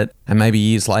the edit and maybe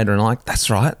years later and that's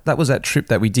right. That was that trip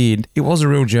that we did. It was a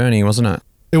real journey, wasn't it?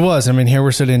 It was. Here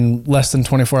we're sitting less than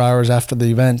 24 hours after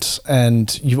the event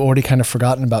and you've already kind of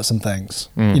forgotten about some things.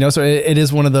 So it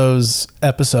is one of those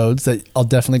episodes that I'll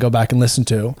definitely go back and listen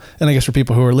to. And I guess for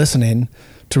people who are listening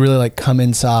to really come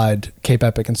inside Cape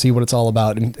Epic and see what it's all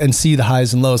about and see the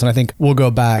highs and lows. And I think we'll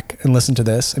go back and listen to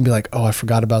this and be like, oh, I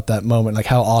forgot about that moment. Like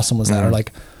how awesome was that? Or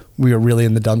we were really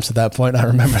in the dumps at that point. I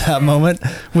remember that moment,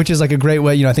 which is a great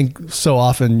way. I think so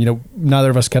often, neither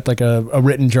of us kept a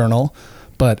written journal,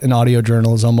 but an audio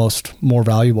journal is almost more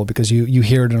valuable because you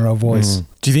hear it in our own voice.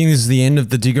 Do you think this is the end of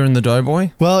the Digger and the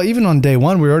Doughboy? Well, even on day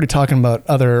one, we were already talking about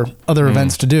other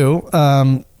events to do.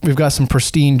 We've got some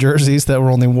pristine jerseys that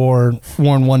were only worn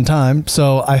one time.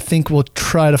 So I think we'll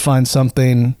try to find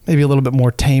something maybe a little bit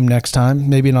more tame next time.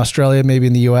 Maybe in Australia, maybe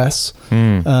in the US.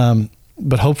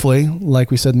 But hopefully,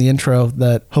 like we said in the intro,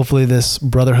 that hopefully this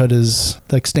brotherhood is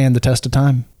stand the test of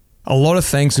time. A lot of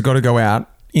thanks have got to go out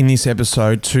in this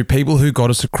episode to people who got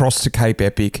us across to Cape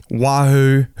Epic,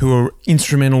 Wahoo, who were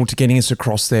instrumental to getting us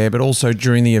across there, but also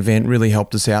during the event really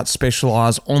helped us out,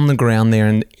 Specialise on the ground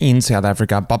there in South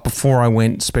Africa. But before I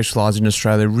went, Specialise in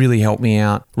Australia really helped me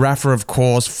out. Rafa, of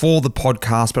course, for the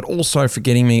podcast, but also for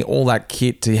getting me all that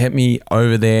kit to help me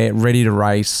over there, ready to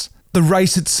race. The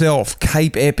race itself,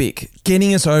 Cape Epic,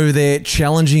 getting us over there,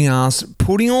 challenging us,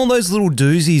 putting all those little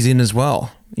doozies in as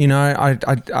well.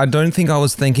 I don't think I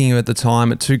was thinking of at the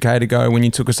time at 2K to go when you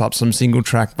took us up some single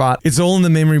track, but it's all in the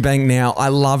memory bank now. I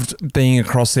loved being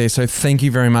across there, so thank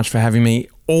you very much for having me.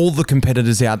 All the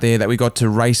competitors out there that we got to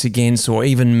race against or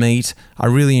even meet, I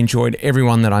really enjoyed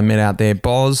everyone that I met out there.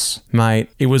 Boz, mate,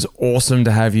 it was awesome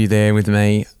to have you there with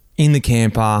me in the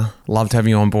camper. Loved having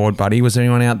you on board, buddy. Was there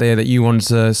anyone out there that you wanted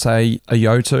to say a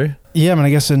yo to? Yeah, I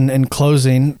guess in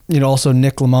closing, also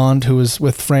Nick Lamond, who was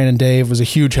with Fran and Dave, was a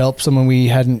huge help, someone we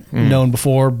hadn't known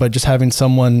before, but just having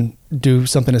someone do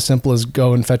something as simple as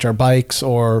go and fetch our bikes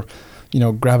or,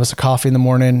 grab us a coffee in the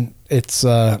morning. It's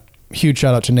a huge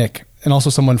shout out to Nick and also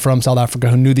someone from South Africa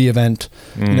who knew the event,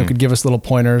 could give us little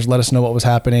pointers, let us know what was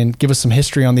happening, give us some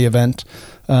history on the event.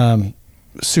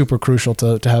 Super crucial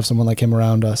to have someone like him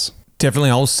around us.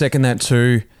 Definitely, I'll second that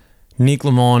too. Nick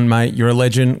Lamont, mate, you're a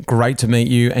legend. Great to meet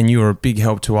you, and you are a big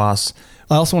help to us.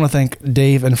 I also want to thank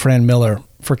Dave and Fran Millar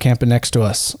for camping next to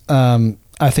us.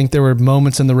 I think there were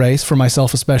moments in the race, for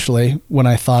myself especially, when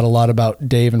I thought a lot about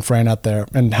Dave and Fran out there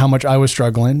and how much I was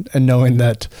struggling, and knowing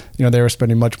that they were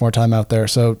spending much more time out there.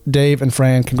 So Dave and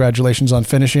Fran, congratulations on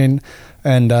finishing,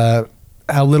 and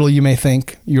how little you may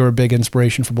think, you're a big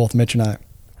inspiration for both Mitch and I.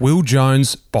 Will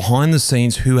Jones, behind the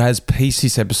scenes, who has pieced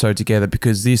this episode together,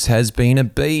 because this has been a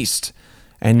beast.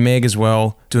 And Meg as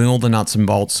well, doing all the nuts and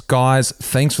bolts. Guys,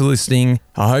 thanks for listening.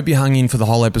 I hope you hung in for the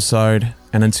whole episode.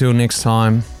 And until next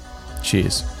time,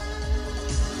 cheers.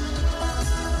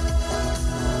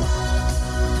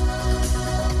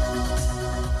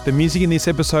 The music in this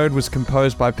episode was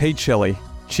composed by Pete Shelley.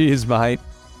 Cheers, mate.